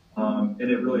me. And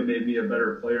it really made me a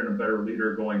better player and a better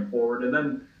leader going forward. And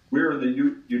then we were in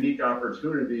the unique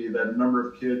opportunity that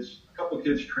a couple of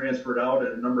kids transferred out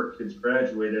and a number of kids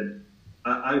graduated.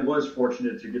 I was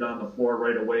fortunate to get on the floor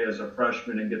right away as a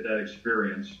freshman and get that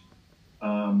experience.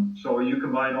 So you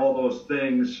combine all those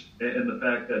things, and the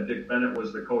fact that Dick Bennett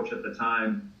was the coach at the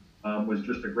time was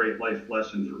just a great life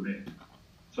lesson for me.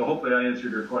 So hopefully I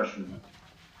answered your question.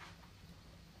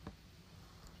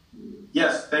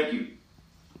 Yes, thank you.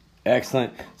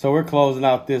 Excellent. So we're closing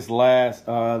out this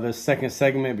the second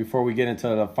segment before we get into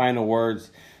the final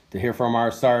words to hear from our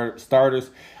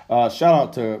starters. Shout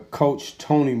out to Coach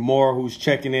Tony Moore, who's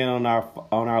checking in on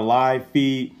our live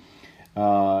feed.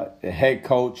 The head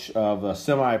coach of a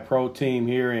semi-pro team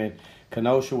here in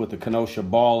Kenosha with the Kenosha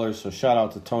Ballers. So shout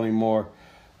out to Tony Moore.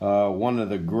 one of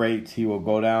the greats. He will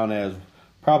go down as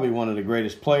probably one of the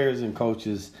greatest players and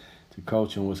coaches to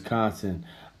coach in Wisconsin.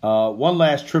 One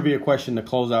last trivia question to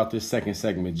close out this second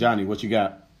segment. Johnny, what you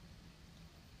got?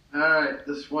 All right,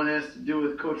 this one has to do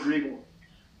with Coach Riegel.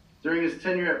 During his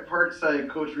tenure at Parkside,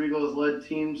 Coach Riegel has led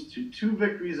teams to 2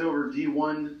 victories over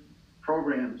D1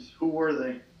 programs. Who were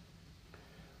they?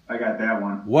 I got that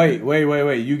one. Wait.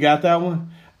 You got that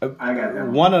one? I got that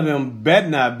one. One of them bet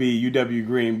not be UW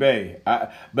Green Bay.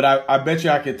 But I bet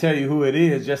you I could tell you who it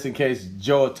is just in case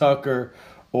Joe Tucker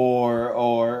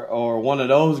or one of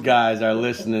those guys are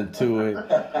listening to it.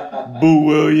 Boo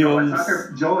Williams.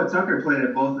 Joe Tucker played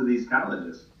at both of these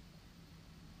colleges.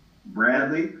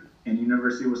 Bradley and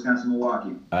University of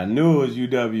Wisconsin-Milwaukee. I knew it was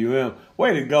UWM.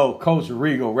 Way to go, Coach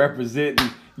Riegel, representing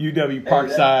UW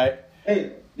Parkside.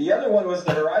 Hey, the other one was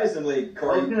the Horizon League, I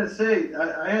Corey. was going to say,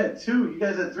 I had 2. You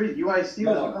guys had 3. UIC was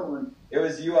another one. It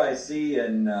was UIC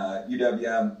and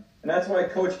UWM. And that's why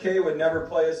Coach K would never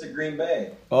play us at Green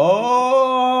Bay.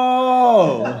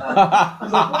 Oh!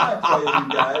 He's like, we're not playing you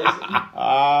guys.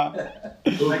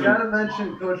 I got to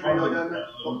mention Coach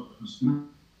Riegel.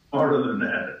 Smarter than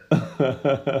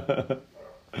that.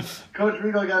 Coach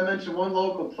Riegel got to mention one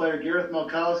local player, Gareth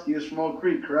Malkowski, is from Oak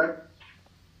Creek, correct?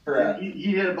 Correct.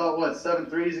 He hit about, 7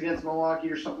 threes against Milwaukee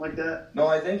or something like that? No,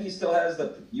 I think he still has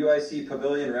the UIC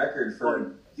Pavilion record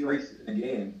for threes in a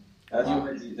game. That's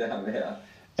what he's down, yeah.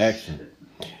 Excellent.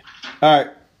 All right.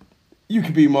 You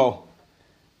can be Mo.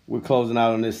 We're closing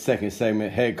out on this second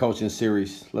segment, head coaching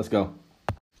series. Let's go.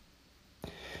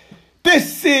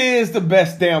 This is the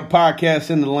best damn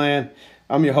podcast in the land.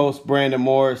 I'm your host, Brandon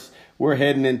Morris. We're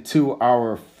heading into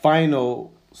our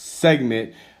final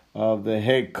segment of the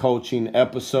head coaching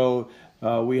episode.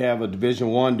 We have a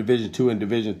Division I, Division II, and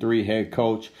Division III head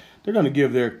coach. They're going to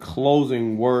give their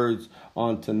closing words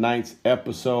on tonight's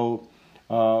episode.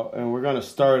 And we're going to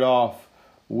start off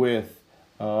with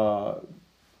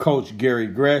Coach Gary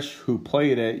Gresh, who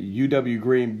played at UW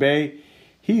Green Bay.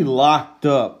 He locked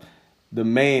up the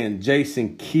man,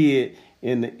 Jason Kidd,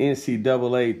 in the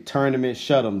NCAA tournament,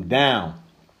 shut him down.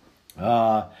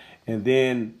 And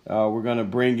then we're going to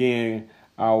bring in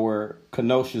our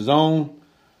Kenosha's own,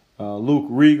 Luke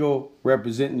Riegel,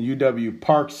 representing UW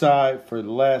Parkside for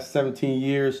the last 17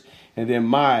 years. And then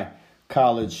my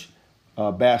college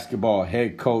basketball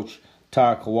head coach,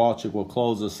 Todd Kowalczyk, will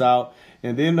close us out.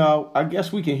 And then I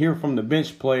guess we can hear from the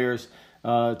bench players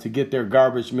to get their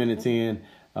garbage minutes in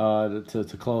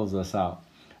to close us out.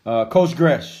 Coach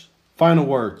Gresh, final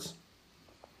words.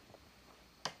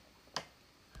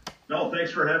 No,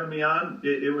 thanks for having me on.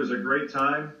 It was a great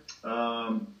time.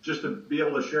 Just to be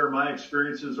able to share my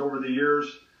experiences over the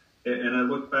years. And I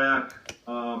look back,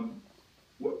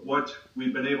 what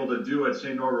we've been able to do at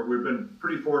St. Norbert. We've been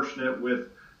pretty fortunate with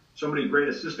so many great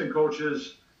assistant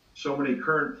coaches, so many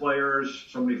current players,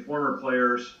 so many former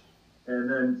players. And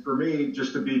then for me,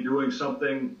 just to be doing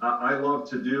something I love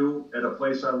to do at a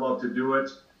place I love to do it,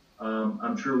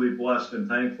 I'm truly blessed and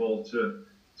thankful to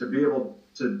be able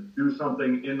to do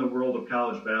something in the world of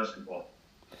college basketball.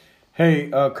 Hey,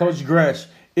 Coach Gresh,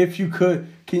 if you could,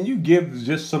 can you give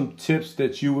just some tips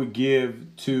that you would give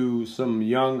to some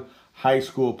young high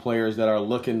school players that are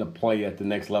looking to play at the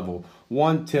next level?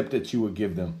 One tip that you would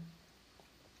give them.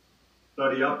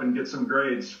 Study up and get some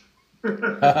grades.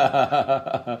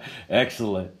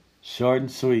 Excellent. Short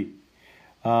and sweet.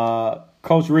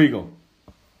 Coach Riegel.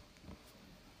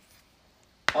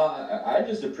 I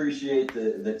just appreciate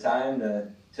the time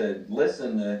to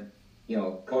listen to,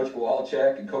 Coach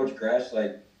Kowalczyk and Coach Gresh.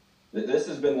 Like, this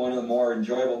has been one of the more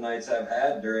enjoyable nights I've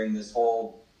had during this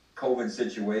whole COVID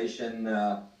situation.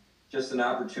 Just an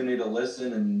opportunity to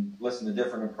listen to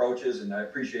different approaches, and I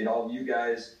appreciate all of you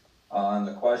guys on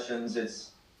the questions.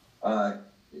 It's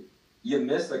you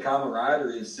miss the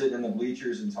camaraderie of sitting in the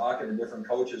bleachers and talking to different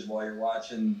coaches while you're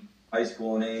watching high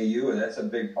school and AAU, and that's a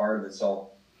big part of it. So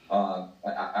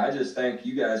I just thank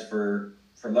you guys for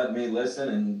letting me listen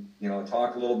and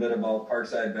talk a little bit about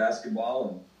Parkside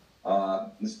basketball.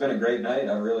 And it's been a great night.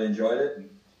 I really enjoyed it.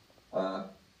 And,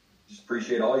 just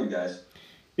appreciate all you guys.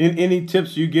 Any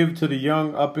tips you give to the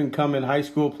young up-and-coming high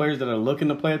school players that are looking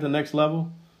to play at the next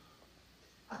level?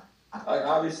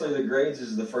 Obviously, the grades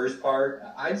is the first part.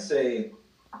 I'd say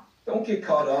don't get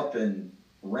caught up in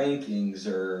rankings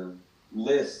or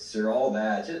lists or all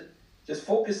that. Just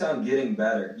focus on getting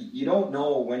better. You don't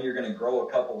know when you're going to grow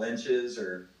a couple inches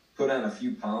or put on a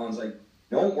few pounds. Like,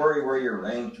 don't worry where you're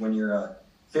ranked when you're a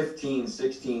 15,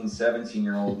 16,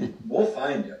 17-year-old. We'll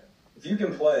find you. If you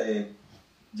can play,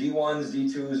 D1s,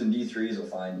 D2s, and D3s will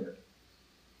find you.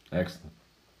 Excellent.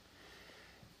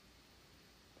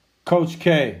 Coach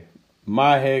K,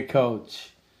 my head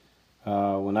coach.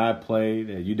 when I played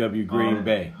at UW Green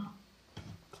Bay.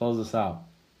 Close us out.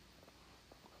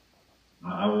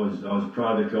 I was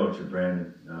proud to coach at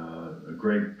Brandon. A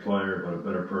great player, but a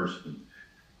better person.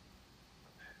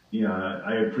 You know,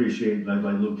 I appreciate, like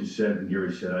Lucas said and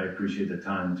Gary said, I appreciate the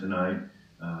time tonight.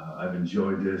 I've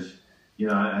enjoyed this. You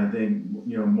know, I think,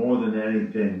 you know, more than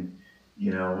anything,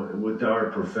 you know, with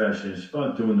our profession, it's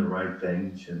about doing the right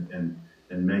things and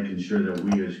making sure that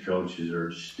we as coaches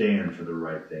are stand for the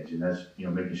right things. And that's, you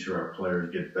know, making sure our players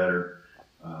get better,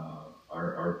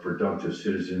 are productive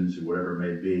citizens, whatever it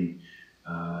may be.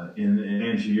 In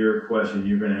answer to your question,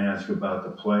 you're going to ask about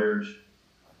the players.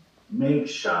 Make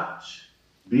shots.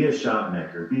 Be a shot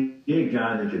maker. Be a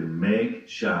guy that can make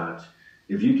shots.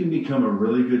 If you can become a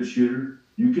really good shooter,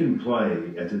 you can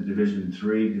play at the Division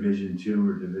III, Division II,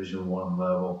 or Division I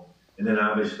level. And then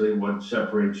obviously what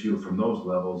separates you from those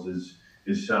levels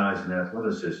is size and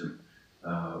athleticism.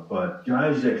 But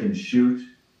guys that can shoot,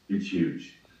 it's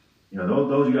huge. You know,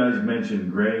 those guys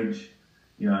mentioned grades,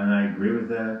 you know, and I agree with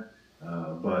that.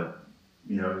 But,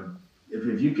 you know,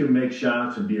 if you can make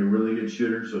shots and be a really good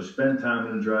shooter, so spend time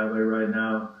in the driveway right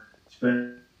now,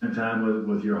 spend time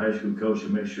with your high school coach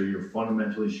and make sure you're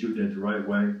fundamentally shooting it the right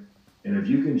way. And if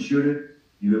you can shoot it,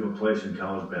 you have a place in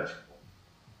college basketball.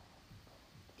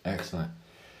 Excellent.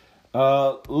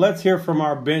 Let's hear from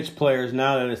our bench players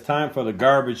now that it's time for the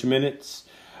garbage minutes.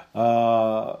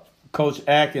 Coach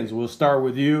Atkins, we'll start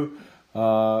with you.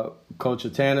 Coach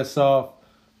Atanasoff,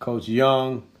 Coach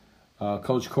Young,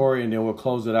 Coach Corey, and then we'll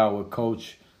close it out with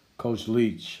Coach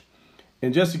Leach.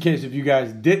 And just in case if you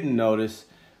guys didn't notice,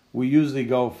 we usually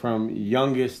go from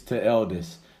youngest to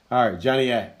eldest. All right,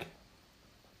 Johnny Ack.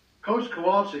 Coach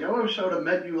Kowalczyk, I wish I would have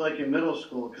met you like in middle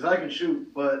school because I can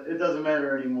shoot, but it doesn't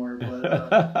matter anymore.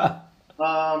 But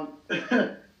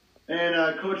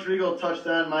and Coach Regal touched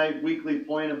on my weekly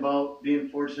point about being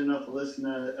fortunate enough to listen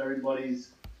to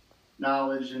everybody's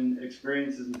knowledge and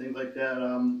experiences and things like that.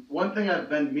 One thing I've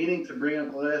been meaning to bring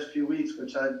up the last few weeks,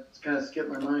 which I kind of skipped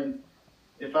my mind,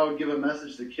 if I would give a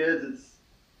message to kids, it's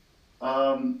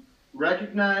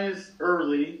recognize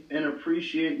early and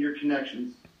appreciate your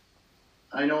connections.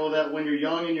 I know that when you're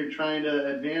young and you're trying to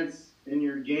advance in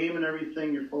your game and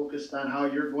everything, you're focused on how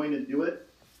you're going to do it.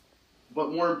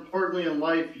 But more importantly in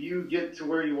life, you get to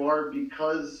where you are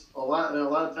because a lot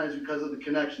of times because of the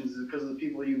connections, because of the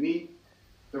people you meet,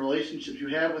 the relationships you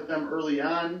have with them early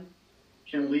on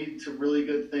can lead to really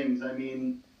good things. I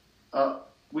mean,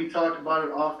 we talk about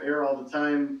it off air all the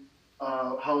time,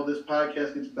 how this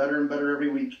podcast gets better and better every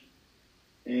week.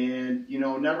 And, you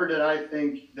know, never did I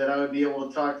think that I would be able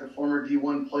to talk to former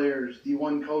D1 players,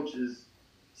 D1 coaches,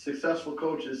 successful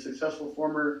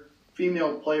former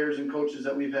female players and coaches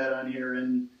that we've had on here.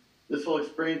 And this whole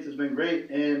experience has been great.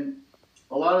 And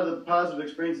a lot of the positive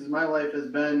experiences in my life has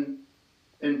been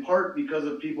in part because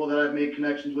of people that I've made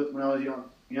connections with when I was young.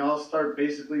 You know, I'll start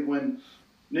basically when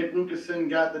Nick Lucasen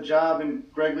got the job in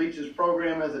Greg Leach's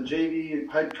program as a JV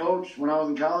head coach when I was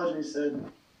in college, and he said,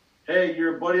 hey,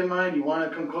 you're a buddy of mine, you want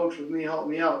to come coach with me, help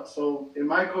me out. So in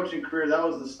my coaching career, that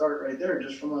was the start right there,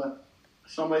 just from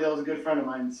somebody that was a good friend of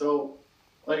mine. So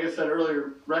like I said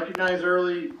earlier, recognize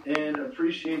early and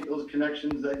appreciate those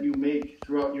connections that you make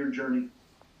throughout your journey.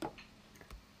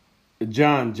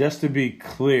 John, just to be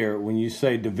clear, when you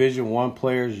say Division I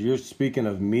players, you're speaking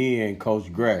of me and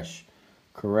Coach Gresh,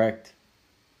 correct?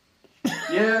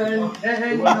 Yeah, and you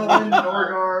know, and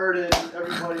Norgard and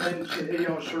everybody, and you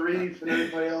know, Sharif and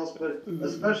everybody else, but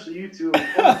especially you two. You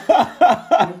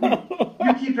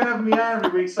keep having me on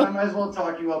every week, so I might as well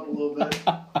talk you up a little bit.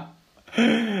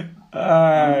 All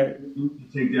right.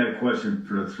 Take that question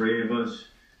for the three of us.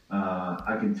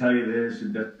 I can tell you this,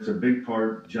 that's a big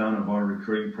part, John, of our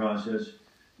recruiting process.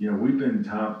 You know, we've been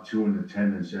top 2 in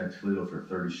attendance at Toledo for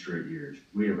 30 straight years.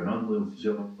 We have an unbelievable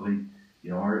facility. You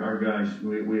know, our guys,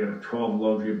 we have 12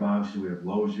 luxury boxes, we have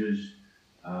loges,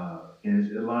 and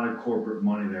it's a lot of corporate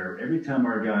money there. Every time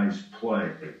our guys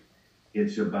play,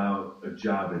 it's about a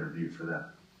job interview for them.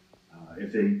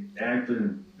 If they act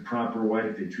in the proper way,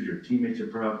 if they treat their teammates the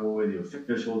proper way, the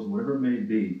officials, whatever it may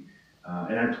be.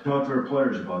 And I've talked to our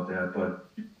players about that, but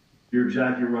you're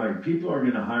exactly right. People are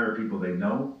going to hire people they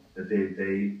know, that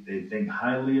they think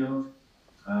highly of,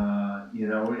 you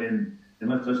know, and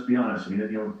let's be honest. I mean,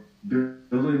 you know,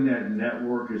 building that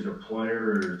network as a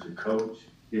player or as a coach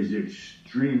is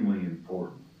extremely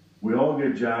important. We all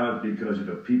get jobs because of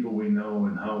the people we know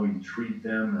and how we treat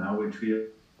them and how we treat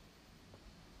it.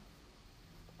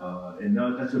 And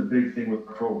that's a big thing with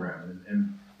the program.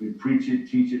 And we preach it,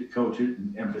 teach it, coach it,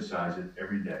 and emphasize it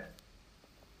every day.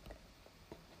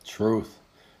 Truth.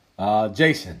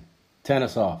 Jason,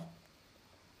 Atanasoff.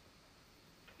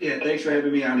 Yeah, thanks for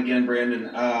having me on again,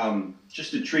 Brandon.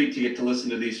 Just a treat to get to listen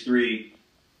to these three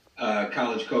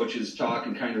college coaches talk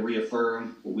and kind of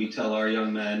reaffirm what we tell our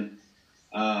young men.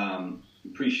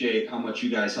 Appreciate how much you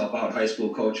guys help out high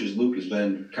school coaches. Luke has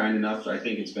been kind enough. I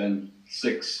think it's been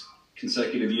 6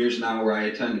 consecutive years now where I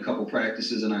attend a couple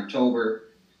practices in October.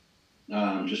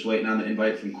 Just waiting on the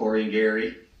invite from Corey and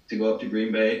Gary to go up to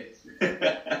Green Bay.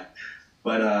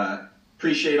 But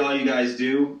appreciate all you guys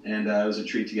do, and it was a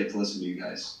treat to get to listen to you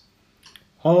guys.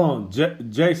 Hold on,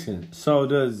 Jason. So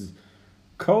does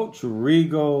Coach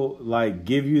Regal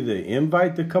give you the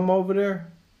invite to come over there?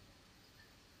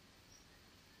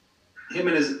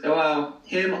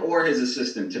 Him or his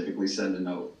assistant typically send a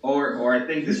note. Or I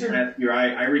think this past year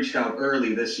I reached out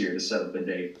early this year to set up a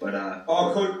date. But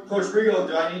Coach Regal,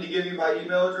 do I need to give you my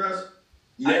email address?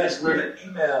 Yes, we're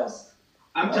emails.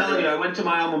 I'm telling you, I went to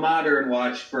my alma mater and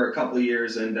watched for a couple of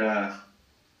years, and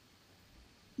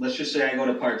let's just say I go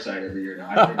to Parkside every year now.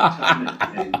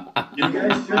 You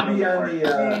guys should be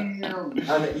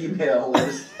on the email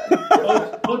list.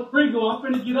 Coach Regal, I'm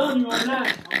going to get on you on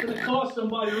that. I'm going to call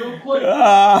somebody real quick.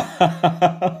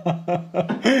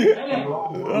 Hey.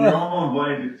 We're all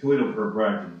invited to Toledo for a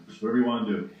practice. Whatever you want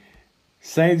to do.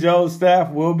 St. Joe's staff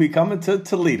will be coming to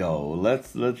Toledo.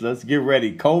 Let's get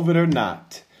ready, COVID or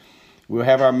not. We'll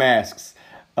have our masks.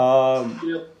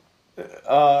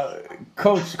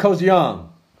 Coach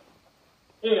Young.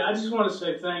 Hey, I just want to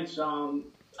say thanks.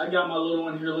 I got my little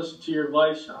one here. Listen to your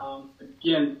advice.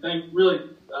 Again,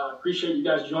 appreciate you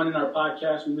guys joining our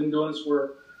podcast. We've been doing this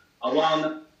for a while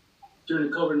now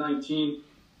during the COVID-19.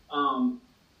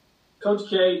 Coach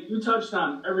K, you touched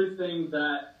on everything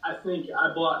that I think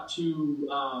I brought to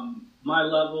my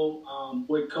level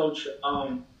with Coach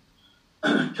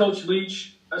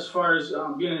Leach as far as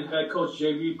being a head coach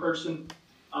JV person.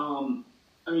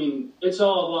 It's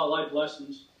all about life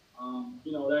lessons.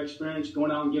 That experience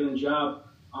going out and getting a job.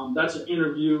 That's an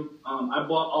interview. I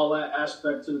brought all that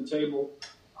aspect to the table.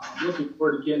 Looking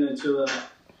forward to getting into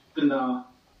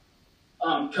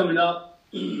coming up.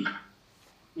 You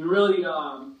really,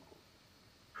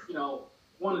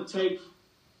 want to take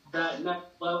that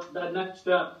next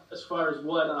step as far as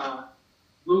what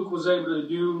Luke was able to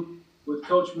do with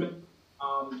Coach Mick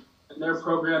and their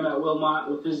program at Wilmot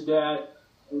with his dad,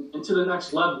 and to the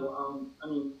next level.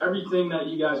 Everything that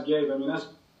you guys gave, that's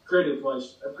great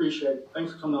advice. I appreciate it.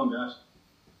 Thanks for coming on, guys.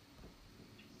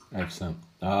 Excellent.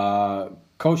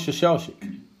 Coach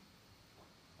Shashelsik.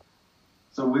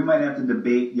 So we might have to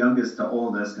debate youngest to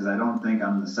oldest because I don't think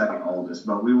I'm the second oldest,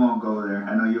 but we won't go there.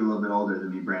 I know you're a little bit older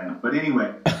than me, Brandon. But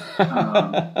anyway,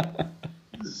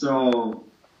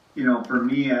 for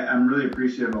me, I'm really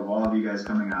appreciative of all of you guys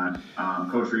coming on.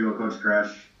 Coach Regal, Coach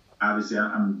Kresh. Obviously,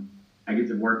 I get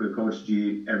to work with Coach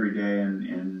G every day,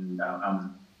 and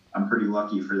I'm pretty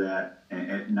lucky for that.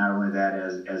 And not only that,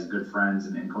 as good friends,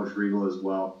 and Coach Regal as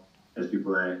well, as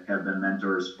people that have been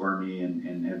mentors for me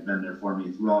and have been there for me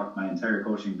throughout my entire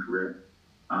coaching career.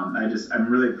 I'm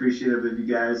really appreciative of you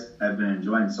guys. I've been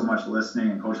enjoying so much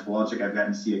listening. And Coach Kowalczyk, I've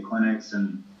gotten to see at clinics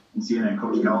and seeing that.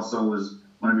 Coach Kelso was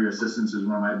one of your assistants, who's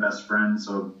one of my best friends.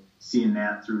 So seeing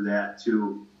that through that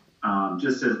too,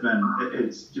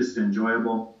 it's just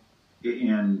enjoyable.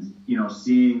 And,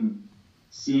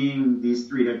 seeing these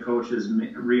three head coaches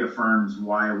reaffirms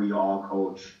why we all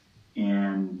coach.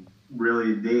 And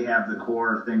really, they have the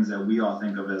core things that we all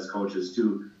think of as coaches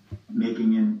too,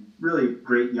 making in really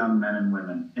great young men and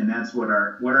women. And that's what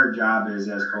our job is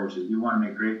as coaches. We want to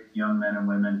make great young men and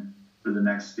women for the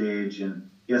next stage. And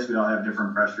yes, we all have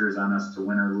different pressures on us to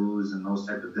win or lose and those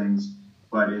type of things.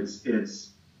 But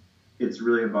it's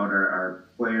really about our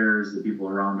players, the people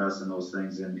around us, and those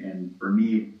things. And for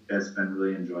me, that's been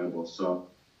really enjoyable. So,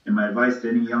 and my advice to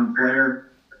any young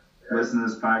player, listen to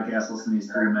this podcast, listen to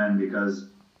these three men, because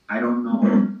I don't know.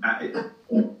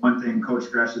 One thing Coach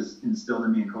Gresh has instilled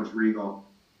in me and Coach Regal,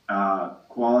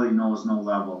 quality knows no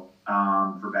level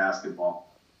for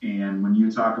basketball. And when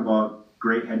you talk about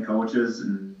great head coaches,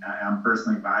 and I'm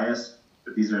personally biased,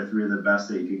 but these are three of the best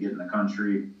that you could get in the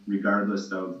country,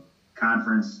 regardless of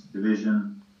conference,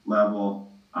 division, level.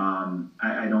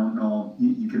 I don't know.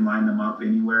 You can line them up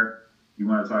anywhere. You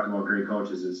want to talk about great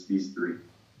coaches, it's these three.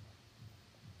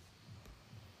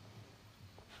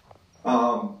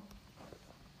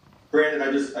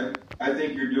 Brandon, I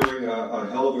think you're doing a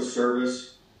hell of a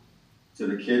service to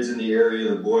the kids in the area,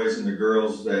 the boys and the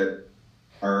girls that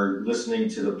are listening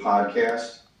to the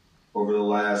podcast over the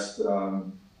last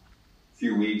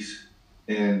few weeks.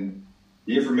 And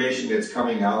the information that's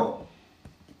coming out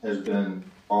has been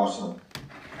awesome.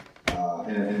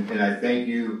 And I thank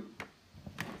you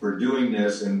for doing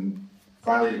this. And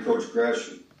finally, to Coach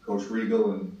Gresh, Coach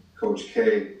Regal and Coach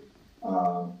K.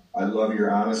 I love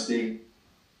your honesty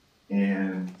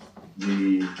and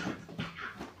the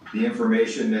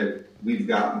information that we've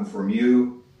gotten from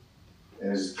you,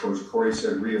 as Coach Corey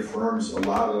said, reaffirms a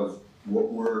lot of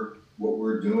what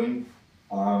we're doing,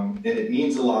 and it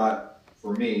means a lot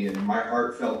for me. And my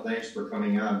heartfelt thanks for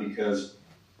coming on, because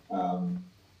I'm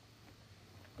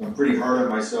pretty hard on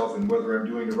myself and whether I'm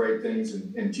doing the right things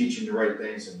and teaching the right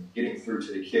things and getting through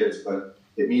to the kids. But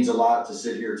it means a lot to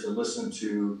sit here to listen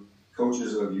to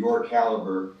coaches of your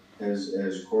caliber,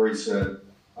 as Corey said,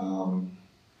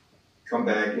 come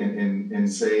back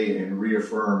and say and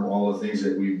reaffirm all the things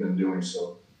that we've been doing.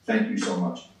 So thank you so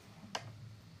much.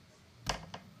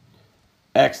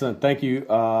 Excellent. Thank you,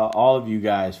 all of you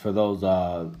guys, for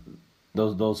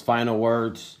those final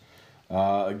words.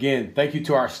 Again, thank you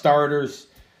to our starters,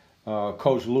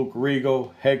 Coach Luke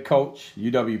Regal, head coach,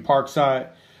 UW Parkside,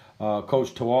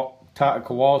 Coach Todd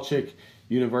Kowalczyk,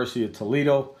 University of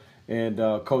Toledo, and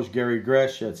Coach Gary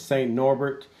Gresh at St.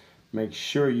 Norbert. Make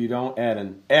sure you don't add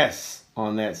an S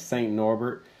on that St.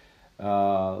 Norbert.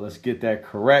 Let's get that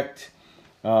correct.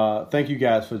 Thank you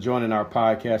guys for joining our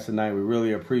podcast tonight. We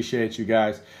really appreciate you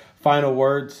guys. Final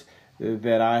words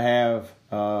that I have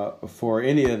for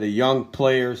any of the young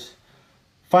players: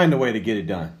 find a way to get it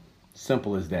done.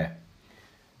 Simple as that.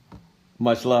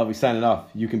 Much love. We signing off.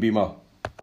 You can be Mo.